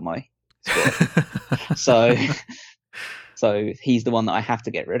Bronson Reed on my squad. So he's the one that I have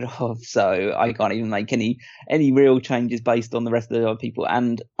to get rid of. So I can't even make any real changes based on the rest of the other people.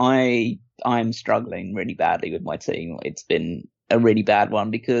 And I'm struggling really badly with my team. It's been a really bad one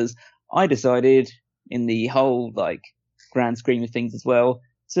because I decided in the whole grand scheme of things as well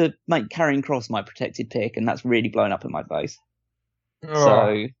to make Karrion Kross my protected pick, and that's really blown up in my face. Oh.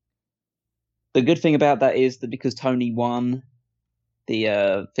 So the good thing about that is that because Tony won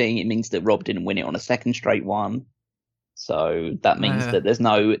the thing, it means that Rob didn't win it on a second straight one. So that means that there's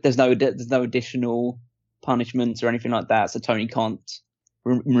no additional punishments or anything like that. So Tony can't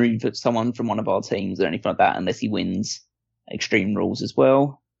remove someone from one of our teams or anything like that unless he wins Extreme Rules as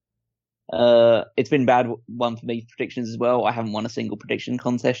well. It's been a bad one for me for predictions as well. I haven't won a single prediction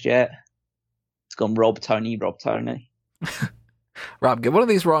contest yet. It's gone Rob, Tony. Rob, get one of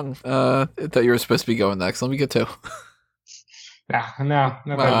these wrong that you were supposed to be going next. Let me get 2.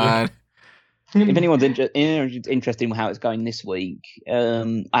 No. If anyone's interested in how it's going this week, I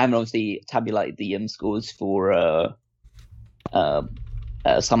haven't obviously tabulated the scores for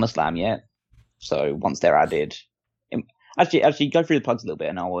SummerSlam yet. So once they're added, actually go through the plugs a little bit,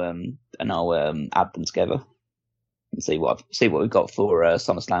 and I'll add them together and see what we've got for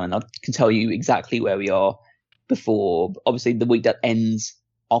SummerSlam, and I can tell you exactly where we are before. Obviously, the week that ends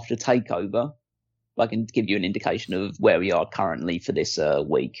after Takeover, I can give you an indication of where we are currently for this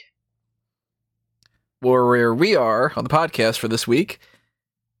week. Where we are on the podcast for this week.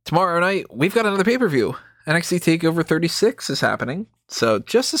 Tomorrow night, we've got another pay-per-view. NXT TakeOver 36 is happening. So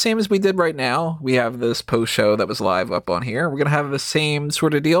just the same as we did right now, we have this post-show that was live up on here. We're going to have the same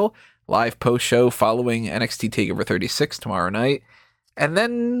sort of deal. Live post-show following NXT TakeOver 36 tomorrow night. And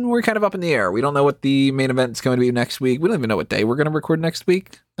then we're kind of up in the air. We don't know what the main event is going to be next week. We don't even know what day we're going to record next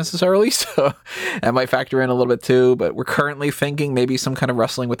week necessarily. So that might factor in a little bit too. But we're currently thinking maybe some kind of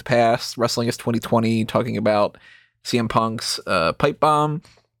Wrestling with the Past. Wrestling is 2020, talking about CM Punk's pipe bomb.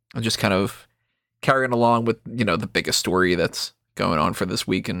 And just kind of carrying along with, the biggest story that's going on for this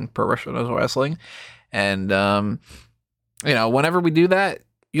week in professional wrestling. And, whenever we do that,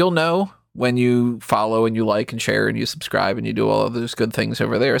 you'll know when you follow and you like and share and you subscribe and you do all of those good things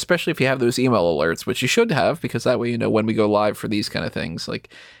over there, especially if you have those email alerts, which you should have, because that way you know when we go live for these kind of things.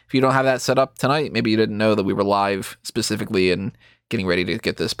 Like if you don't have that set up tonight, maybe you didn't know that we were live specifically and getting ready to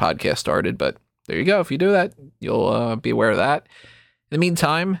get this podcast started. But there you go. If you do that, you'll be aware of that. In the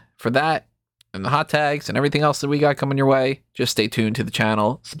meantime, for that and the hot tags and everything else that we got coming your way, just stay tuned to the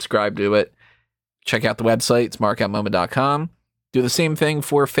channel, subscribe to it, check out the website. It's markoutmoment.com. Do the same thing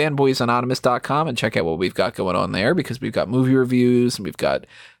for fanboysanonymous.com and check out what we've got going on there, because we've got movie reviews and we've got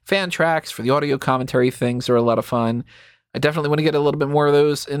fan tracks for the audio commentary things that are a lot of fun. I definitely want to get a little bit more of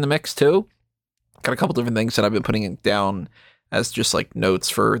those in the mix too. Got a couple different things that I've been putting down as just like notes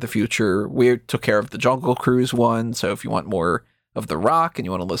for the future. We took care of the Jungle Cruise one, so if you want more of The Rock and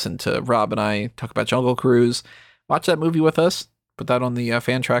you want to listen to Rob and I talk about Jungle Cruise, watch that movie with us. Put that on the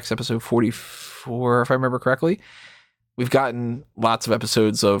fan tracks episode 44, if I remember correctly. We've gotten lots of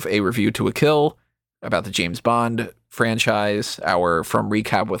episodes of A Review to a Kill about the James Bond franchise. Our From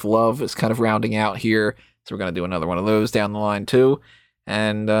Recap with Love is kind of rounding out here, so we're going to do another one of those down the line too.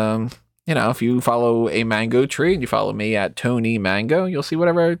 And, if you follow A Mango Tree and you follow me at Tony Mango, you'll see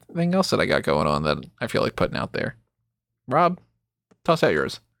whatever thing else that I got going on that I feel like putting out there. Rob, toss out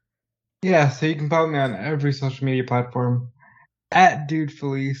yours. Yeah, so you can follow me on every social media platform at Dude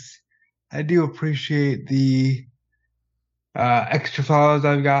Felice. I do appreciate the extra follows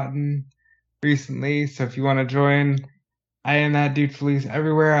I've gotten recently. So if you want to join, I am at Dude Felice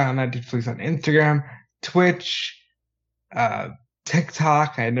everywhere. I'm at Dude Felice on Instagram, Twitch,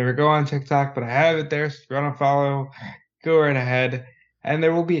 TikTok. I never go on TikTok, but I have it there. So if you want to follow, go right ahead. And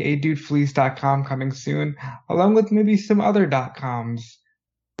there will be a dudefelice.com coming soon, along with maybe some other .coms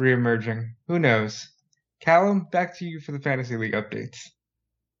reemerging. Who knows? Callum, back to you for the Fantasy League updates.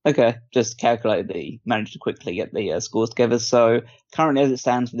 Okay, just managed to quickly get the scores together. So currently, as it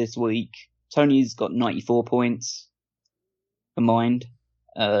stands for this week, Tony's got 94 points combined.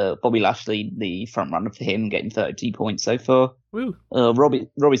 Bobby Lashley, the front runner for him, getting 32 points so far. Woo.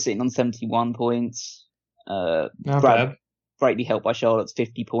 Robbie's sitting on 71 points. Not bad. Greatly helped by Charlotte's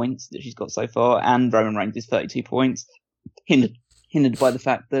 50 points that she's got so far, and Roman Reigns is 32 points, hindered by the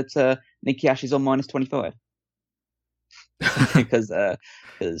fact that Nikki Ash is on minus 25 because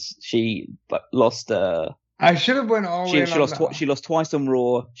she lost. I should have went all in. She lost twice on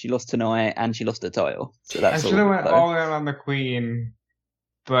Raw. She lost tonight, and she lost her title. So that's I should have went all in on the Queen,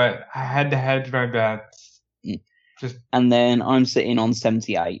 but I had to hedge my bets. And then I'm sitting on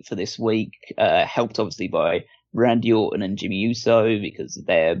 78 for this week, helped obviously by Randy Orton and Jimmy Uso because of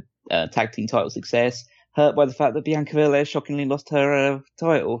their tag team title success. Hurt by the fact that Bianca Belair shockingly lost her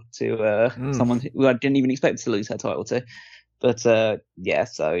title to someone who I didn't even expect to lose her title to. But so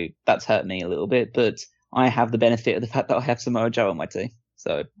that's hurt me a little bit. But I have the benefit of the fact that I have Samoa Joe on my team.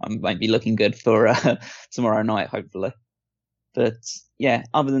 So I might be looking good for tomorrow night, hopefully. But yeah,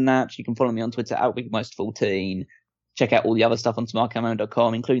 other than that, you can follow me on Twitter at WeekMost14. Check out all the other stuff on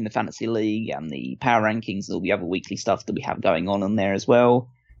smartcamo.com, including the Fantasy League and the Power Rankings and all the other weekly stuff that we have going on there as well.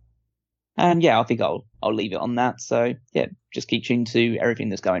 And yeah, I think I'll leave it on that. So yeah, just keep tuned to everything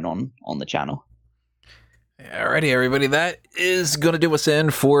that's going on the channel. Alrighty, everybody, that is going to do us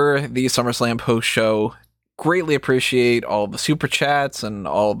in for the SummerSlam post show. Greatly appreciate all the super chats and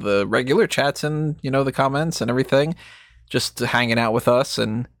all the regular chats and, the comments and everything. Just hanging out with us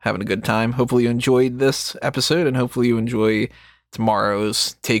and having a good time. Hopefully you enjoyed this episode, and hopefully you enjoy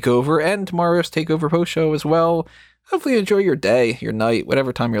tomorrow's takeover and tomorrow's takeover post show as well. Hopefully you enjoy your day, your night,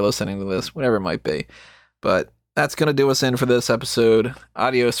 whatever time you're listening to this, whatever it might be. But that's going to do us in for this episode.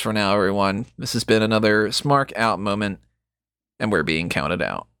 Adios for now, everyone. This has been another Smark Out moment, and we're being counted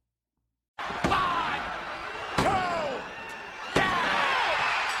out.